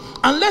altar,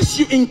 unless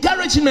you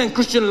encourage me in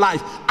Christian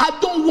life, I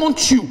don't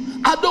want you.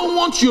 I don't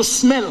want your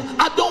smell.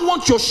 I don't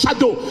want your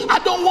shadow. I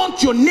don't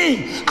want your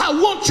name. I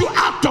want you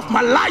out of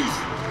my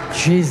life.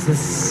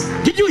 Jesus.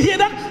 Did you hear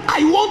that?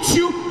 I want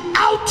you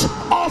out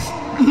of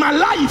my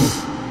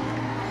life.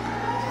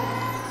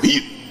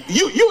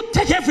 You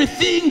take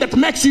everything that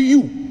makes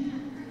you.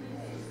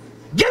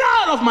 Get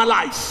out of my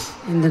life.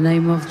 In the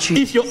name of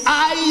Jesus. If your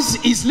eyes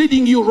is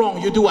leading you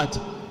wrong, you do what?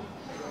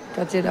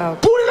 Cut it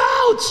out. Pull it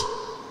out.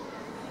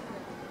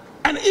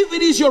 And if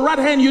it is your right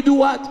hand, you do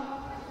what?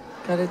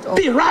 Cut it off.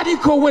 Be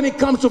radical when it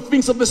comes to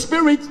things of the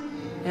spirit.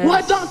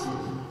 Yes.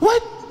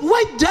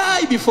 Why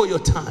die before your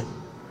time?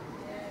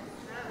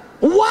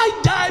 Why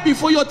die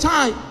before your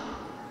time?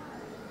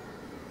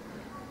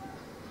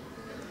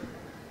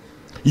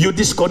 You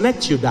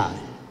disconnect, you die.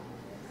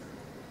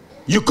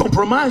 You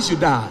compromise, you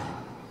die.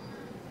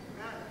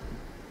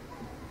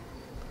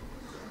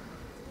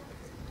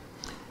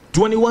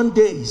 "21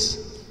 days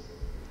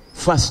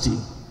fasting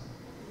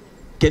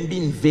can be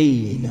in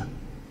vain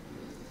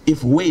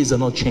if ways are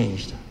not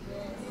changed."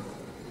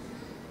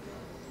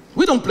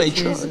 We don't play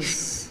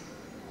church.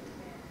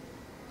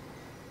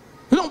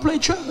 We don't play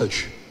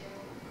church.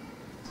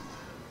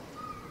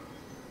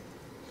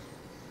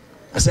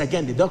 I say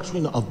again, the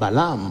doctrine of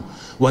Balaam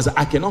was,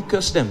 I cannot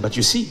curse them. But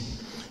you see,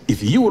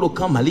 if you will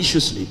come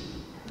maliciously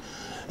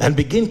and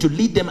begin to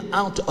lead them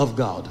out of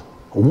God,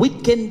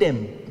 weaken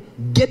them,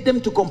 get them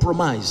to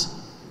compromise,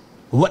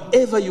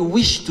 whatever you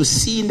wish to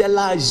see in their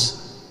lives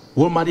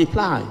will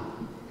multiply. Amen.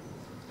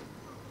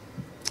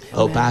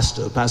 Oh,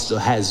 pastor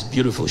has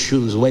beautiful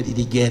shoes. Where did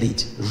he get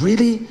it?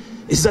 Really?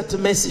 Is that the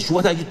message?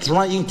 What are you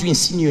trying to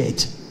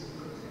insinuate?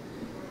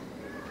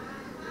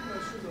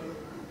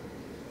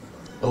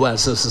 Well,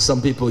 so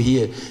some people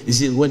here, you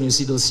see, when you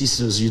see those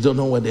sisters, you don't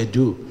know what they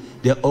do.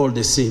 They're all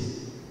the same.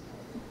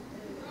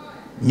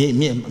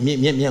 Me,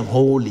 I'm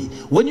holy.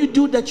 When you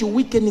do that, you're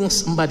weakening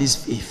somebody's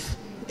faith.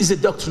 It's the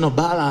doctrine of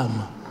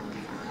Balaam.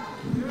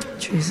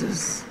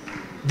 Jesus.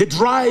 The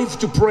drive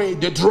to pray,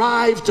 the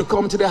drive to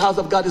come to the house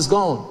of God is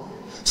gone.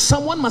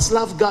 Someone must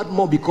love God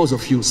more because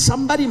of you.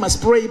 Somebody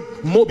must pray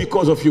more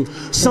because of you.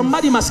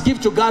 Somebody must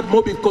give to God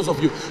more because of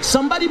you.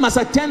 Somebody must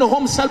attend a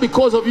home cell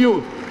because of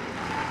you.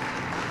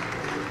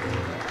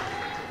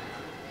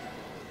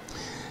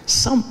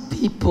 Some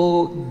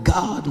people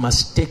God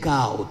must take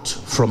out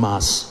from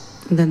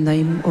us. In the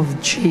name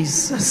of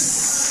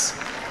Jesus.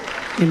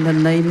 In the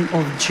name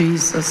of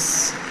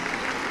Jesus.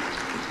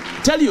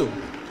 Tell you,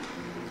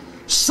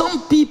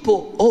 some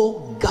people,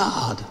 oh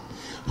God,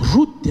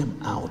 root them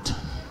out.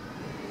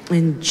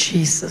 In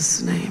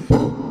Jesus' name.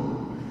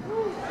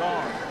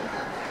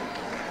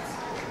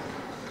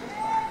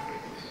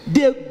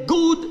 They're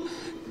good.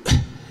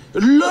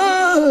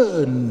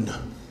 Learn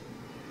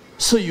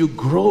so you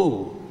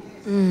grow.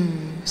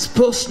 It's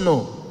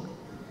personal.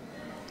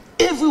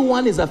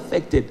 Everyone is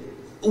affected.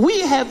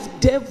 We have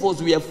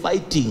devils we are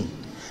fighting.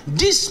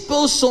 This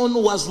person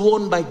was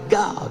won by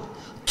God.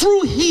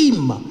 Through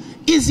him,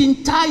 his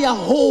entire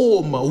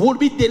home will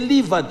be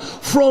delivered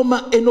from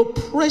an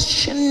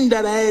oppression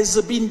that has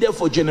been there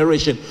for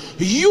generations.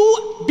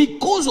 You,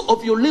 because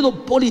of your little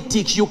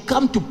politics, you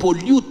come to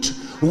pollute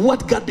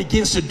what God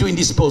begins to do in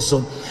this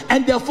person,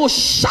 and therefore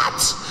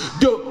shut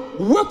the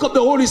work of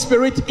the Holy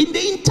Spirit in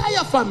the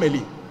entire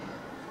family.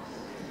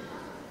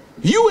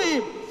 You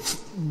a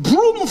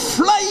broom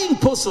flying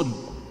person.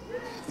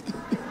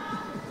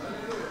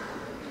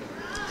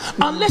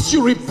 Unless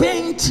you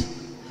repent,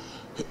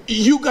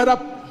 you gotta.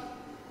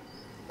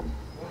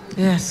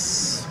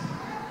 Yes.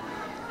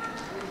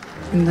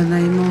 In the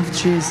name of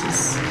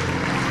Jesus.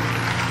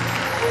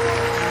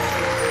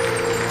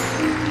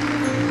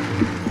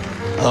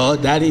 Oh,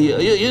 Daddy,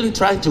 you're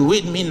trying to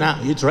win me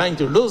now. You're trying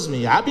to lose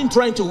me. I've been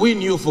trying to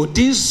win you for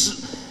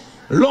these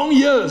long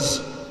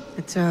years.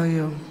 I tell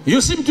you. You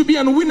seem to be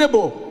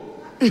unwinnable.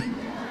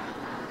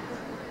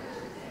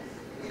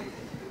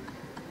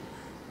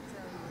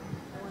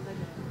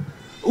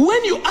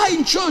 When you are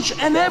in church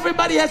and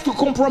everybody has to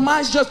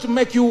compromise just to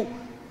make you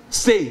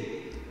stay.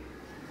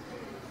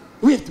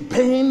 We have to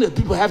pain,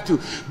 people have to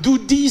do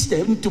this,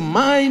 they need to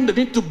mind,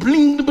 they need to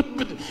bling.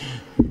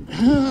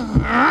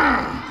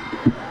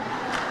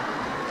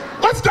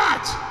 What's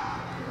that?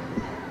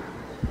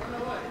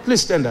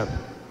 Please stand up.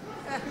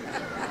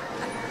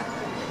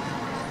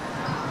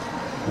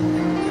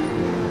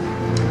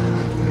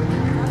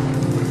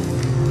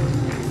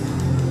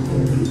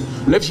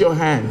 Lift your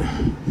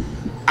hand.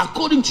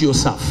 According to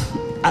yourself,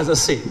 as I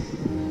say,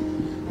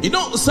 you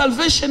know,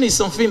 salvation is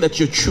something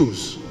that you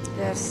choose.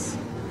 Yes.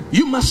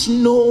 You must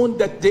know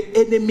that the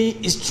enemy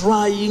is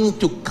trying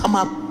to come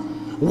up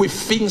with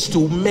things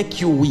to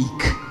make you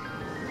weak.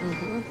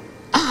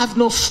 I have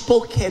not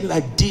spoken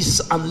like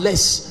this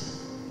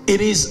unless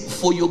it is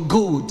for your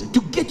good,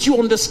 to get you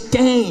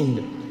understand.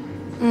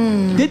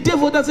 The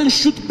devil doesn't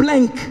shoot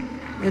blank.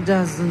 It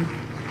doesn't.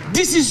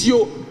 This is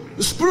your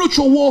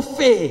spiritual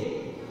warfare.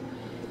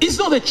 It's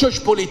not a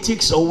church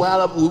politics or,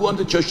 well, we want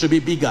the church to be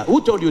bigger.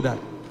 Who told you that?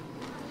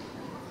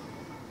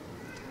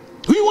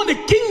 We want the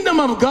kingdom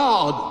of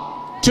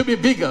God to be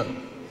bigger.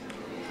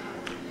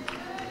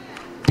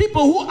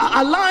 People who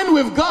are aligned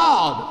with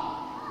God.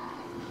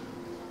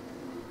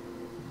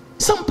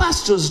 Some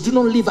pastors do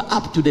not live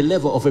up to the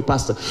level of a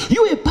pastor.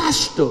 You're a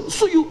pastor,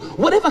 so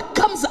whatever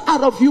comes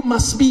out of you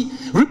must be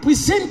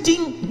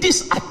representing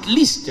this, at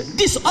least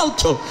this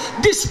altar,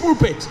 this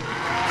pulpit.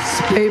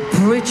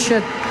 Preach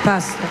it,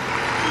 pastor.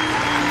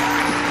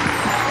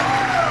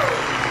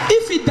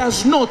 If it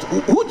does not,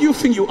 who do you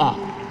think you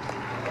are?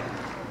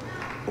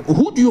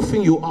 Who do you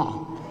think you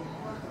are?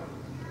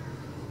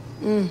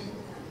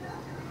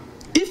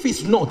 If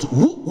it's not,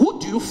 who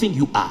do you think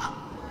you are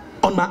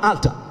on my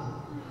altar?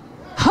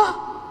 Huh?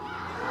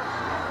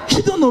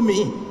 You don't know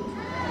me.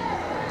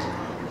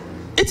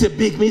 It's a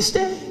big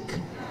mistake.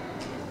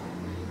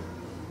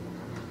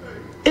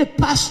 A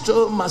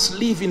pastor must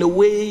live in a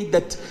way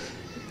that,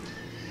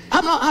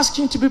 I'm not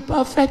asking to be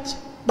perfect,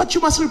 but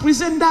you must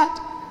represent that.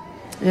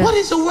 Yes. What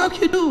is the work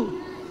you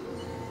do?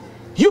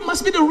 You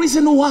must be the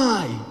reason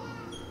why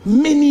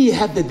many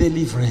have the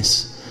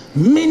deliverance,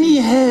 many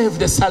have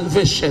the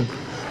salvation,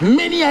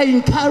 many are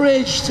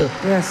encouraged.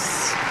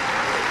 Yes.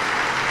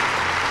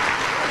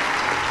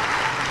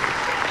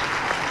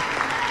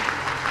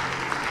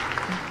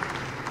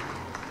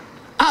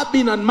 I've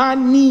been on my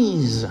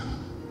knees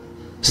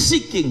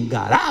seeking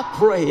God. I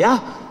pray,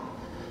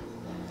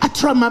 I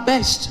try my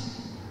best,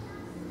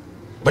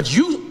 but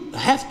you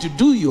have to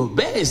do your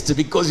best,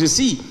 because you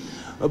see,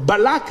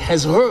 Balaam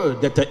has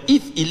heard that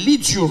if he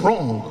leads you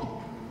wrong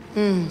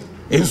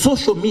in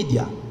social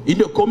media, in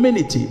the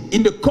community,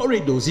 in the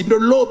corridors, in the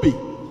lobby,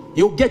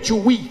 he'll get you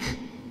weak.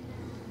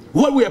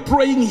 What we are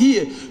praying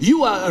here,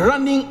 you are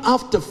running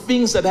after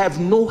things that have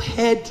no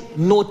head,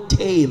 no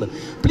tail.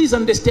 Please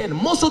understand,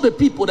 most of the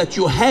people that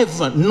you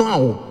have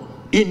now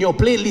in your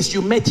playlist,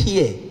 you met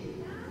here.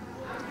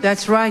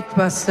 That's right,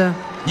 Pastor.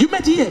 You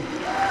met here.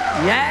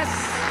 Yes.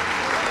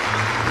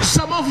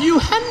 Some of you,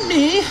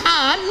 honey,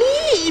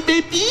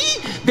 baby.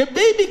 The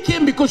baby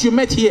came because you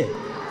met here.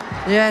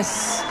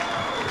 Yes.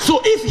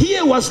 So if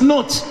here was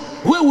not,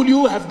 where would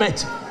you have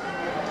met?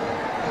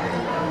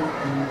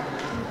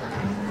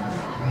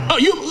 Oh,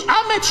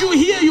 I met you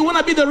here. You want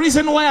to be the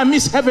reason why I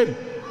miss heaven.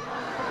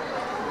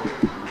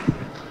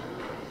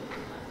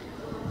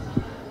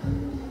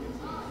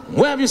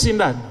 Where have you seen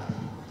that?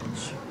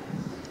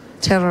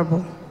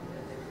 Terrible.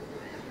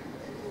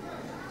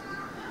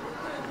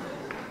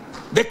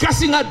 They're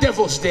casting out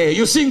devils there.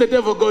 You sing the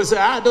devil go and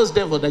say, those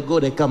devils, they go,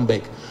 they come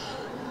back.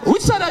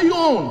 Which side are you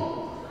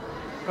on?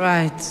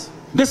 Right.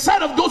 The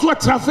side of those who are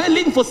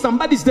traveling for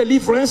somebody's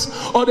deliverance,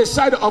 or the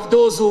side of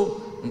those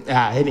who,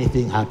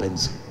 anything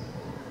happens.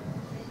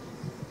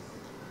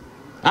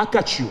 I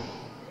catch you.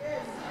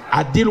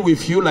 I deal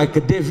with you like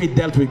David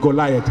dealt with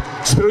Goliath,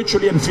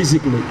 spiritually and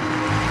physically.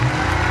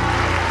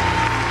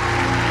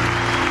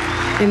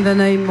 In the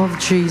name of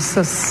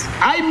Jesus.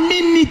 I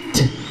mean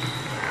it.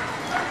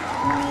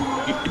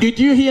 Did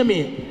you hear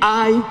me?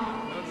 I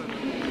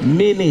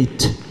mean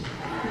it.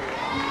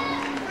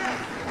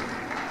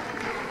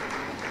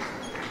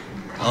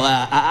 Oh,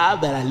 I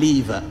better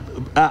leave.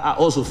 I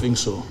also think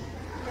so.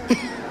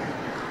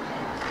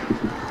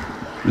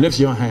 Lift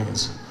your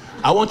hands.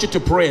 I want you to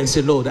pray and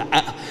say, Lord,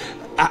 I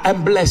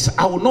am blessed.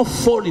 I will not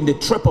fall in the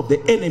trap of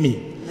the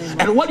enemy.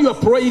 And while you are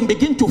praying,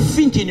 begin to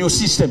think in your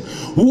system.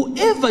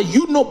 Whoever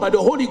you know by the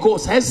Holy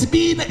Ghost has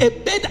been a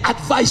bad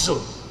advisor,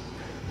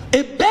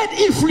 a bad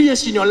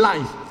influence in your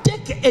life,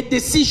 take a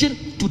decision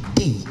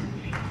today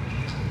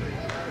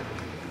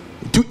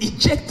to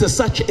eject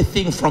such a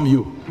thing from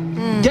you.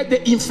 Get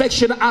the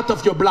infection out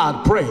of your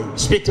blood. Pray.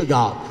 Speak to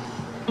God.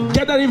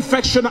 Get that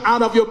infection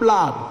out of your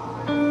blood.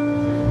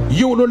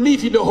 You will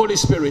live in the Holy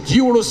Spirit.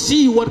 You will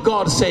see what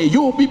God says.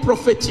 You will be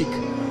prophetic.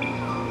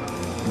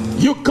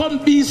 You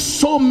can't be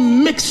so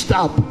mixed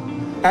up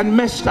and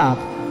messed up.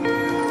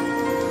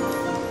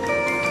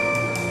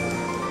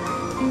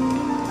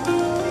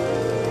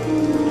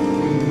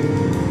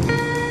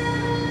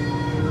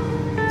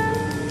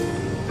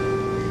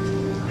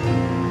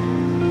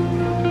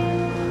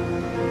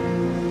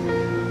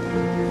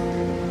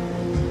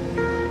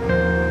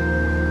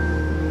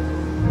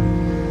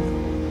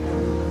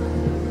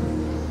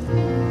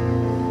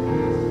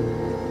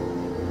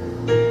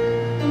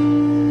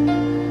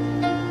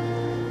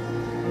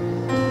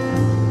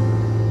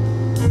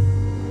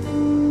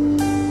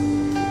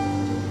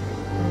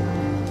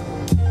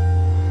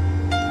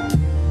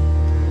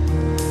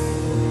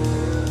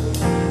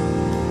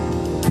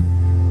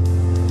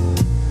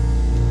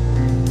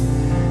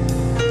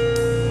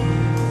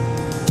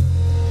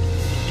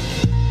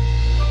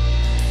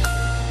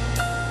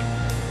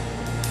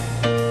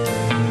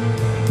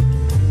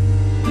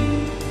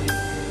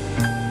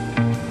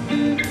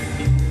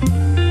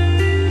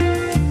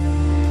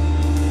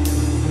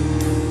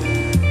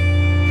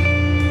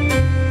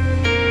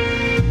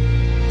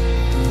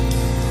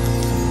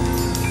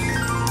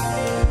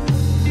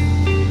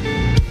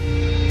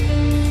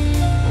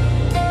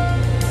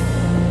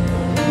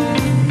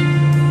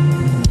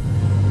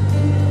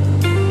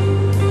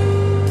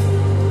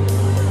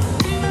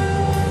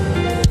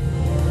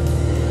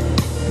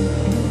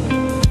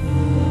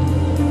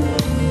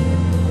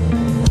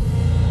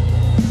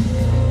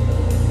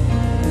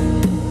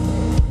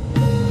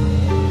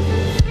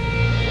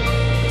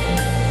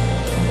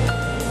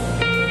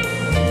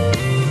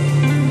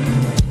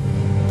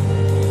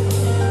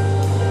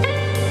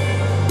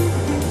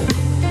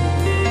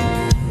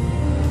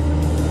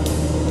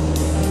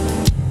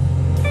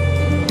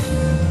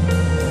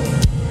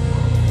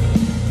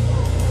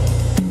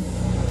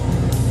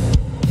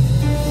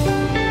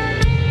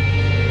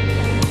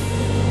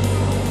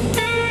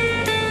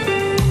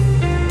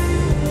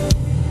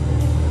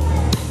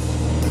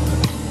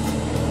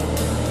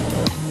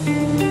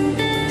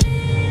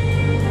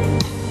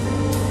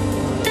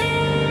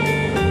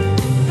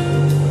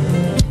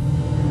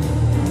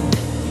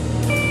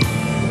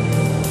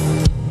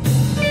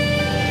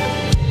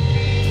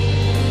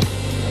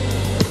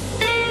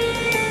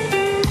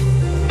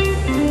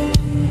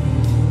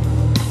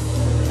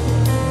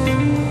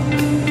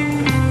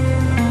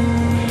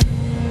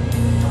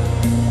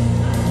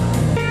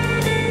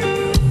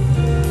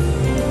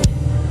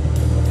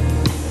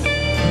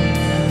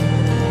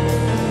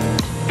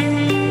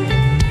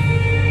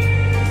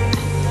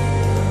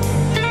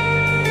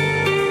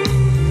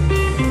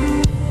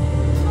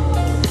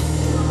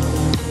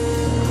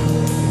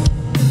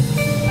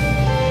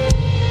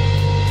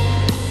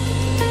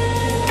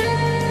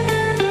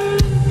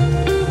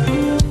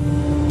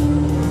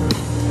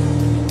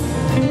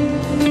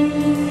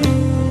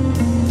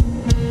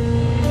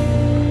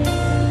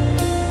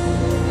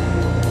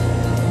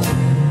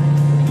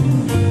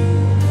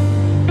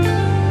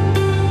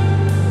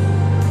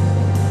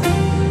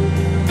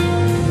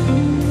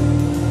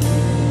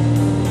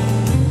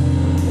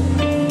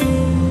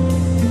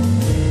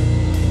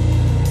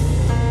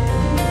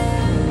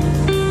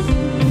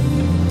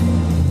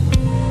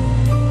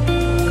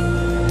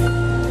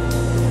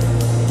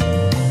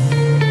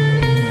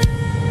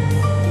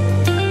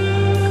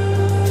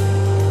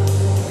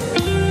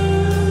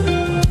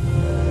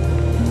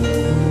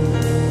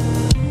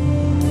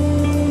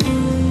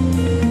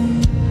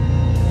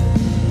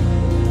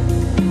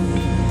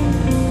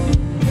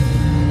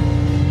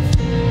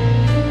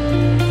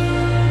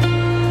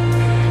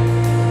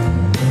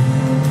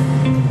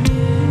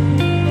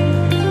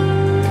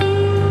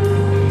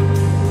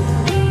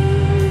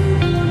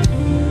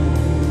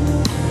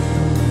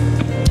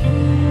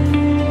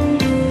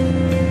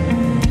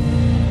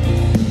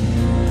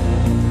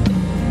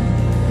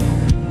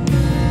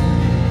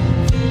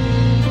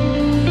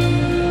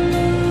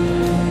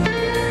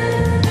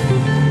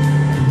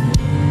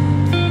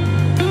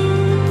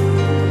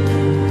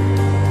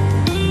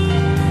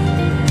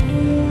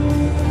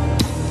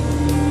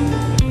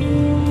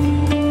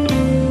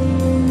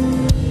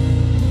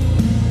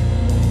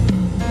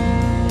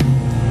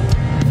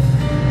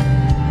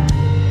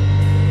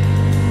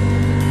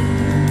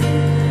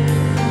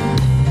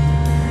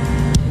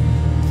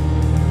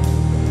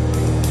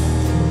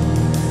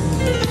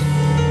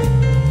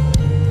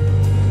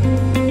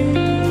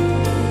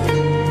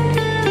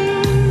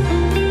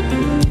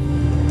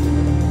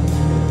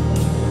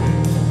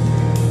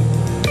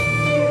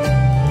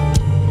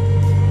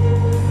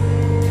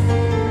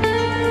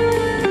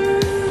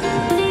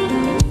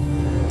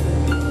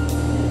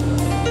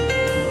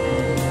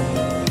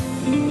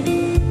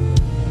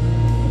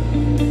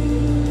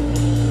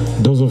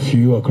 Those of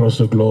you across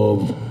the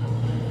globe,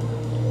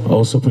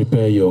 also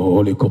prepare your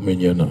Holy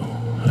Communion.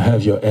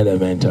 Have your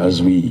element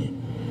as we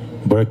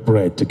break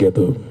bread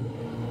together.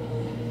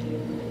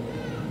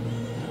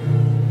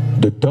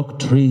 The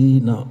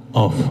doctrine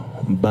of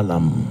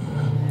Balaam.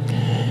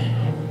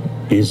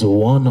 is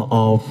one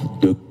of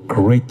the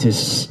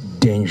greatest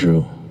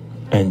danger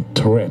and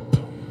trap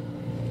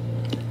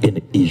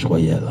in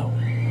Israel.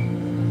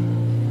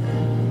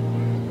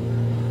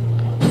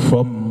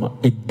 From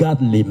a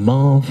godly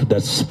mouth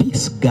that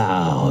speaks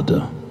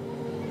God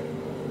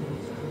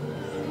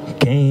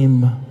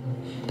came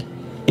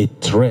a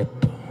trap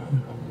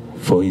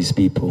for his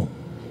people.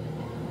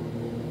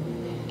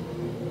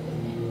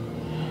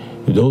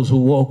 Those who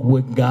walk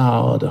with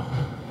God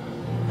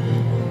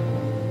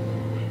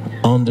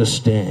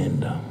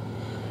understand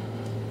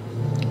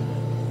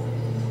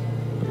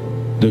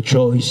the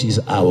choice is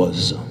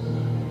ours.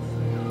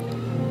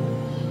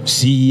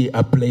 See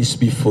a place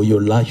before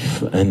your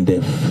life and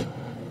death.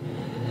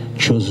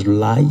 Choose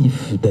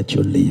life that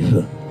you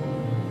live.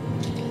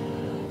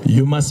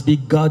 You must be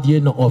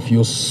guardian of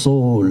your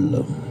soul.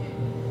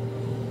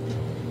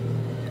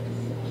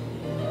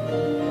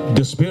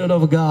 The Spirit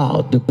of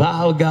God, the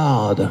power of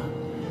God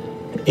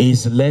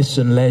is less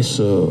and less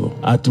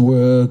at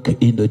work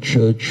in the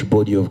church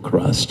body of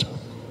Christ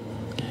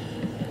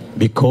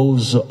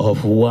because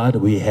of what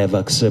we have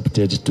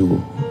accepted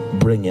to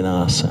bring in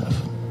ourselves.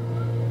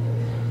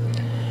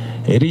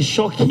 It is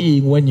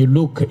shocking when you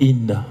look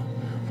in the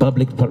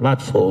public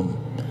platform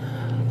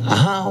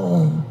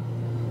how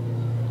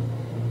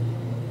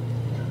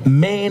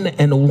men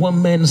and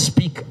women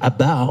speak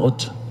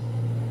about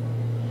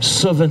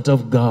servant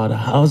of God,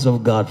 house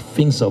of God,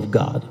 things of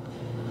God,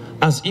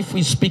 as if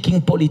we're speaking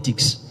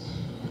politics,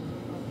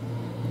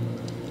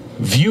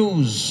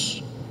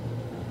 views.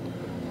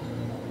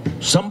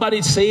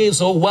 Somebody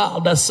says, oh wow,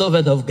 that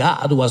servant of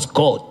God was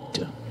caught.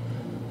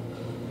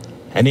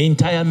 And the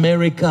entire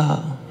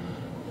America,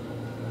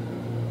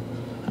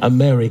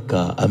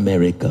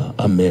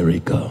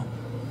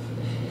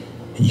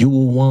 you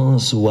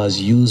once was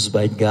used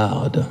by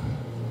God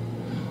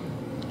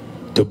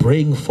to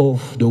bring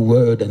forth the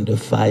word and the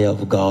fire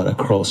of God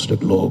across the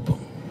globe.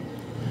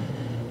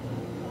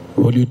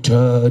 Will you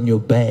turn your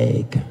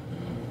back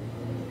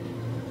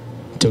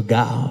to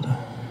God,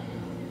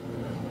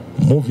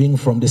 moving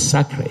from the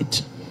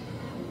sacred,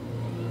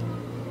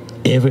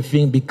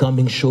 everything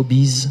becoming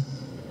showbiz?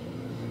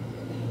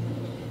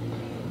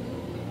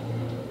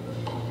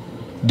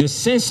 The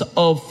sense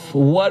of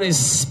what is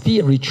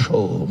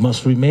spiritual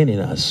must remain in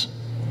us.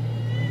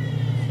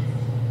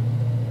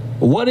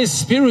 What is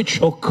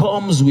spiritual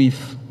comes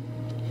with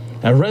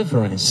a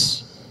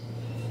reverence.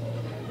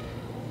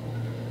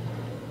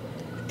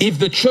 If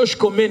the church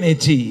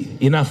community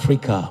in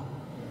Africa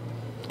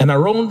and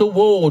around the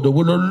world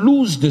will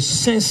lose the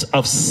sense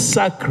of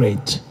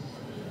sacred,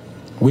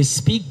 we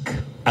speak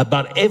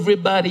about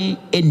everybody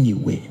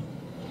anyway.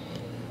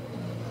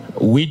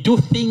 We do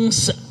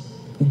things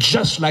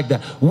just like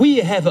that. We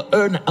have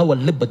earned our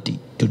liberty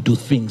to do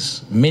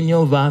things. Many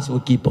of us will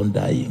keep on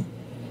dying.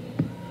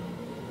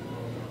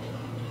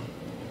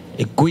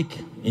 A quick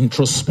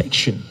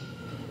introspection.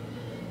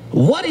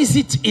 What is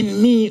it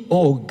in me,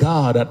 oh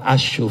God, that I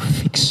should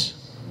fix?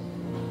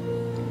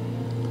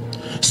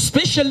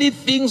 Especially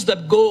things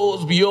that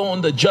goes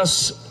beyond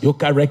just your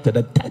character,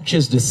 that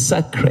touches the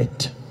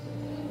sacred,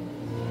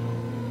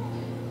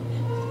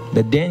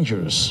 the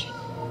dangers.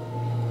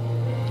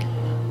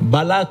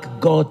 Balak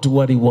got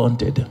what he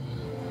wanted,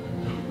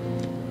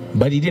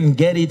 but he didn't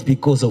get it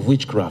because of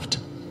witchcraft.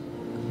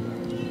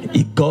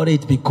 He got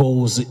it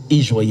because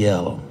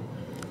Israel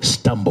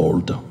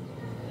stumbled.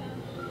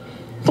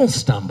 Don't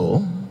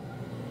stumble.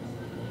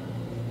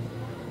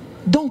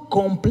 Don't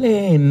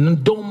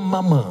complain. Don't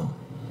murmur.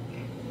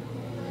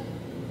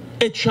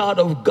 A child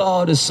of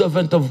God, a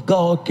servant of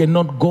God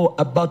cannot go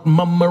about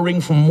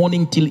murmuring from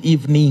morning till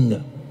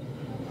evening.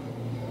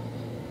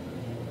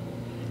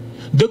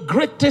 The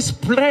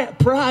greatest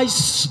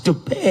price to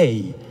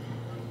pay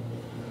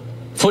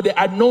for the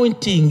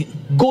anointing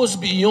goes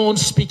beyond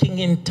speaking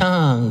in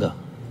tongue,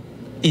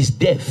 is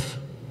death.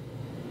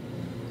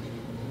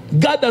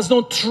 God does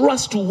not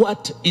trust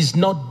what is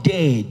not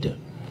dead,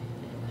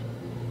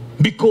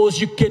 because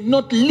you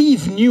cannot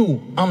live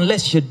new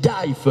unless you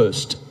die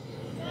first.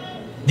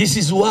 This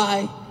is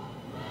why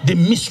the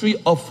mystery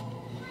of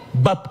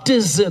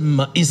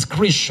baptism is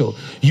crucial.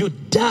 You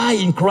die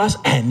in Christ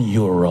and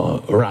you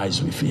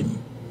rise with him.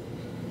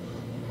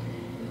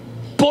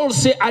 Paul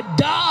said, I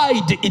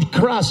died in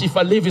Christ. If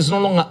I live, it's no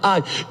longer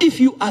I. If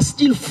you are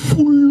still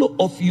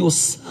full of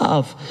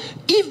yourself,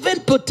 even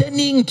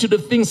pertaining to the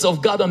things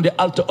of God on the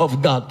altar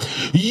of God,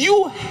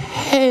 you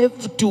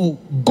have to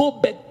go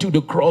back to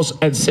the cross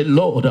and say,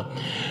 Lord,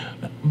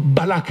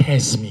 Balak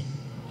has me.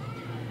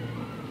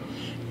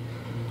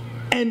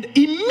 And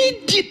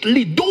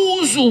immediately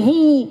those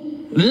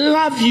who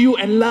love you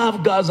and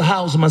love God's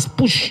house must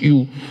push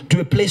you to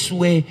a place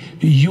where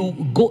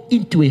you go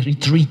into a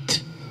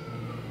retreat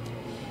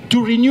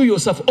to renew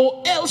yourself,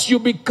 or else you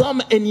become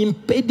an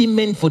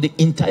impediment for the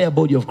entire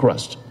body of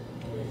Christ.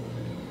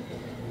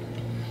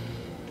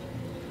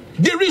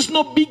 There is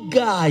no big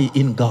guy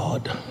in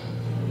God.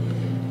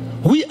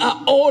 We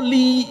are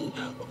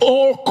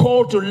all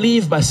called to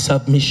live by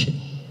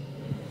submission.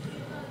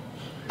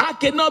 I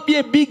cannot be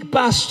a big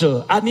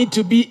pastor. I need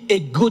to be a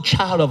good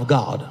child of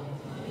God.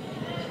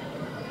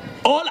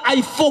 All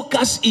I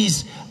focus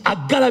is, I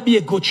gotta be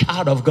a good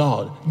child of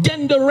God.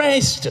 Then the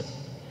rest.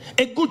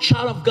 A good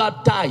child of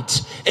God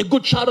tithes. A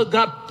good child of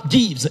God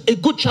gives. A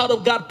good child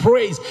of God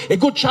prays. A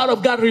good child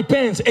of God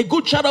repents. A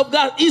good child of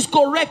God is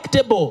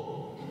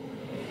correctable.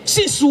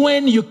 Since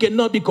when you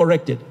cannot be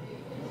corrected?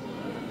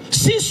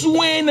 Since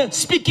when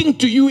speaking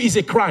to you is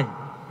a crime?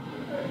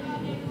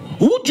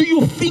 Who do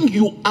you think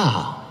you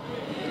are?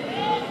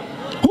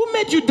 Who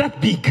made you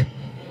that big?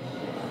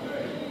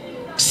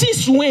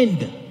 Since when?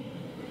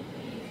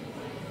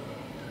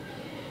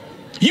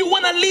 You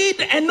want to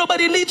lead and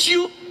nobody leads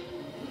you?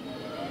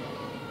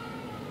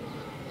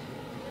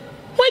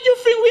 Where do you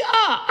think we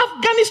are?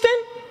 Afghanistan?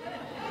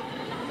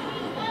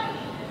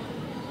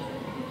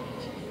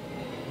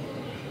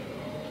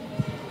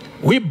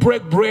 We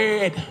break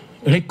bread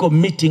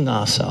recommitting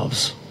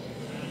ourselves.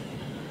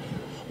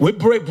 We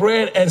break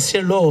bread and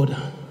say, Lord,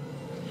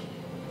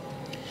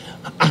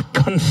 I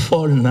can't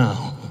fall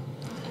now.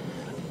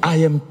 I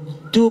am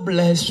too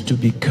blessed to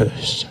be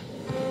cursed.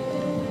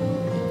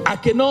 I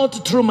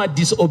cannot, through my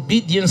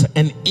disobedience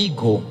and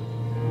ego,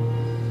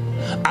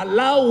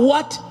 allow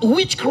what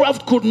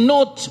witchcraft could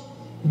not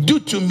do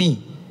to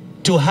me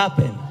to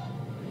happen.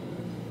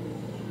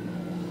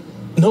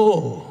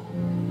 No.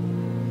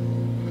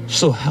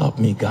 So help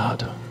me,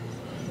 God.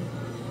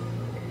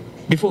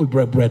 Before we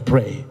break bread,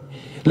 pray.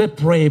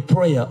 Let's pray a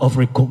prayer of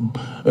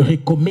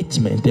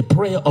recommitment, a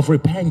prayer of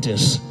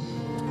repentance.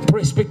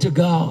 Pray, speak to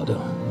God.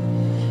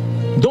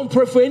 Don't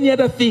pray for any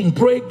other thing.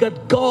 Pray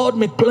that God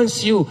may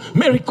cleanse you,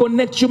 may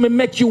reconnect you, may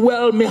make you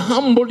well, may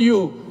humble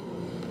you.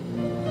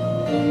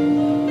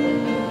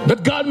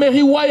 That God may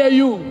rewire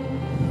you.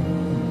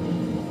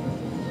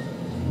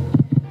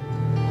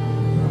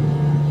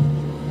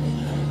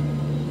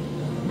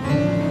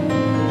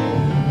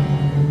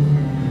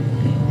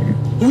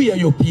 We are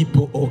your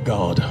people, oh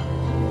God.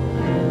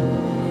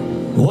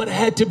 What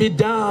had to be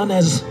done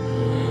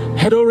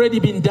had already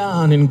been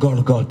done in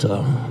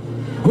Golgotha.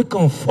 We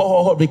can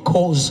fall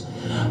because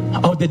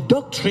of the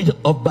doctrine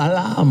of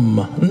Balaam.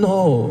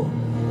 No.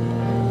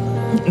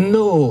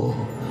 No.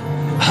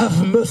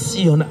 Have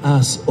mercy on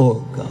us, oh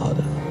God.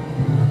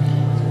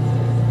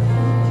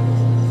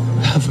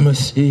 Have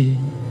mercy.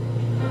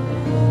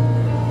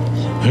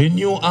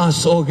 Renew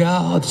us, oh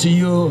God, to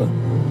you,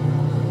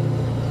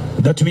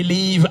 that we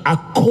live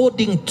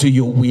according to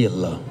your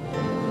will.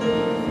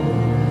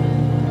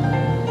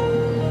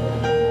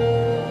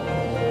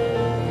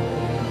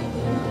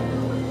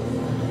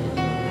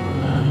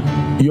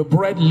 Your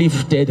bread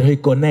lifted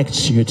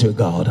reconnects you to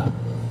God.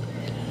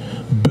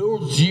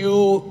 Builds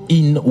you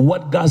in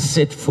what God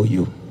set for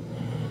you.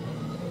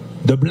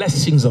 The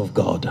blessings of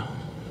God.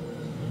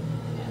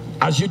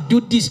 As you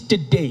do this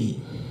today,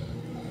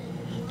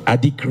 I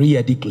decree,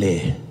 I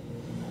declare,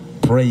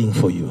 praying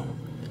for you,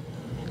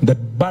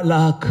 that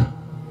Balak,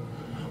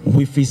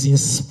 with his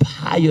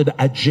inspired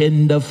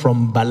agenda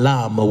from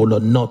Balaam, will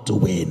not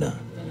win.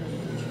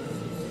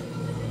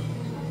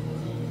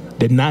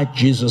 The night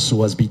Jesus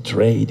was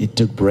betrayed, he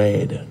took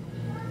bread.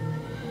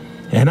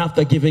 And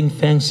after giving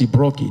thanks, he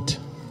broke it.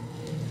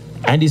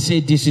 And he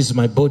said, this is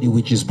my body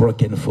which is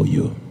broken for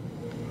you.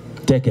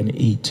 Take and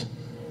eat.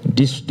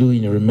 This do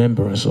in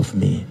remembrance of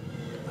me,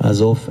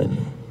 as often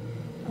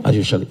as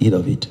you shall eat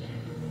of it.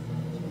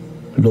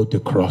 Lord, the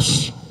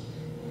cross.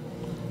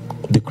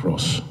 The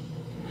cross.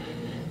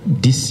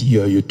 This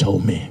year you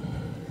told me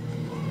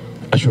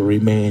I shall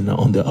remain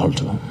on the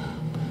altar.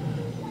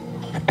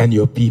 And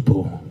your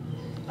people,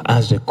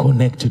 as they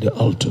connect to the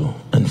altar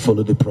and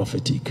follow the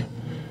prophetic,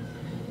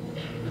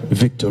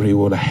 victory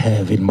will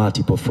have in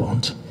multiple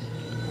fronts.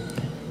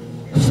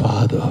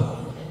 Father,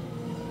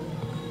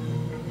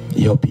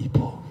 your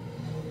people,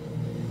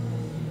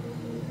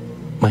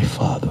 my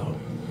Father,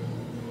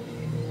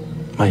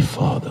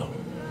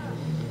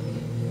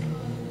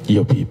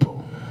 your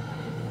people,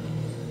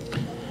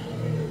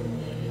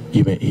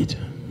 you may eat.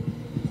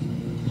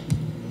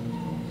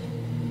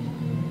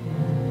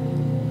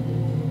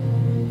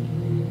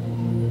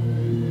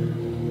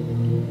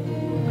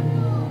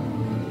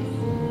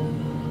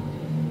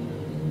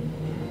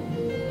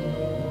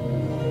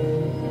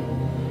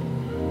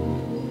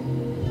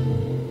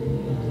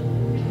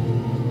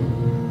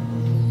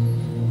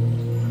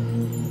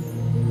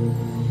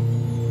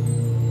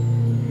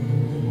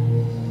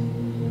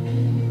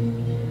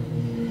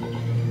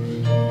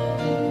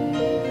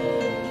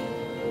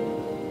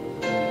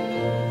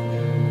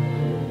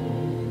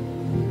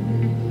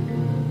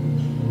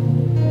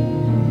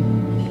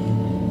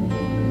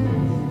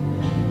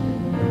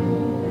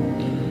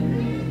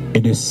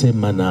 In the same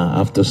manner,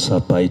 after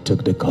supper, he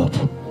took the cup.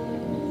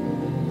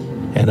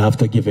 And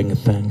after giving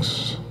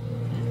thanks,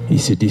 he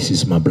said, this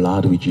is my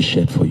blood which is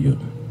shed for you.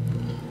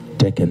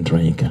 Take and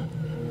drink.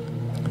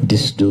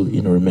 This do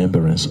in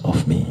remembrance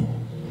of me.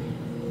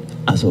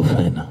 As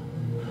often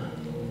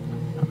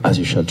as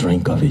you shall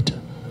drink of it.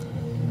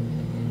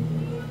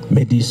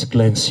 May this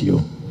cleanse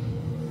you.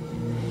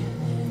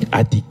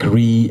 I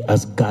decree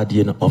as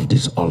guardian of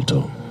this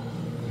altar,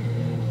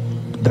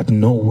 that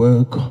no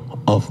work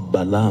of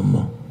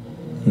Balaam,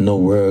 no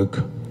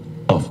work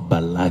of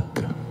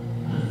Balak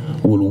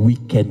will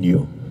weaken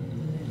you.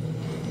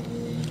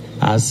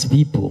 As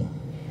people,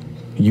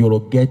 you will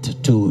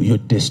get to your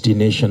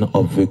destination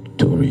of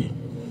victory.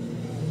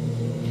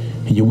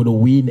 You will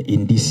win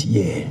in this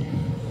year.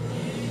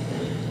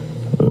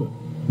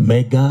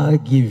 May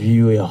God give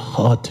you a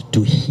heart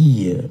to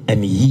hear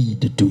and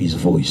heed to his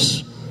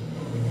voice.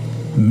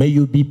 May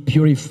you be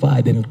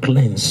purified and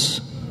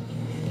cleansed.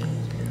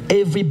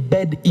 Every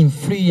bad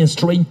influence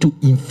trying to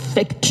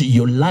infect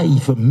your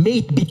life may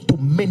it be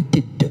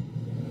tormented.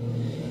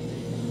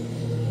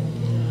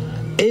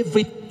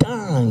 Every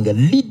tongue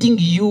leading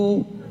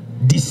you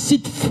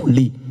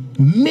deceitfully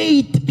may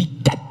it be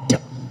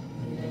cut.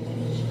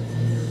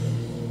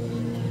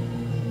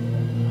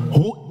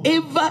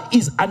 Whoever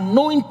is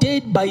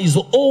anointed by his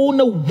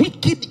own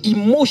wicked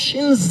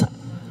emotions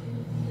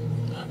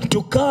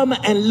to come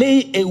and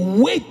lay a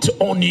weight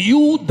on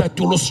you that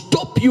will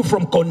stop you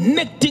from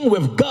connecting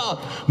with God,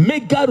 may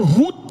God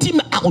root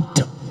him out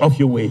of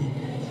your way.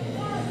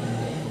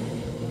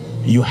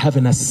 You have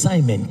an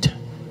assignment.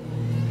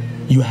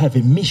 You have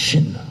a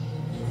mission.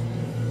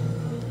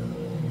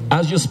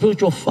 As your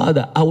spiritual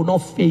father, I will not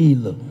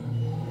fail.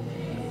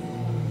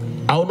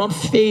 I will not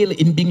fail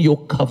in being your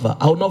cover.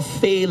 I will not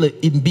fail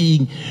in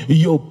being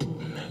your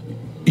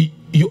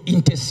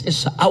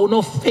intercessor. I will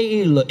not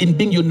fail in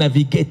being your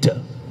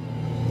navigator.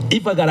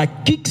 If I gotta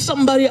kick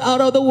somebody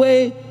out of the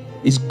way,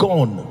 it's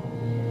gone.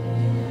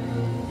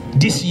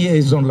 This year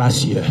is not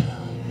last year.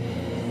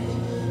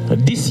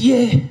 This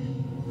year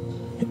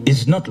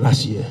is not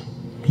last year.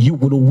 You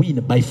will win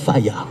by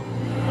fire,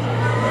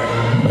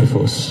 by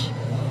force.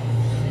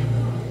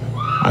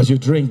 As you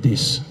drink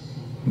this,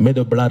 may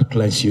the blood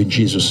cleanse you in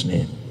Jesus'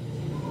 name.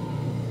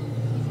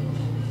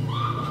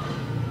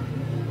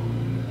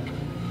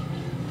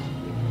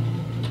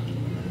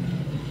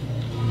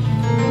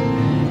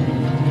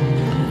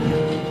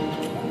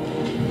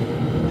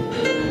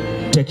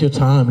 Take your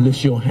time,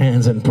 lift your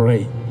hands and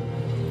pray.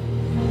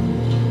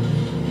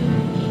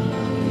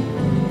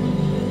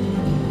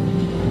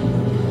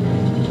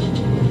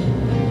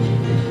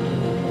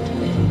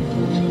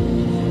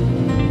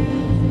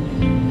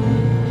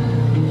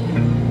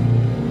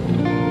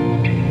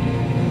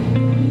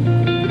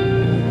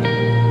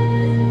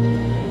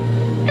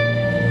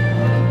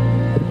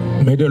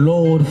 May the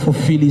Lord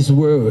fulfill his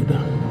word.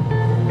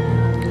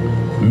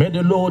 May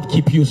the Lord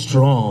keep you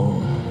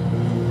strong.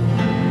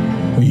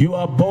 You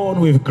are born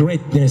with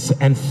greatness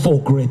and for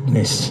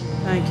greatness.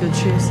 Thank you,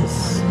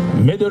 Jesus.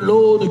 May the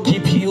Lord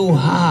keep you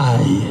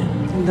high.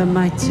 In the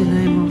mighty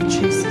name of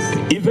Jesus.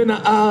 Even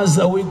as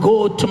we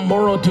go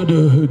tomorrow to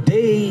the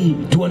day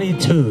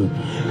 22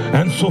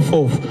 and so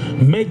forth,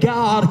 may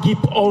God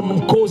keep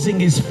on causing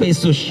his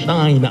face to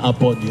shine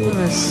upon you.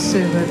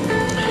 Receive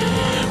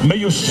it. May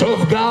you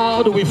serve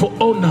God with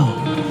honor,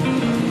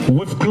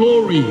 with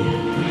glory,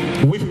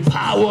 with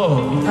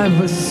power. I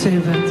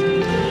receive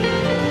it.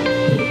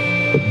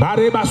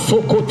 Bareba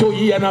sokoto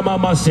yana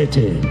mama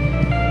sete.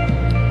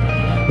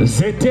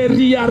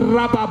 Zeteria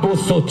rababo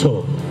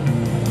soto.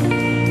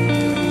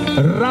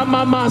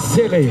 Ramama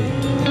sele.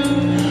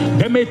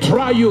 They may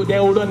try you, they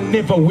will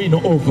never win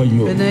over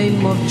you. In the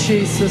name of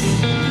Jesus.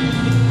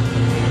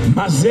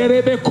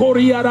 Mazerebe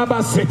koria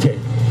rabasete.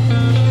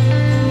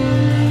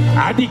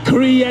 I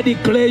decree, I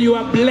declare you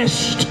are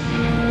blessed.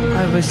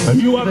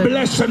 You are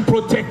blessed and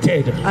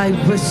protected. I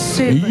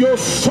receive your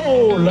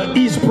soul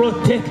is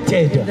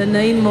protected. In the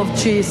name of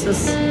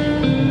Jesus.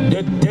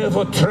 The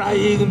devil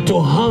trying to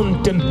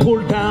hunt and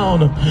pull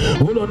down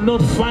will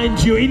not find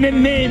you in the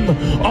name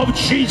of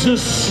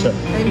Jesus.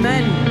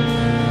 Amen.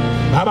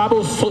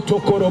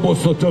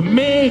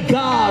 May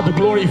God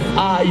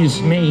glorify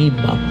his name.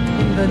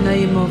 In the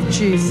name of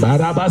Jesus.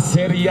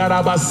 Thank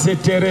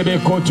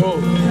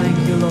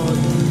you, Lord.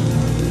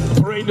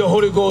 Pray in the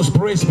Holy Ghost.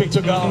 Pray, speak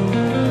to God.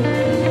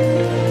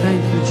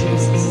 Thank you,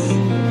 Jesus.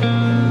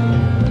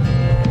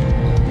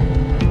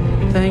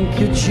 Thank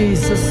you,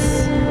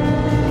 Jesus,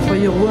 for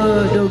your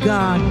word, oh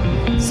God.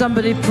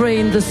 Somebody pray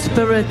in the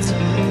spirit.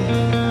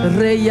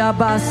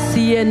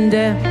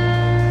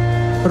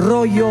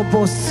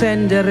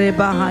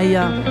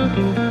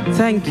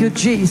 Thank you,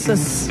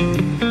 Jesus.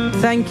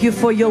 Thank you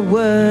for your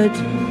word.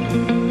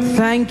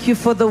 Thank you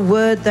for the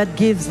word that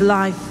gives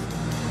life.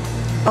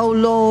 Oh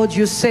Lord,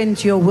 you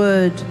sent your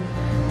word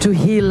to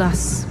heal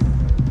us.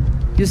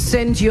 You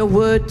sent your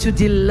word to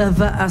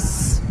deliver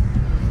us.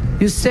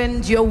 You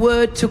sent your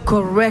word to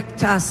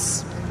correct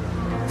us.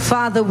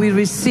 Father, we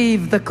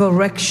receive the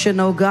correction,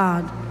 oh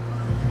God.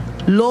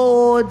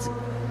 Lord,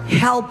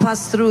 help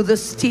us through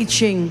this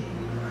teaching.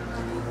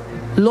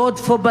 Lord,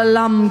 for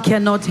Balaam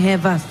cannot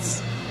have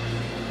us.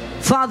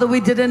 Father, we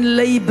didn't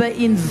labor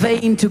in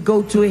vain to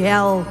go to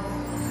hell.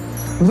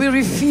 We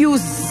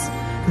refuse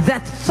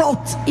that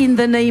thought in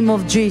the name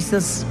of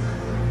Jesus.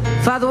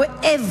 Father,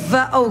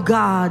 wherever, oh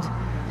God,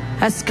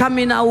 has come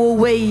in our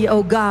way,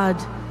 oh God,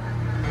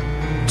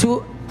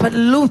 to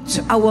pollute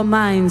our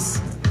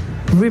minds,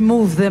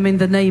 remove them in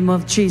the name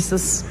of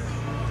Jesus.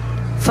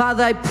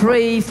 Father, I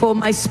pray for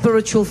my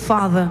spiritual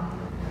father.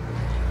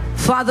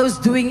 Father who's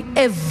doing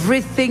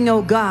everything,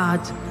 oh God,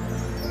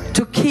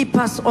 to keep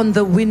us on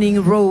the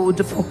winning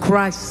road for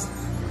Christ.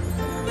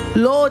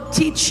 Lord,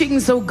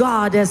 teachings, oh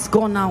God, has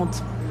gone out.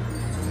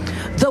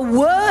 The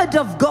word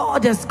of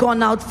God has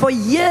gone out for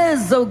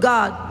years, oh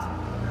God.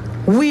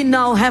 We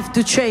now have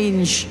to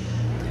change.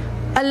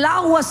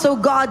 Allow us, oh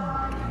God,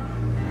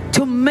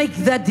 to make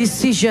that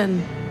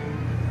decision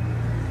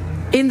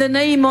in the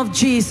name of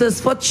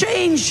Jesus, for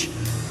change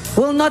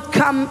will not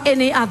come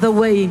any other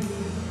way.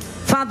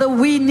 Father,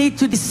 we need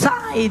to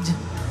decide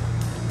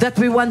that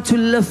we want to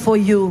live for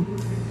you.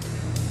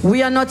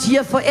 We are not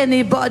here for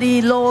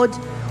anybody, Lord.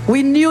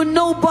 We knew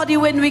nobody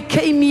when we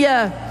came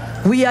here.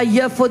 We are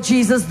here for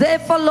Jesus.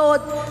 Therefore,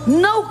 Lord,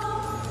 no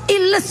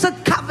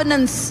illicit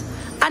covenants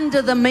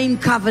under the main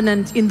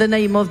covenant in the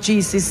name of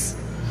Jesus.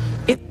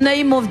 In the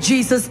name of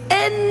Jesus,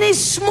 any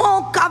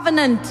small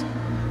covenant,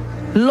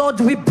 Lord,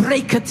 we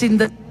break it in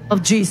the name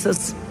of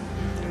Jesus.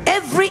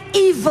 Every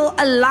evil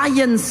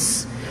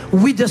alliance,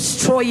 we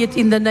destroy it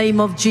in the name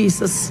of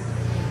Jesus.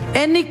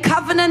 Any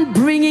covenant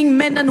bringing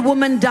men and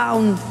women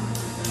down,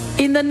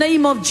 in the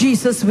name of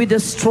Jesus, we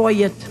destroy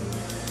it.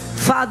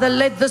 Father,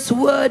 let this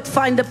word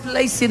find a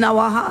place in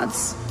our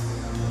hearts.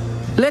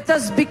 Let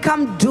us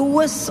become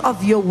doers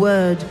of your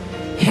word.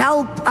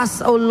 Help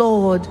us, O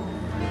Lord.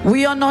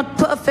 We are not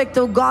perfect,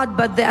 O God,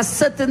 but there are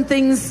certain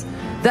things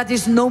that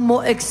is no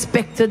more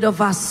expected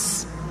of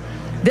us.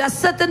 There are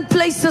certain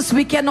places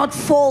we cannot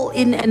fall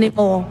in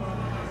anymore.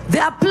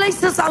 There are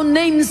places our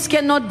names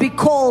cannot be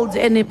called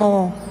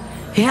anymore.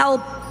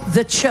 Help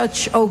the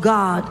church, O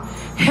God.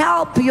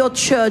 Help your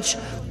church.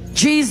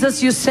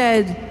 Jesus, you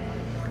said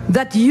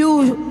that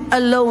you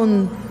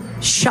alone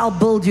shall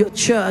build your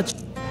church.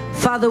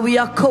 Father, we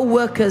are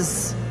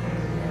co-workers.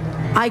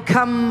 I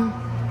come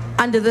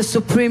under the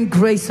supreme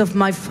grace of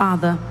my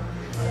Father,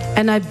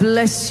 and I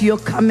bless your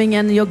coming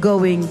and your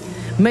going.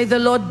 May the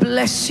Lord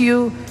bless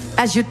you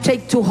as you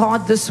take to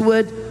heart this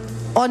word.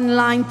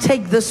 Online,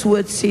 take this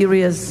word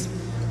serious.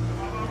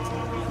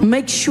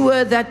 Make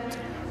sure that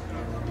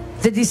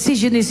the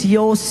decision is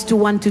yours to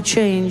want to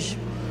change.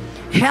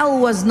 Hell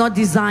was not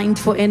designed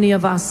for any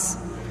of us.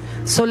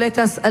 So let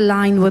us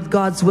align with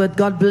God's word.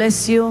 God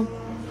bless you.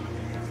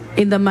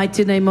 In the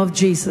mighty name of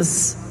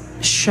Jesus.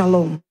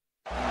 Shalom.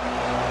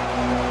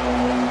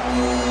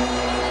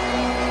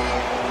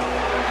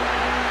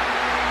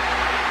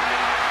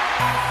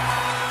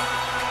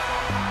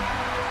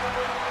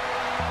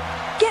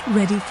 Get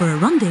ready for a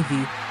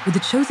rendezvous with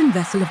the chosen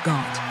vessel of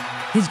God,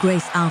 His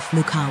Grace Alph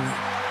Lukau.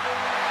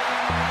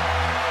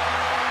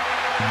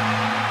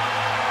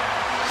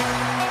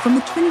 From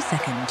the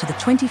 22nd to the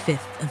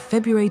 25th of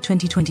February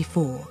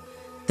 2024,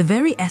 the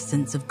very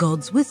essence of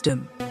God's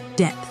wisdom,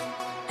 depth,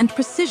 and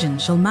precision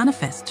shall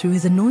manifest through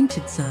His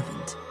anointed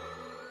servant.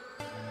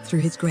 Through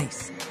His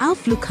grace,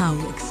 Alph Lukau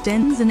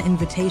extends an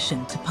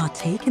invitation to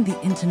partake in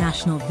the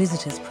International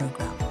Visitors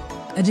Program,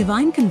 a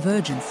divine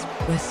convergence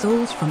where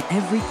souls from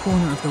every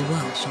corner of the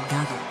world shall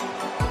gather.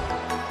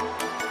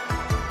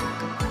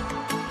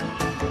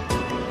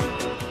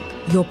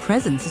 Your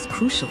presence is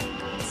crucial.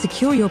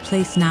 Secure your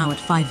place now at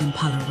 5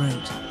 Impala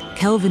Road,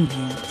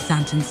 Kelvinview,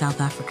 Sandton, South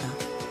Africa.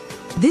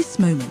 This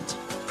moment,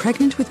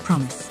 pregnant with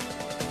promise,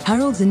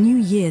 heralds a new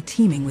year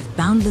teeming with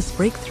boundless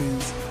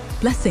breakthroughs,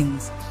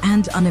 blessings,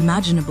 and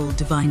unimaginable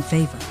divine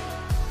favor.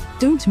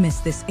 Don't miss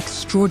this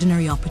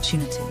extraordinary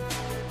opportunity.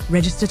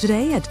 Register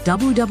today at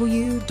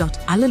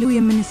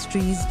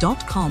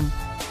www.alleluiaministries.com.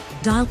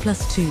 Dial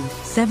 +2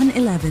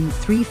 711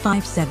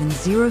 357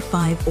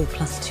 05 or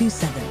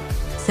 +27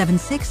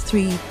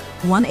 763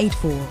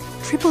 184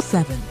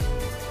 777.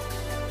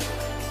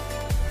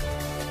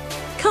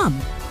 Come,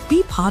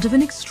 be part of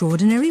an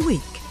extraordinary week,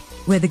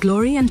 where the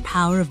glory and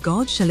power of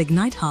God shall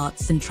ignite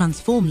hearts and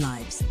transform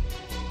lives.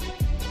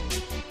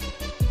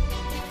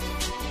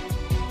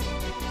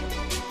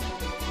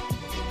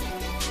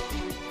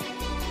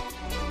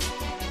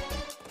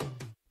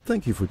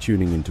 Thank you for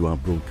tuning into our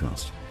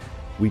broadcast.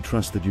 We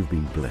trust that you've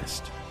been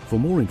blessed. For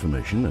more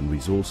information and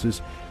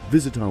resources,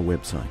 visit our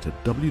website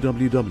at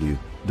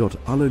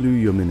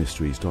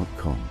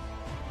www.alleluiaministries.com.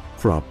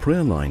 For our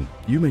prayer line,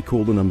 you may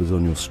call the numbers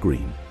on your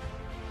screen.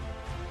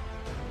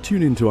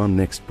 Tune in to our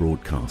next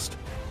broadcast.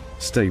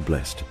 Stay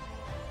blessed.